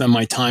able to spend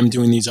my time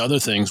doing these other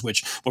things,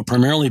 which were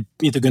primarily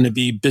either going to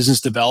be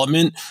business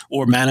development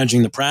or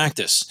managing the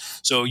practice.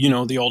 So,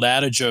 the old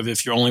adage of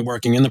if you're only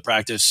working in the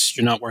practice,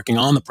 you're not working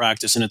on the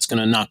practice, and it's going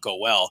to not go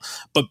well.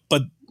 But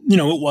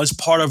it was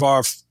part of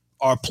our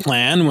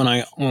plan when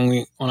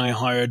I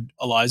hired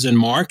Eliza and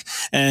Mark,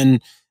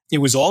 and it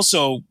was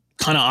also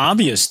kind of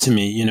obvious to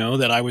me,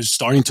 that I was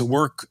starting to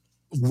work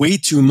way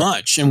too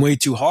much and way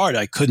too hard.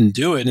 I couldn't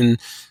do it. And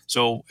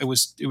so it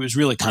was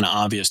really kind of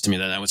obvious to me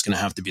that was going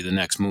to have to be the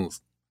next move.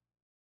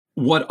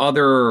 What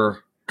other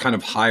kind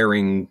of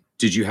hiring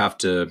did you have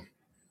to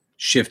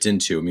shift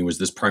into? I mean, was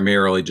this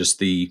primarily just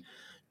the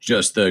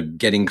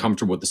getting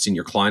comfortable with the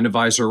senior client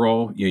advisor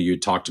role? You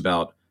talked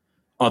about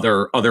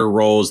other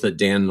roles that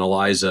Dan and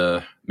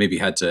Eliza maybe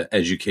had to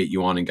educate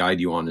you on and guide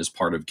you on as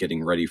part of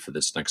getting ready for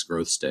this next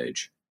growth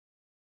stage.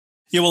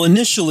 Yeah, well,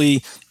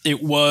 initially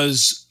it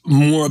was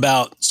more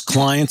about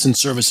clients and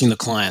servicing the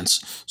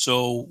clients.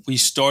 So we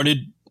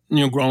started,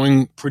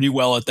 growing pretty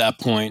well at that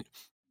point.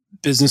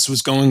 Business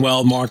was going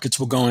well, markets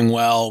were going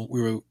well.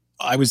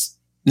 I was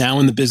now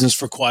in the business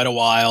for quite a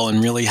while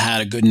and really had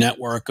a good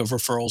network of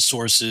referral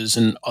sources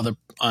and other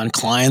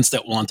clients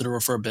that wanted to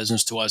refer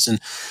business to us. And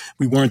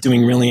we weren't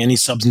doing really any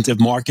substantive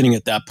marketing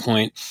at that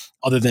point,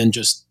 other than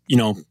just,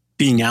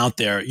 being out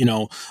there.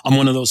 I'm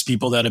one of those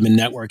people that have been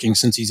networking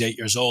since he's 8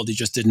 years old. He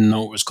just didn't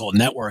know it was called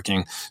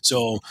networking.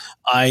 So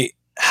I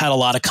had a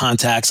lot of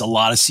contacts, a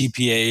lot of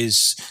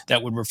CPAs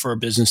that would refer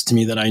business to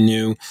me that I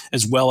knew,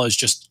 as well as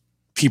just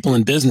people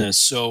in business.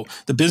 So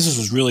the business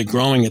was really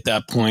growing at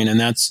that point. And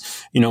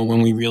that's,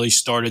 when we really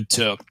started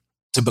to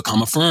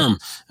become a firm,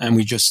 and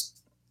we just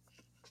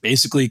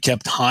basically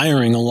kept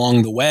hiring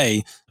along the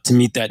way to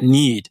meet that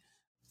need.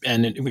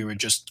 And we were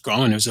just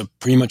growing. It was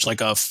pretty much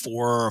like a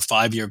 4 or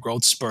 5 year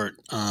growth spurt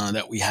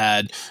that we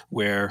had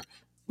where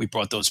we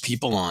brought those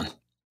people on.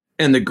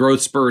 And the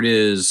growth spurt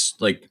is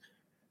like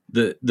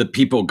the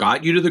people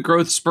got you to the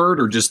growth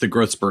spurt, or just the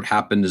growth spurt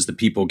happened as the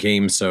people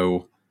came?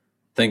 So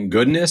thank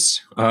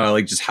goodness.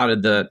 Just how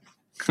did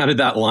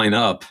that line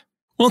up?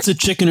 Well, it's a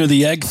chicken or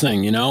the egg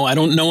thing. I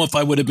don't know if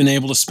I would have been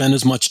able to spend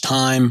as much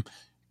time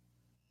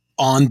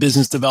on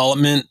business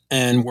development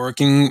and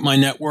working my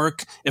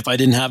network if I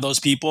didn't have those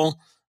people.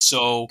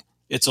 So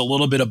it's a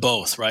little bit of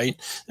both, right?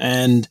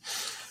 And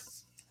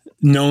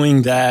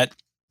knowing that,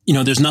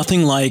 there's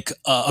nothing like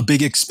a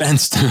big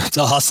expense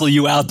to hustle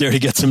you out there to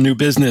get some new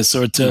business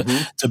or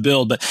to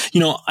build. But,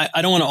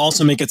 I don't want to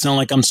also make it sound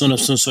like I'm some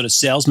sort of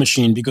sales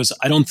machine, because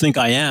I don't think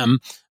I am.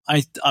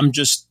 I'm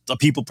just a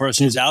people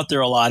person who's out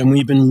there a lot. And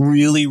we've been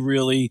really,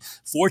 really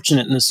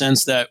fortunate in the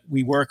sense that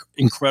we work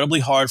incredibly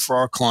hard for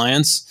our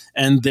clients,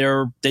 and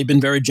they've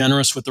been very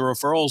generous with the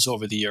referrals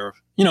over the year.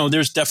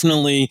 There's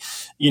definitely,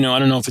 I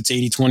don't know if it's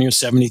 80-20 or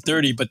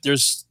 70-30, but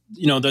there's,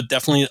 they're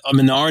definitely a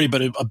minority,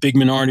 but a big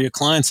minority of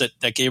clients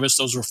that gave us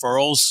those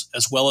referrals,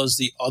 as well as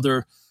the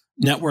other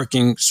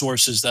networking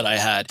sources that I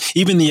had.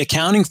 Even the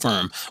accounting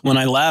firm, when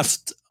I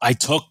left, I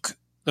took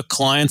the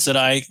clients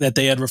that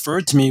they had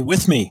referred to me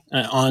with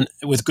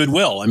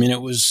goodwill. I mean,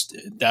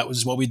 that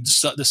was what we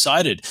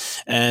decided.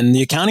 And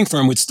the accounting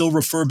firm would still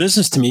refer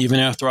business to me even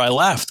after I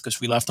left, because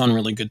we left on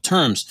really good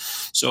terms.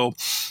 So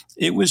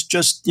it was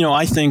just,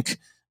 I think,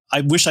 I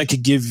wish I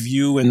could give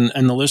you and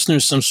the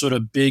listeners some sort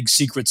of big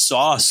secret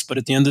sauce, but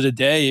at the end of the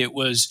day, it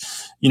was,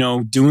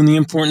 doing the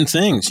important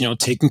things,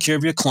 taking care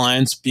of your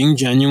clients, being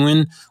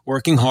genuine,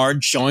 working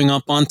hard, showing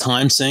up on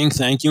time, saying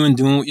thank you, and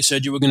doing what you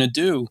said you were going to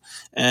do.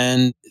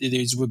 And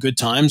these were good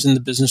times, and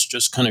the business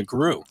just kind of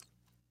grew.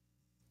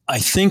 I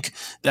think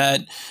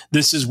that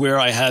this is where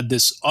I had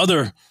this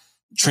other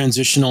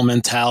transitional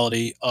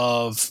mentality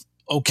of,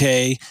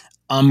 okay,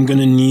 I'm going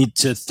to need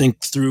to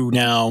think through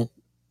now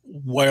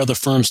where the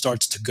firm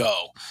starts to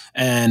go.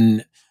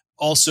 And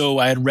also,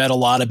 I had read a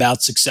lot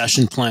about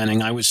succession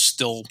planning. I was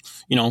still,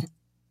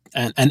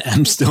 and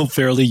am still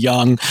fairly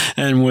young,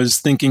 and was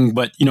thinking,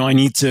 but, I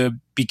need to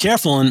be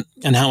careful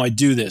in how I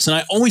do this. And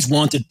I always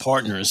wanted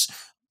partners.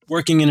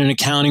 Working in an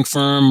accounting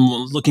firm,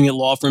 looking at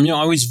law firm, I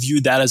always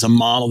viewed that as a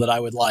model that I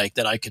would like,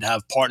 that I could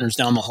have partners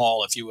down the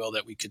hall, if you will,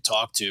 that we could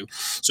talk to.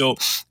 So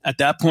at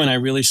that point, I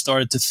really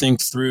started to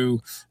think through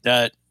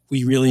that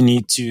we really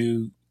need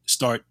to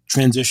start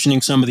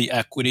transitioning some of the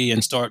equity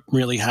and start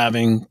really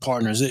having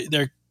partners.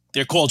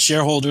 They're called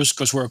shareholders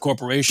because we're a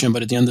corporation,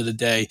 but at the end of the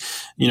day,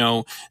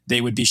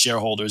 they would be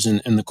shareholders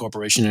in the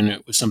corporation, and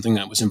it was something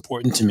that was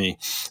important to me.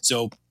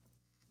 So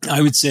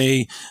I would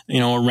say,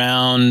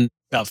 around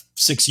about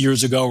 6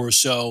 years ago or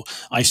so,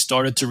 I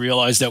started to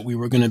realize that we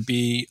were going to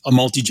be a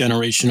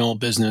multi-generational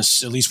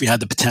business. At least we had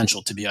the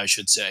potential to be, I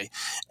should say.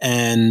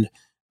 And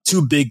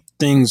two big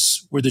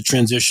things were the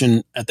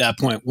transition at that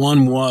point.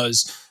 One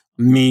was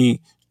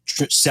me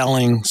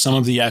selling some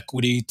of the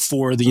equity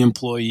for the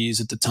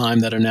employees at the time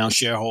that are now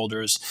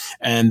shareholders.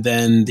 And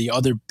then the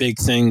other big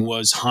thing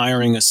was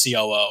hiring a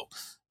COO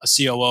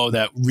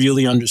that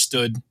really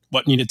understood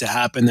what needed to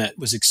happen, that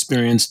was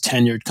experienced,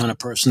 tenured kind of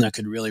person that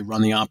could really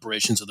run the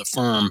operations of the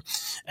firm.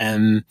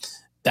 And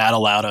that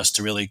allowed us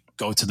to really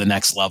go to the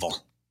next level.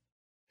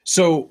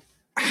 So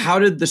how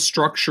did the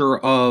structure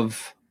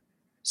of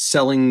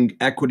selling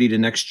equity to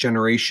next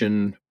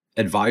generation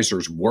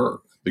advisors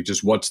work? Like,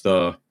 just what's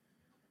the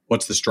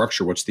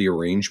structure? What's the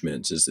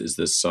arrangement? Is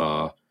this,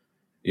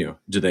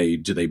 do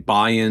they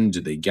buy in?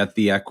 Do they get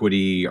the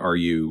equity? Are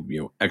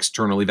you,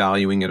 externally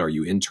valuing it? Are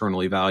you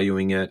internally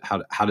valuing it?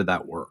 How did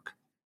that work?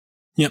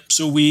 Yep.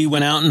 So we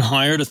went out and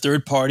hired a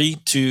third party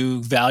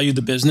to value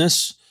the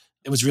business.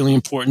 It was really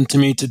important to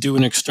me to do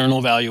an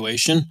external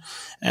valuation,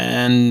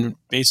 and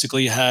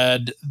basically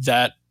had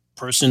that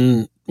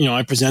person,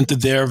 I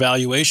presented their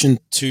valuation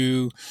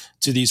to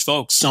these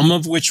folks, some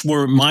of which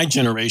were my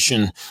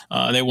generation.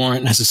 They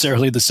weren't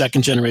necessarily the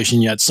second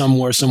generation yet. Some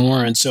were, some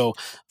weren't. So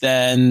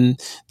then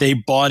they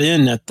bought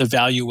in at the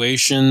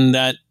valuation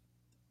that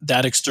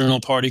external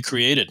party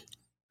created.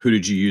 Who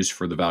did you use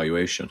for the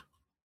valuation?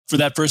 For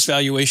that first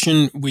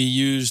valuation, we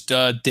used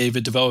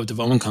David DeVoe,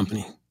 DeVoe &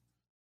 Company.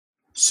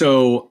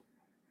 So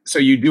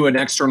you do an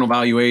external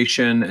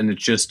valuation, and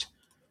it's just,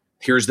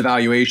 here's the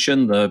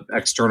valuation. The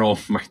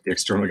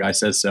external guy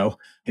says so.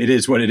 It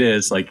is what it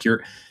is. Like,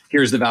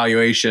 here's the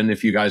valuation.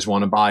 If you guys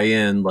want to buy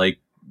in,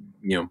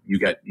 you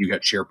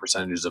get share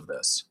percentages of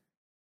this.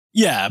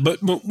 Yeah,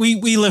 but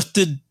we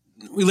lifted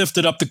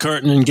up the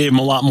curtain and gave them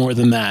a lot more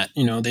than that.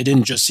 They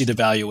didn't just see the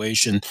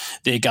valuation.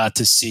 They got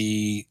to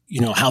see,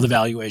 how the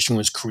valuation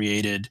was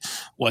created,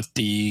 what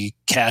the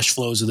cash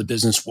flows of the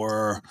business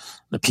were,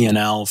 the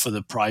P&L for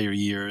the prior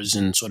years,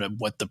 and sort of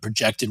what the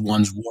projected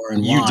ones were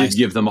and why. You did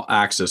give them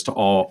access to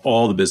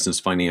all the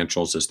business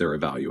financials as they're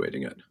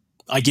evaluating it.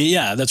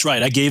 Yeah, that's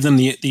right. I gave them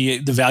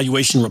the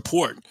valuation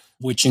report,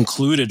 which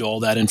included all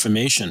that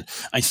information.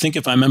 I think,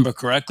 if I remember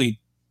correctly,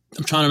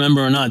 I'm trying to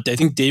remember or not, I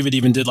think David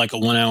even did like a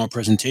 1-hour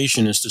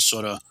presentation as to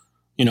sort of,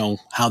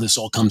 how this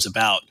all comes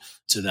about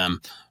to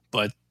them.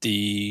 But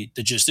the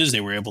gist is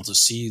they were able to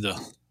see the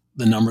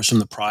numbers from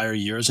the prior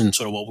years and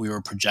sort of what we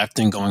were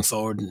projecting going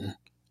forward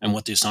and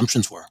what the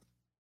assumptions were.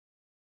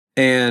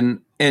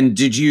 And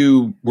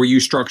were you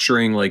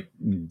structuring like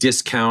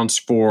discounts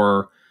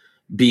for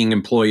being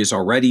employees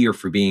already or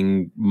for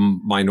being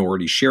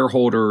minority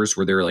shareholders?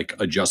 Were there like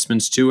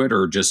adjustments to it,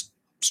 or just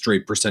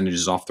straight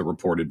percentages off the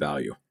reported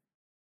value?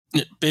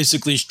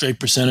 Basically, straight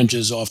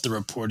percentages off the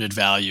reported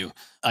value.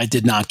 I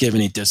did not give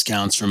any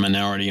discounts for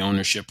minority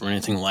ownership or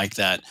anything like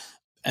that.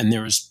 And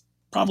there was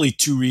probably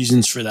two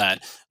reasons for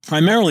that.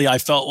 Primarily, I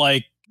felt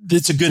like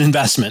it's a good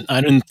investment.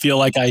 I didn't feel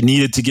like I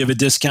needed to give a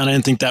discount. I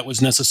didn't think that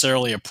was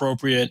necessarily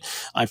appropriate.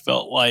 I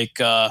felt like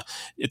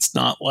it's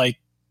not like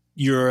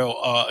you're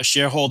a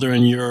shareholder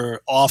and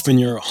you're off in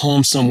your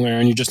home somewhere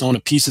and you just own a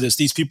piece of this.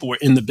 These people were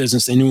in the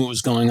business. They knew what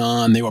was going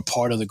on. They were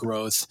part of the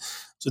growth.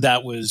 So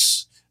that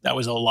was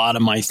a lot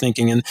of my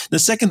thinking. And the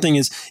second thing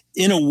is,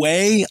 in a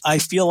way, I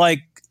feel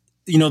like,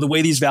 the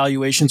way these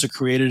valuations are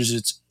created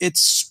is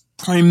it's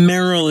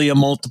primarily a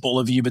multiple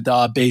of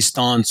EBITDA based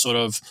on sort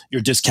of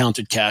your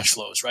discounted cash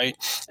flows, right?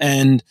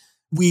 And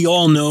we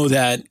all know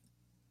that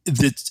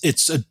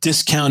it's a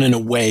discount in a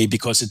way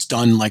because it's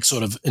done like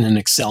sort of in an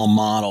Excel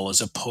model as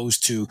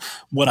opposed to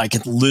what I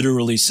could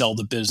literally sell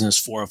the business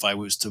for if I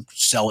was to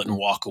sell it and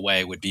walk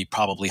away would be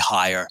probably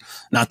higher.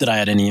 Not that I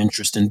had any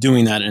interest in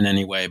doing that in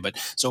any way, but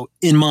so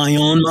in my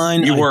own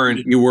mind, you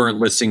weren't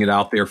listing it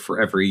out there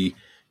for every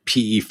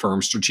PE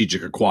firm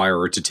strategic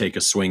acquirer to take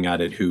a swing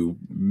at it who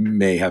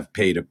may have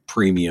paid a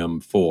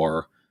premium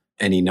for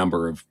any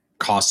number of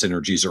cost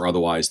synergies or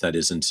otherwise that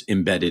isn't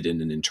embedded in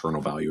an internal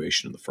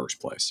valuation in the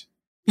first place.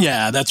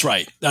 Yeah, that's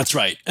right. That's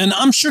right. And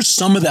I'm sure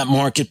some of that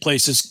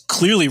marketplace is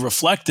clearly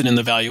reflected in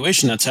the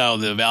valuation. That's how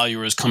the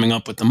valuer is coming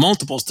up with the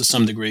multiples to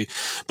some degree.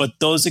 But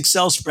those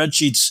Excel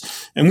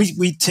spreadsheets, and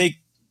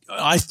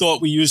I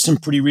thought we used some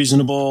pretty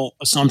reasonable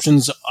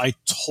assumptions. I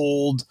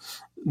told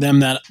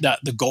them that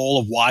the goal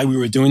of why we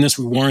were doing this,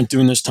 we weren't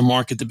doing this to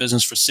market the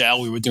business for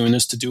sale. We were doing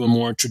this to do a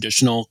more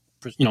traditional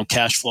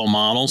cash flow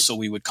model. So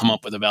we would come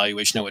up with a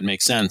valuation that would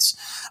make sense.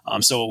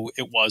 So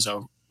it was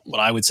what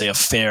I would say a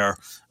fair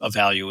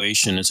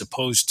evaluation as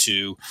opposed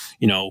to,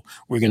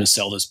 we're going to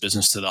sell this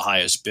business to the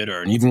highest bidder.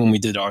 And even when we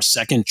did our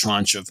second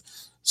tranche of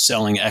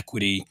selling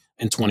equity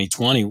in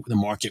 2020, the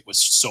market was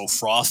so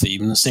frothy.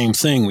 Even the same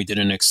thing, we did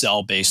an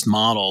Excel-based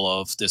model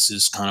of this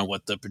is kind of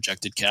what the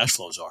projected cash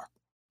flows are.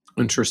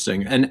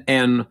 Interesting.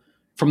 And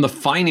from the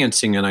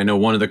financing, and I know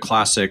one of the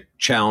classic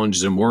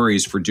challenges and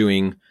worries for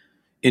doing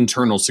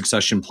internal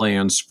succession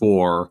plans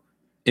for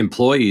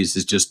employees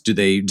is just do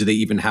they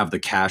even have the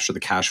cash or the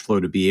cash flow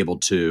to be able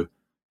to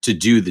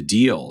do the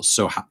deal?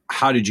 So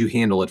how did you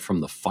handle it from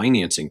the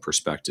financing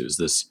perspective? Is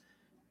this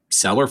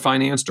seller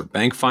financed or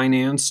bank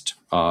financed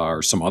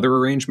or some other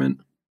arrangement?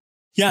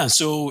 Yeah,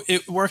 so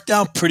it worked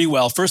out pretty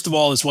well. First of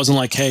all, this wasn't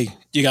like, hey,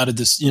 you got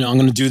to I'm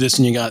going to do this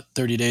and you got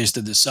 30 days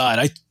to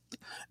decide.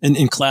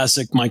 In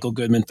classic Michael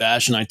Goodman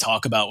fashion, I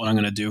talk about what I'm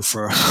going to do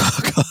for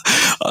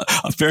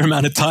a fair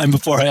amount of time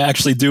before I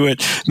actually do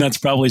it. And that's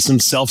probably some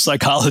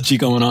self-psychology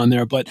going on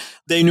there. But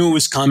they knew it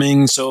was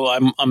coming, so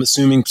I'm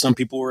assuming some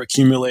people were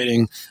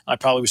accumulating. I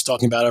probably was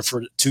talking about it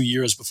for 2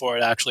 years before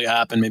it actually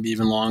happened, maybe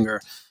even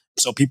longer.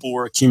 So people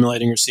were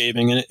accumulating or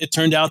saving. And it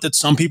turned out that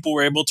some people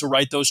were able to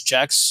write those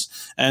checks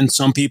and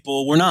some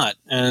people were not.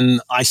 And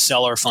I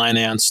seller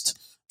financed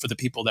for the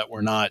people that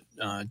were not,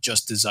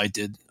 just as I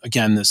did,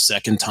 again, this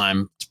second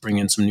time to bring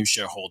in some new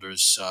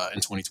shareholders in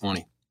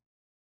 2020.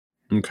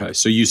 Okay.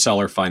 So you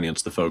seller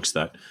financed the folks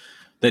that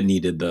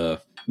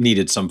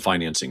needed some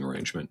financing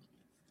arrangement.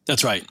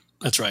 That's right.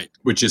 That's right.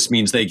 Which just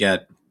means they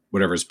get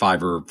whatever's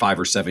 5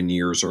 or 7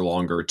 years or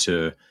longer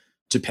to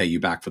pay you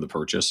back for the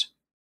purchase.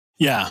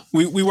 Yeah,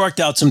 we worked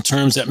out some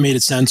terms that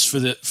made sense for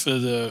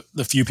the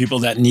few people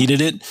that needed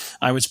it.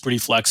 I was pretty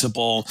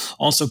flexible.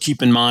 Also,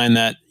 keep in mind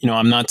that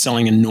I'm not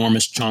selling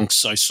enormous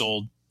chunks. I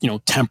sold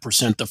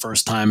 10% the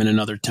first time and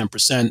another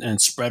 10% and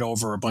spread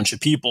over a bunch of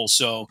people.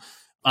 So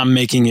I'm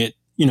making it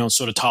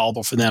sort of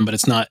tolerable for them, but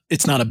it's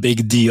not a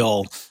big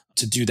deal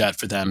to do that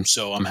for them.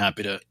 So I'm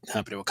happy to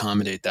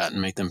accommodate that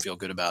and make them feel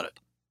good about it.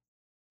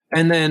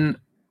 And then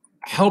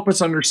help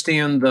us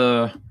understand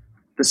the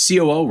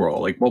COO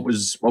role. Like what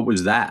was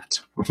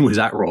that? What was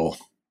that role?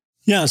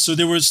 Yeah, so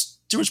there was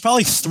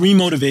probably 3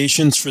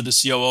 motivations for the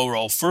COO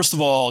role. First of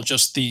all,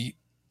 just the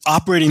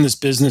operating this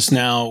business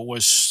now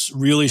was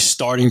really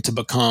starting to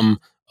become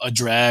a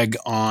drag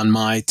on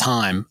my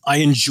time. I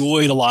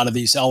enjoyed a lot of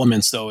these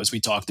elements though, as we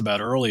talked about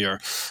earlier,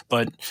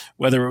 but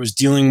whether it was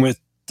dealing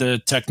with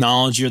the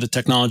technology or the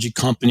technology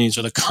companies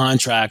or the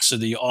contracts or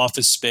the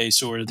office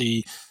space or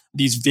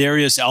these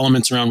various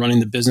elements around running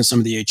the business, some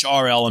of the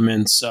HR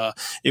elements,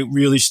 it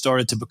really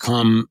started to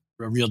become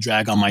a real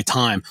drag on my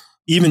time.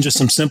 Even just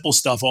some simple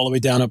stuff all the way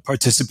down to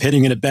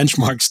participating in a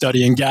benchmark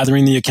study and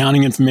gathering the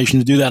accounting information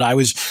to do that. I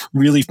was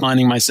really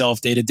finding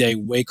myself day to day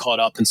way caught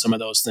up in some of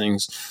those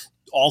things.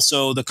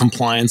 Also, the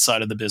compliance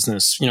side of the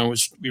business,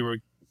 we were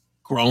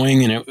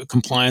growing and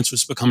compliance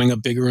was becoming a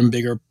bigger and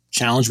bigger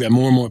challenge. We had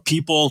more and more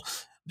people.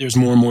 There's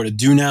more and more to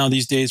do now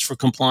these days for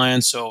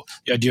compliance. So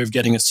the idea of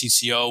getting a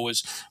CCO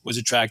was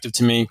attractive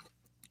to me.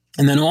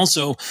 And then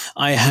also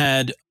I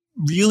had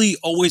really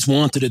always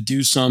wanted to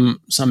do some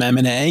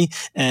M&A,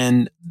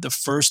 and the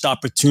first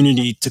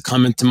opportunity to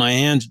come into my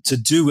hand to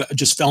do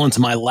just fell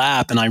into my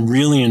lap, and I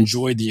really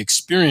enjoyed the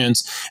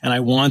experience, and I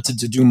wanted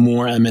to do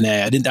more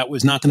M&A. That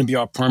was not going to be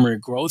our primary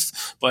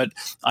growth, but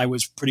I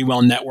was pretty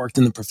well networked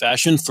in the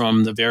profession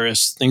from the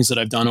various things that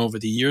I've done over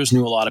the years,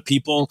 knew a lot of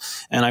people,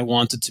 and I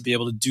wanted to be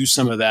able to do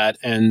some of that.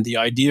 And the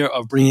idea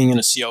of bringing in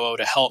a COO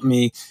to help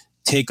me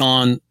take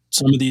on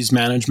some of these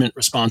management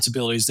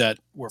responsibilities that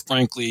were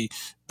frankly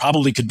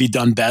probably could be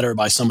done better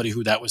by somebody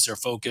who that was their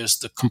focus,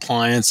 the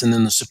compliance and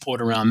then the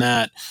support around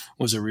that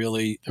was a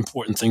really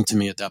important thing to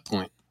me at that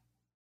point.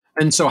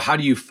 And so how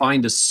do you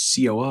find a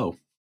COO?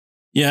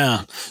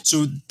 Yeah,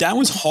 so that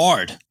was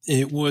hard.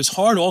 It was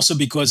hard also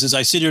because as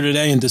I sit here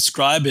today and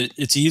describe it,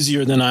 it's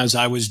easier than as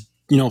I was,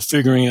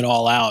 figuring it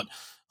all out.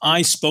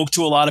 I spoke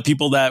to a lot of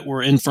people that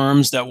were in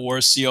firms that were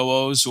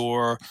COOs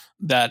or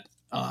that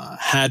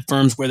had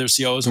firms where they're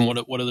COOs and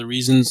what are the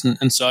reasons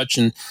and such.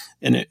 And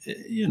it,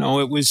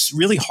 it was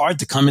really hard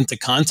to come into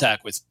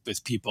contact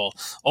with people.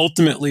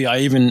 Ultimately,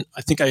 I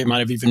think I might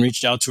have even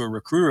reached out to a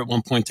recruiter at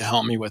one point to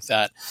help me with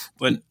that.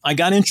 But I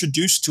got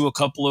introduced to a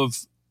couple of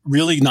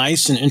really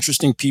nice and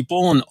interesting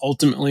people, and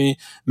ultimately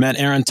met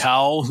Aaron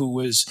Towell, who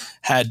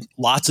had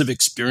lots of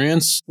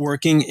experience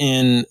working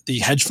in the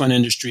hedge fund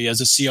industry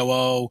as a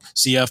COO,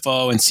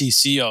 CFO, and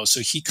CCO. So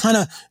he kind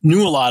of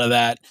knew a lot of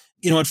that.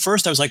 At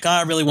first I was like,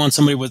 I really want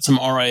somebody with some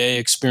RIA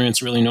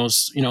experience, really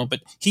knows, but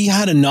he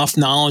had enough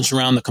knowledge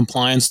around the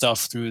compliance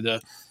stuff through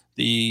the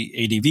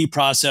ADV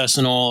process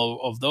and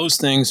all of those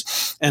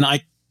things. And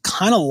I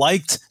kind of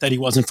liked that he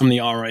wasn't from the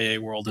RIA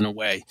world in a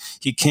way.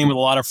 He came with a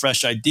lot of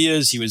fresh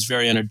ideas. He was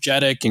very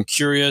energetic and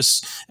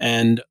curious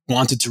and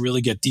wanted to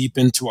really get deep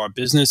into our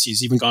business.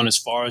 He's even gone as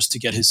far as to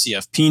get his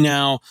CFP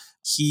now.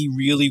 He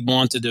really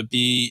wanted to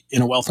be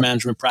in a wealth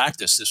management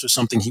practice. This was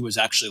something he was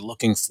actually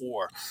looking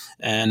for.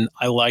 And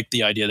I liked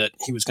the idea that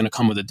he was going to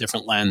come with a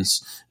different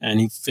lens. And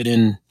he fit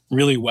in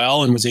really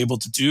well and was able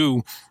to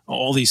do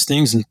all these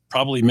things, and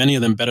probably many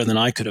of them better than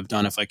I could have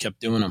done if I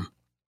kept doing them.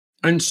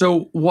 And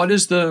so what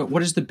does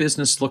the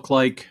business look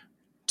like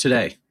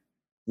today?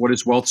 What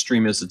is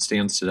WealthStream as it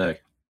stands today?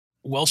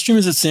 WealthStream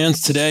as it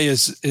stands today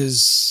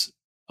is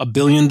a $1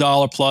 billion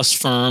plus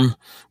firm.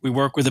 We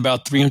work with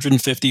about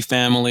 350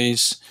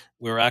 families.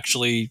 We're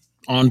actually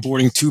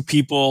onboarding 2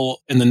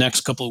 people in the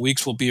next couple of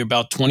weeks. We'll be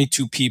about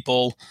 22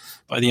 people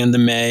by the end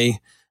of May.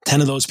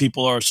 10 of those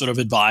people are sort of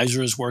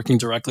advisors working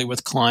directly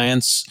with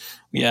clients.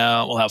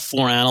 We'll have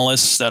 4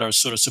 analysts that are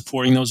sort of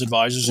supporting those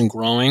advisors and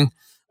growing.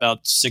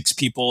 About 6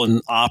 people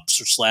in ops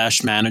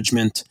or /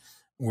 management.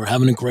 We're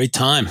having a great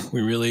time.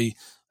 We really,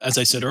 as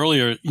I said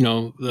earlier,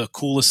 the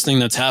coolest thing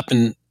that's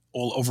happened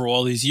over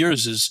all these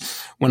years is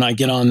when I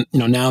get on,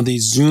 now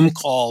these Zoom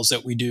calls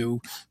that we do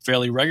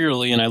fairly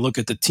regularly, and I look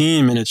at the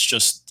team, and it's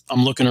just,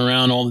 I'm looking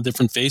around all the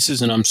different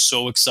faces, and I'm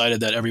so excited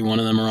that every one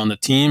of them are on the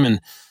team, and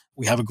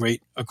we have a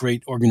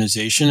great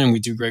organization, and we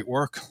do great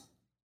work.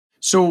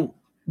 So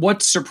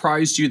what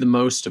surprised you the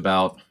most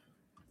about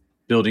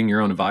building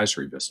your own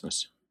advisory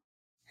business?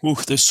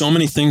 There's so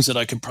many things that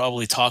I could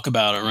probably talk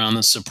about around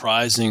the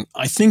surprising.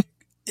 I think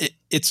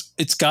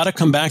it's got to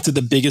come back to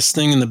the biggest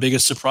thing, and the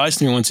biggest surprise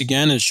to me, once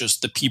again, is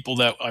just the people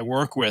that I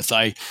work with.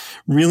 I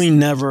really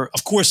never,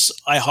 of course,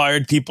 I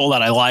hired people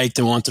that I liked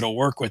and wanted to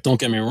work with,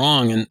 don't get me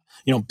wrong. And,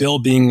 Bill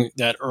being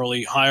that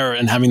early hire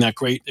and having that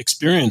great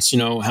experience,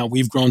 how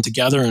we've grown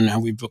together and how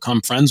we've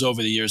become friends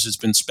over the years has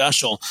been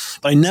special.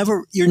 But I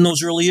never, in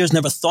those early years,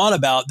 never thought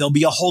about there'll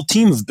be a whole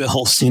team of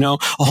Bills, a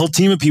whole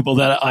team of people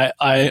that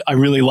I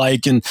really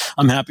like and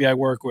I'm happy I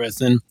work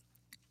with. And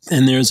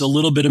there's a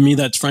little bit of me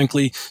that's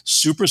frankly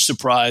super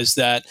surprised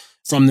that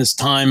from this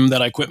time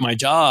that I quit my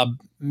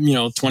job,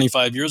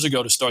 25 years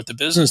ago to start the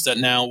business, that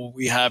now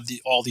we have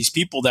all these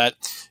people that,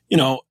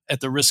 at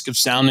the risk of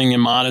sounding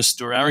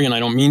immodest or arrogant, I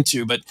don't mean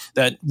to, but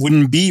that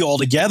wouldn't be all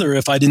together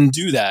if I didn't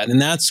do that.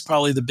 And that's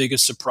probably the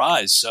biggest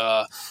surprise,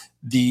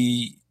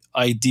 the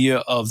idea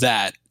of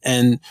that.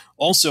 And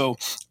also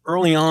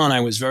early on,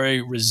 I was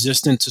very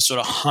resistant to sort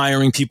of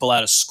hiring people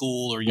out of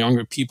school or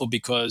younger people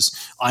because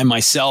I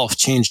myself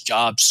changed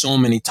jobs so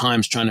many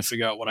times trying to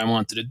figure out what I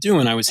wanted to do.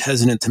 And I was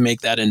hesitant to make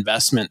that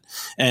investment.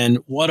 And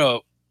what a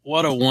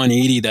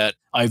 180 that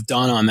I've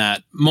done on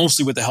that,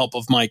 mostly with the help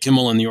of Mike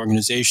Kimmel and the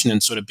organization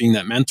and sort of being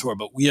that mentor.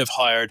 But we have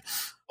hired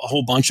a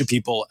whole bunch of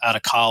people out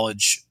of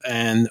college.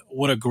 And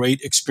what a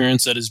great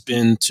experience that has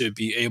been to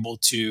be able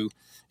to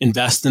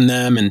invest in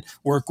them and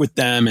work with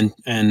them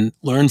and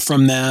learn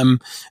from them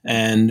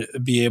and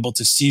be able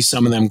to see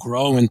some of them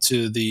grow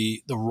into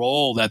the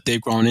role that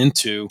they've grown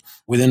into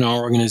within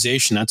our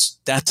organization.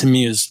 That to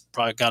me is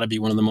probably got to be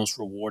one of the most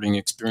rewarding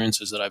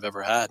experiences that I've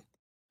ever had.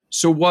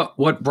 So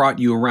what brought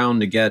you around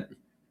to get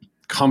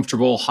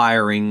comfortable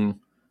hiring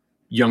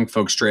young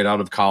folks straight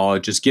out of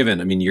college? Just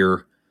given,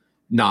 you're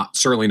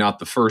certainly not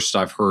the first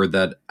I've heard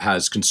that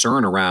has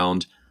concern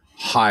around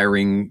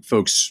hiring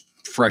folks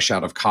fresh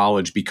out of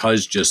college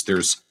because just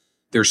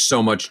there's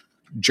so much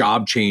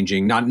job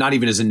changing, not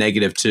even as a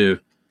negative to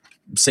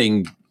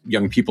saying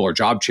young people are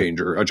job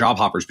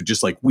hoppers, but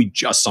just like we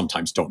just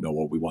sometimes don't know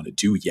what we want to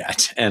do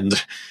yet.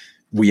 And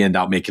we end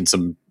up making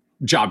some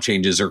job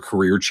changes or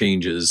career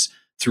changes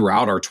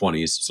throughout our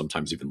 20s,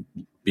 sometimes even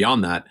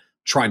beyond that,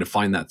 trying to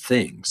find that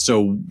thing.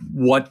 So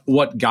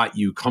what got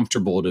you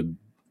comfortable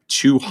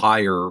to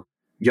hire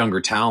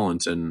younger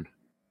talent and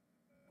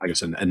I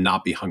guess and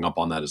not be hung up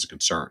on that as a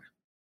concern?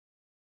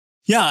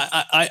 Yeah,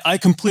 I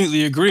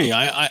completely agree.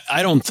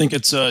 I don't think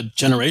it's a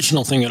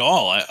generational thing at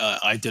all.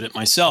 I did it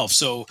myself.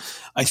 So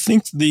I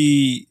think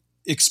the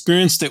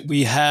experience that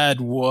we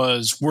had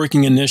was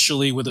working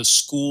initially with a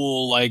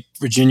school like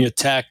Virginia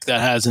Tech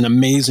that has an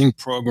amazing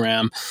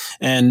program.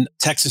 And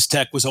Texas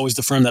Tech was always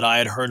the firm that I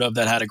had heard of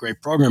that had a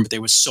great program, but they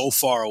were so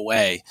far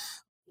away.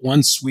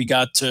 Once we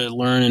got to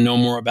learn and know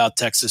more about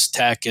Texas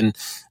Tech and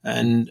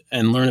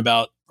learn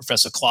about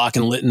Professor Clark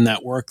and Litton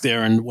that work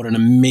there and what an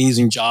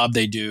amazing job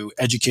they do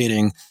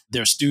educating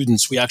their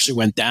students. We actually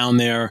went down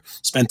there,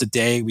 spent the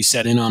day, we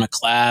sat in on a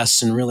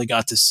class and really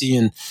got to see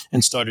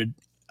and started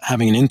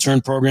having an intern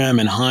program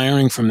and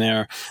hiring from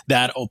there.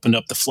 That opened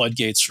up the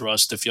floodgates for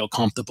us to feel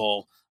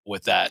comfortable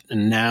with that.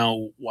 And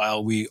now,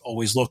 while we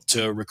always look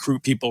to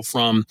recruit people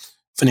from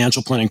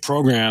financial planning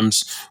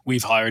programs,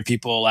 we've hired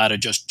people out of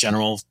just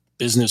general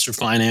business or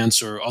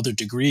finance or other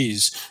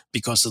degrees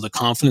because of the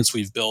confidence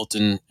we've built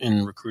in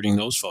recruiting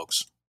those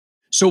folks.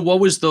 So what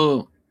was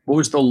the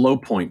low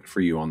point for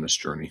you on this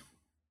journey?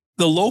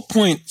 The low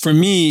point for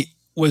me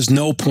was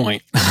no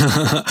point.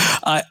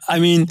 I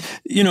mean,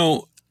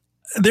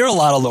 there are a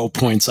lot of low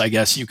points, I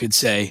guess you could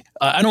say.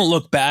 I don't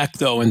look back,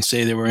 though, and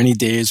say there were any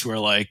days where,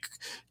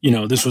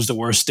 this was the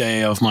worst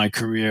day of my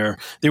career.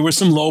 There were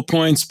some low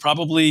points,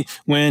 probably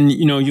when,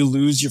 you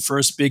lose your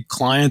first big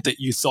client that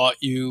you thought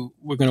you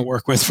were going to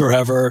work with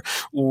forever.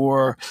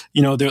 Or,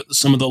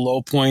 some of the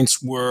low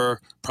points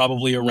were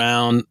probably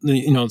around,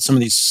 some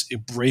of these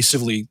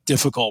abrasively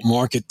difficult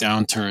market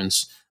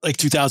downturns. Like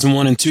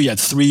 2001 and 2002, you had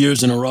 3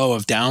 years in a row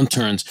of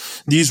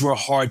downturns. These were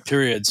hard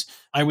periods.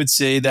 I would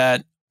say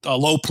that a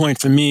low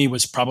point for me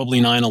was probably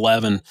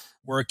 9/11,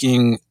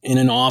 working in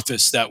an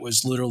office that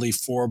was literally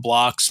 4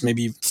 blocks,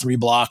 maybe 3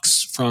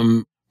 blocks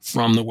from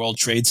the World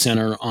Trade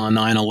Center on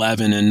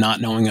 9/11 and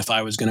not knowing if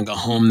I was going to go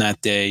home that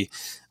day.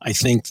 I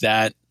think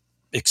that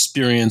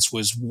experience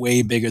was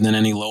way bigger than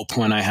any low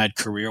point I had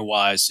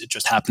career-wise. It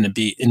just happened to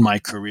be in my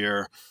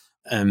career,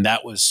 and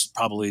that was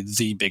probably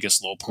the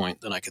biggest low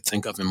point that I could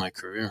think of in my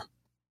career.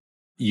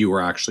 You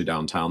were actually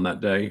downtown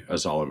that day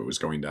as all of it was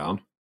going down?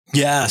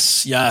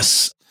 Yes.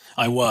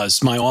 I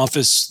was. My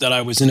office that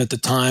I was in at the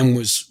time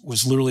was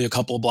literally a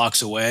couple of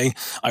blocks away.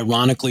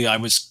 Ironically, I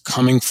was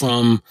coming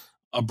from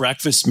a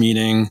breakfast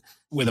meeting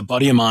with a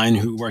buddy of mine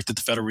who worked at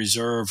the Federal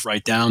Reserve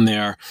right down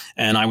there.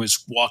 And I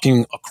was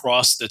walking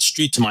across the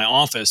street to my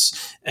office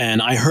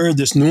and I heard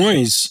this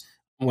noise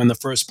when the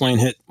first plane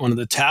hit one of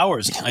the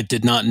towers. I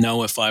did not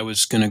know if I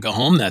was going to go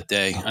home that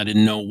day. I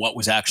didn't know what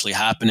was actually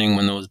happening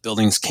when those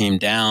buildings came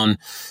down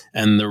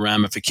and the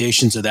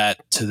ramifications of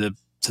that to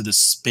the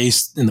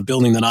space in the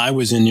building that I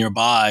was in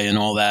nearby and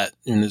all that.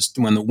 And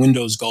when the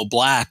windows go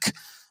black,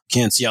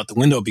 can't see out the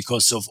window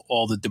because of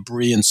all the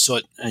debris and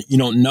soot. You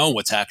don't know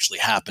what's actually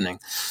happening.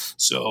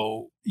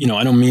 So,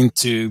 I don't mean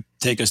to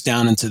take us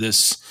down into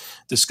this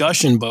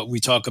discussion, but we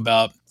talk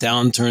about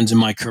downturns in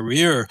my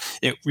career.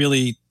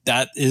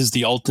 That is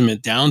the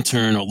ultimate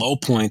downturn or low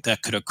point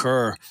that could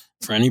occur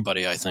for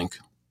anybody, I think.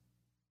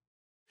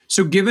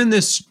 So given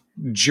this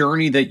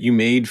journey that you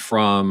made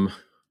from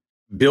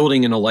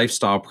building in a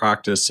lifestyle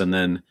practice and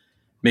then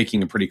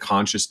making a pretty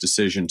conscious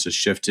decision to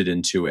shift it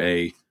into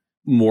a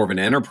more of an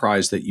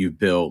enterprise that you've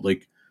built,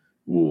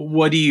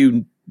 what do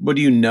you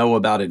know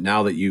about it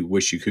now that you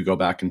wish you could go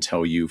back and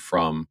tell you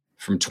from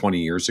 20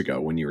 years ago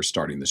when you were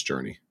starting this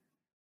journey?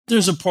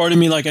 There's a part of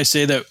me, like I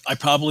say, that I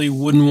probably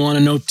wouldn't want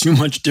to know too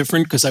much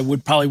different because I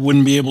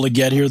wouldn't be able to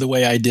get here the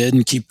way I did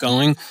and keep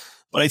going.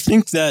 But I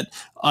think that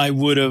I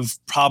would have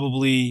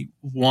probably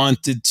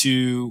wanted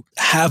to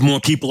have more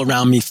people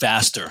around me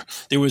faster.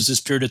 There was this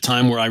period of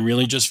time where I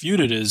really just viewed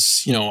it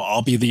as,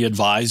 I'll be the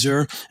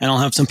advisor and I'll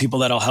have some people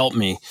that'll help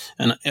me.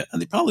 And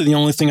probably the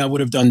only thing I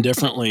would have done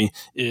differently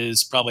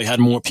is probably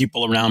had more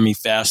people around me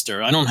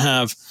faster. I don't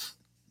have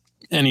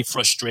any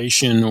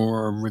frustration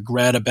or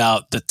regret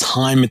about the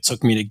time it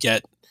took me to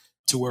get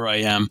to where I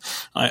am.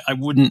 I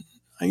wouldn't.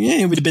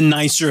 It would have been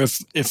nicer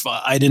if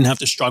I didn't have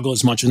to struggle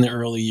as much in the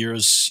early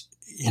years,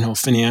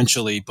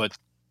 financially. But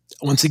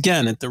once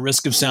again, at the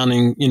risk of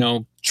sounding,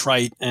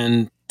 trite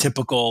and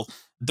typical,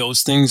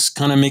 those things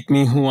kind of make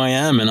me who I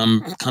am. And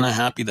I'm kind of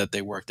happy that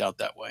they worked out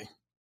that way.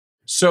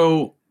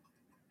 So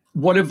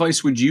what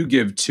advice would you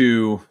give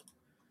to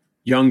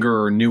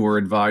younger or newer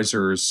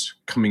advisors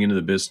coming into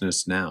the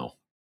business now?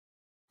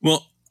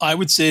 Well, I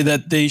would say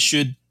that they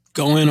should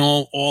go in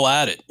all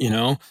at it.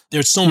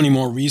 There's so many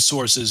more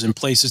resources and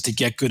places to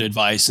get good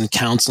advice and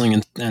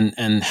counseling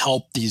and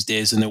help these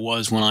days than there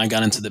was when I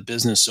got into the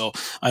business. So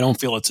I don't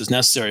feel it's as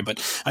necessary. But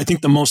I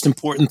think the most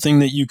important thing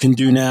that you can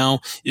do now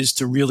is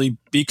to really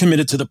be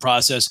committed to the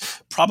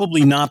process.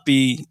 Probably not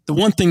be the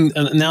one thing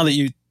now that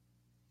you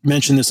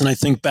mention this and I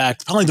think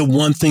back, probably the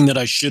one thing that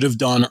I should have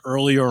done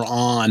earlier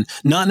on,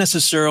 not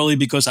necessarily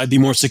because I'd be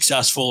more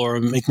successful or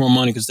make more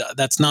money, because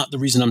that's not the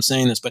reason I'm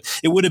saying this, but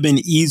it would have been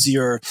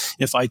easier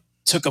if I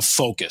took a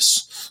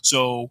focus.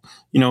 So,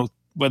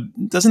 but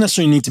it doesn't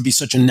necessarily need to be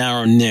such a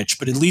narrow niche,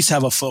 but at least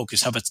have a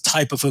focus, have a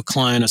type of a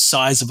client, a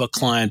size of a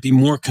client, be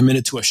more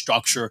committed to a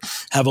structure,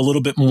 have a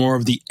little bit more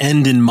of the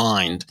end in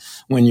mind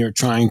when you're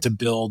trying to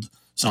build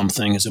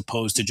something, as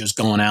opposed to just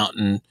going out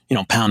and,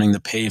 pounding the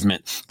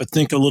pavement. But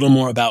think a little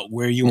more about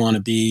where you want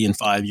to be in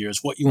 5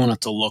 years, what you want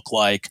it to look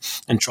like,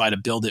 and try to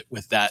build it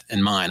with that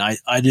in mind.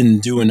 I didn't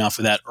do enough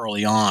of that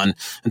early on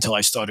until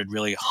I started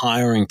really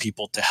hiring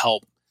people to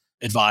help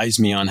advise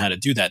me on how to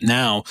do that.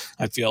 Now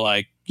I feel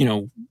like,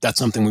 that's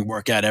something we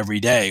work at every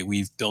day.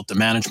 We've built a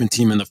management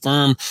team in the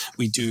firm.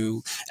 We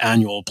do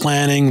annual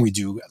planning. We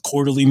do a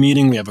quarterly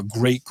meeting. We have a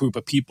great group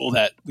of people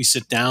that we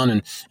sit down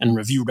and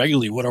review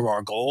regularly. What are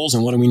our goals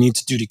and what do we need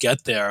to do to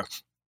get there?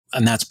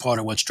 And that's part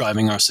of what's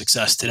driving our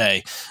success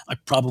today. I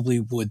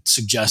probably would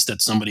suggest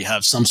that somebody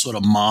have some sort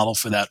of model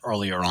for that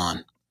earlier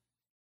on.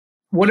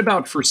 What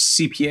about for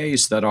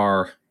CPAs that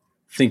are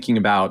thinking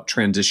about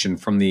transition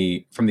from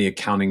the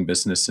accounting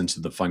business into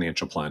the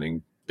financial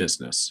planning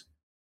business?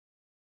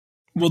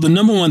 Well, the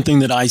number one thing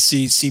that I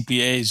see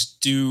CPAs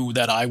do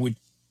that I would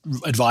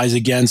advise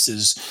against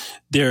is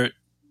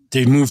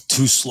they move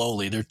too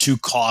slowly. They're too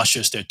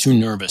cautious. They're too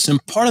nervous.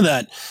 And part of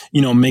that,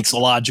 makes a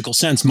logical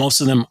sense.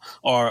 Most of them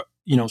are,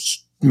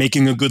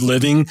 making a good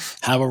living,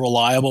 have a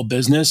reliable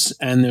business,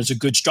 and there's a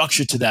good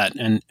structure to that.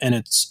 And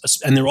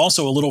they're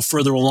also a little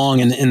further along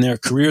in their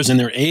careers and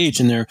their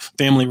age and their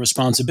family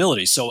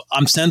responsibilities. So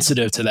I'm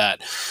sensitive to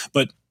that,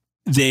 but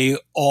they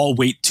all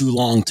wait too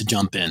long to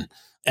jump in.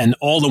 And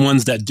all the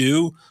ones that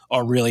do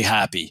are really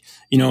happy.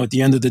 At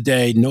the end of the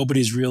day,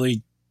 nobody's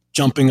really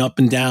jumping up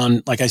and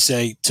down, like I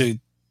say,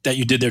 that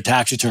you did their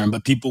tax return,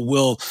 but people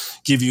will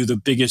give you the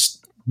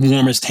biggest,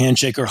 warmest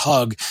handshake or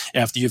hug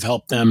after you've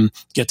helped them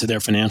get to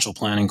their financial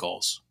planning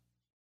goals.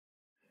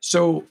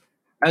 So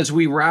as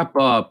we wrap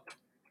up,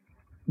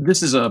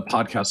 this is a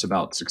podcast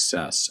about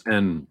success.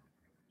 And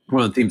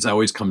one of the themes that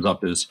always comes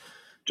up is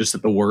just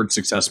that the word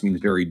success means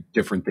very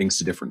different things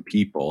to different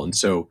people. And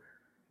so,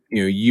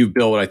 you've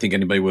built what I think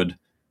anybody would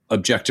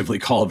objectively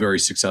call a very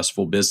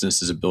successful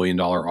business, is $1 billion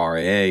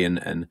RIA,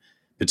 and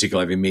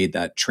particularly having made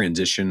that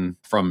transition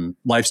from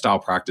lifestyle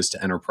practice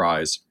to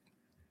enterprise.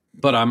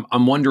 But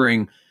I'm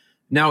wondering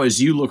now,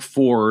 as you look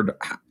forward,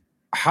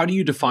 how do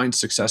you define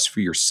success for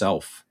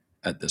yourself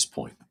at this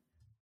point?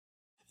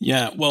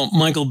 Yeah, well,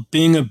 Michael,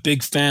 being a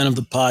big fan of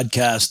the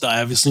podcast,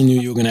 I obviously knew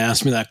you were going to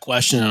ask me that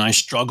question, and I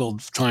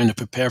struggled trying to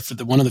prepare for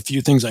one of the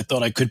few things I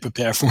thought I could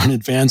prepare for in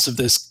advance of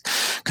this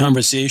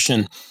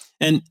conversation.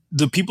 And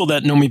the people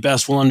that know me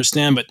best will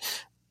understand, but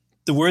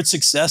the word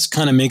success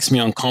kind of makes me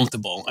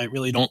uncomfortable. I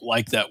really don't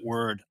like that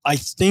word. I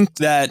think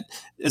that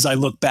as I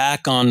look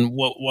back on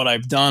what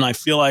I've done, I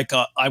feel like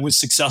I was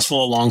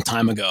successful a long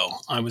time ago.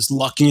 I was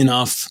lucky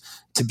enough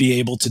to be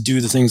able to do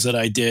the things that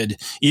I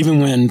did, even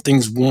when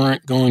things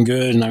weren't going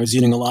good and I was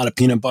eating a lot of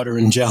peanut butter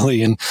and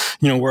jelly and,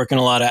 working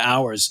a lot of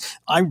hours.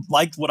 I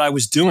liked what I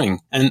was doing.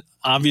 And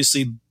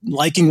obviously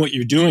liking what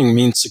you're doing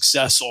means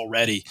success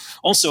already.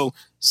 Also,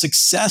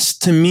 success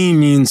to me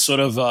means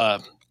sort of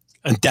a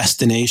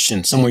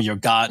destination, somewhere you're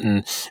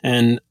gotten.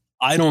 And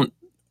I don't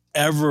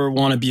ever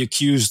want to be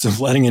accused of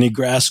letting any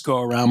grass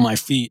grow around my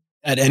feet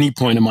at any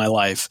point in my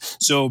life.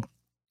 So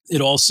it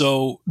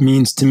also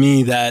means to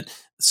me that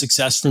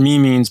success for me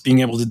means being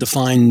able to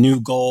define new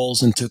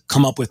goals and to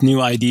come up with new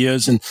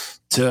ideas and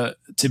to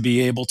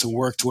be able to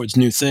work towards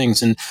new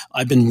things. And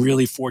I've been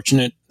really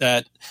fortunate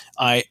that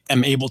I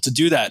am able to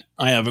do that.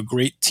 I have a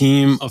great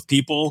team of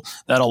people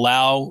that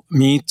allow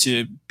me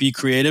to be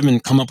creative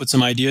and come up with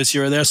some ideas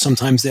here or there.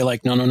 Sometimes they're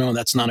like, no,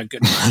 that's not a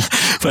good one.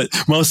 But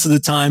most of the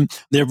time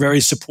they're very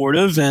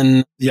supportive.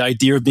 And the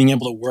idea of being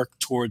able to work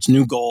towards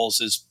new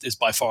goals is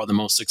by far the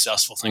most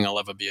successful thing I'll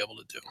ever be able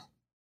to do.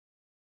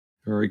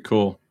 Very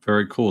cool.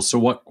 Very cool. So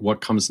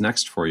what comes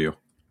next for you?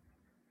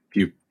 If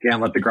you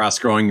can't let the grass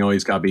growing, you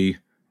always got to be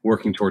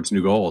working towards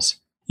new goals.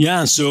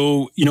 Yeah.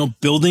 So,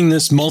 building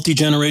this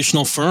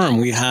multi-generational firm,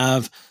 we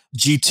have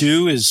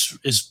G2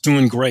 is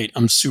doing great.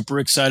 I'm super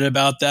excited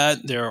about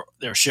that.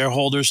 They're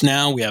shareholders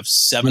now. We have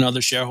 7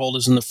 other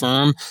shareholders in the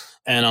firm,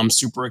 and I'm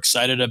super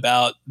excited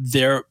about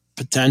their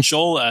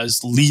potential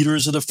as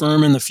leaders of the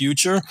firm in the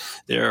future.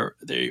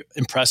 They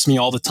impress me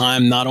all the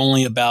time, not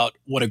only about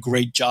what a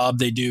great job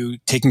they do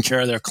taking care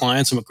of their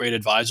clients and what great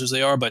advisors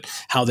they are, but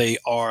how they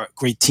are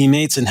great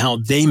teammates and how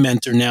they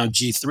mentor now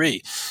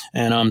G3.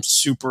 And I'm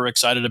super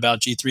excited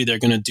about G3. They're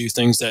going to do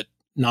things that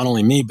not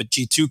only me, but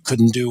G2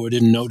 couldn't do or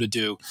didn't know to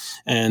do.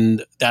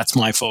 And that's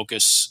my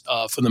focus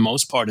for the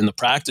most part in the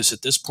practice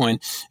at this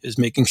point, is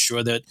making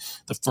sure that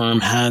the firm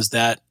has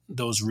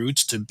those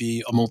roots to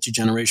be a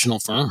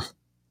multi-generational firm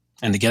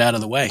and to get out of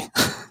the way.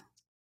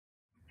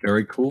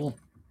 Very cool.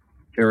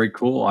 Very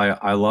cool.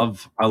 I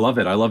love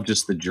it. I love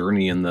just the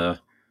journey and the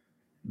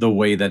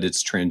way that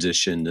it's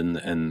transitioned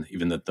and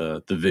even that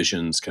the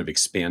vision's kind of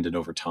expanded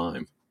over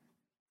time.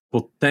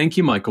 Well, thank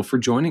you, Michael, for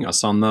joining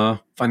us on the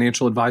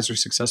Financial Advisor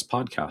Success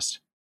Podcast.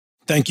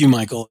 Thank you,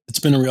 Michael. It's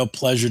been a real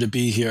pleasure to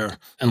be here.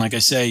 And like I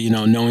say,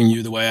 knowing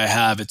you the way I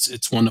have,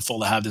 it's wonderful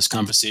to have this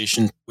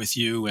conversation with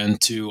you, and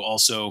to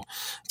also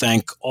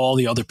thank all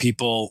the other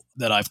people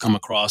that I've come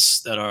across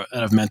that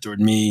have mentored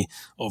me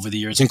over the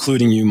years,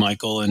 including you,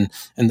 Michael. And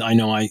I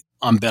know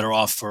I'm better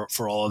off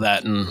for all of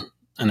that, and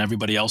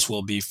everybody else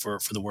will be for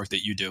the work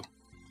that you do.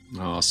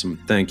 Awesome.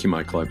 Thank you,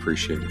 Michael. I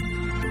appreciate it.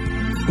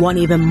 Want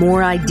even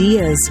more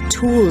ideas,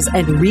 tools,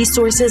 and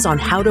resources on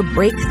how to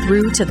break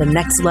through to the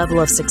next level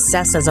of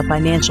success as a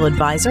financial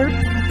advisor?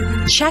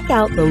 Check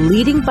out the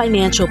leading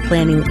financial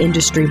planning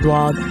industry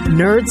blog,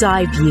 Nerd's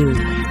Eye View,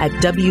 at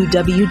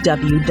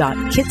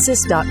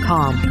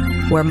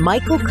www.kitces.com, where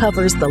Michael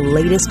covers the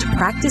latest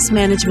practice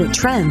management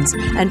trends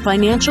and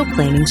financial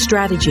planning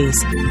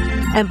strategies.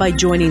 And by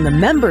joining the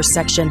members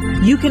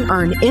section, you can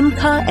earn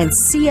IMCA and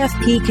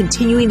CFP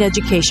continuing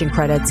education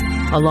credits,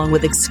 along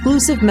with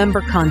exclusive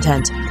member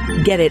content.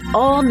 Get it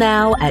all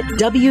now at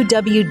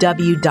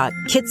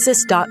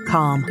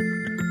www.kitces.com.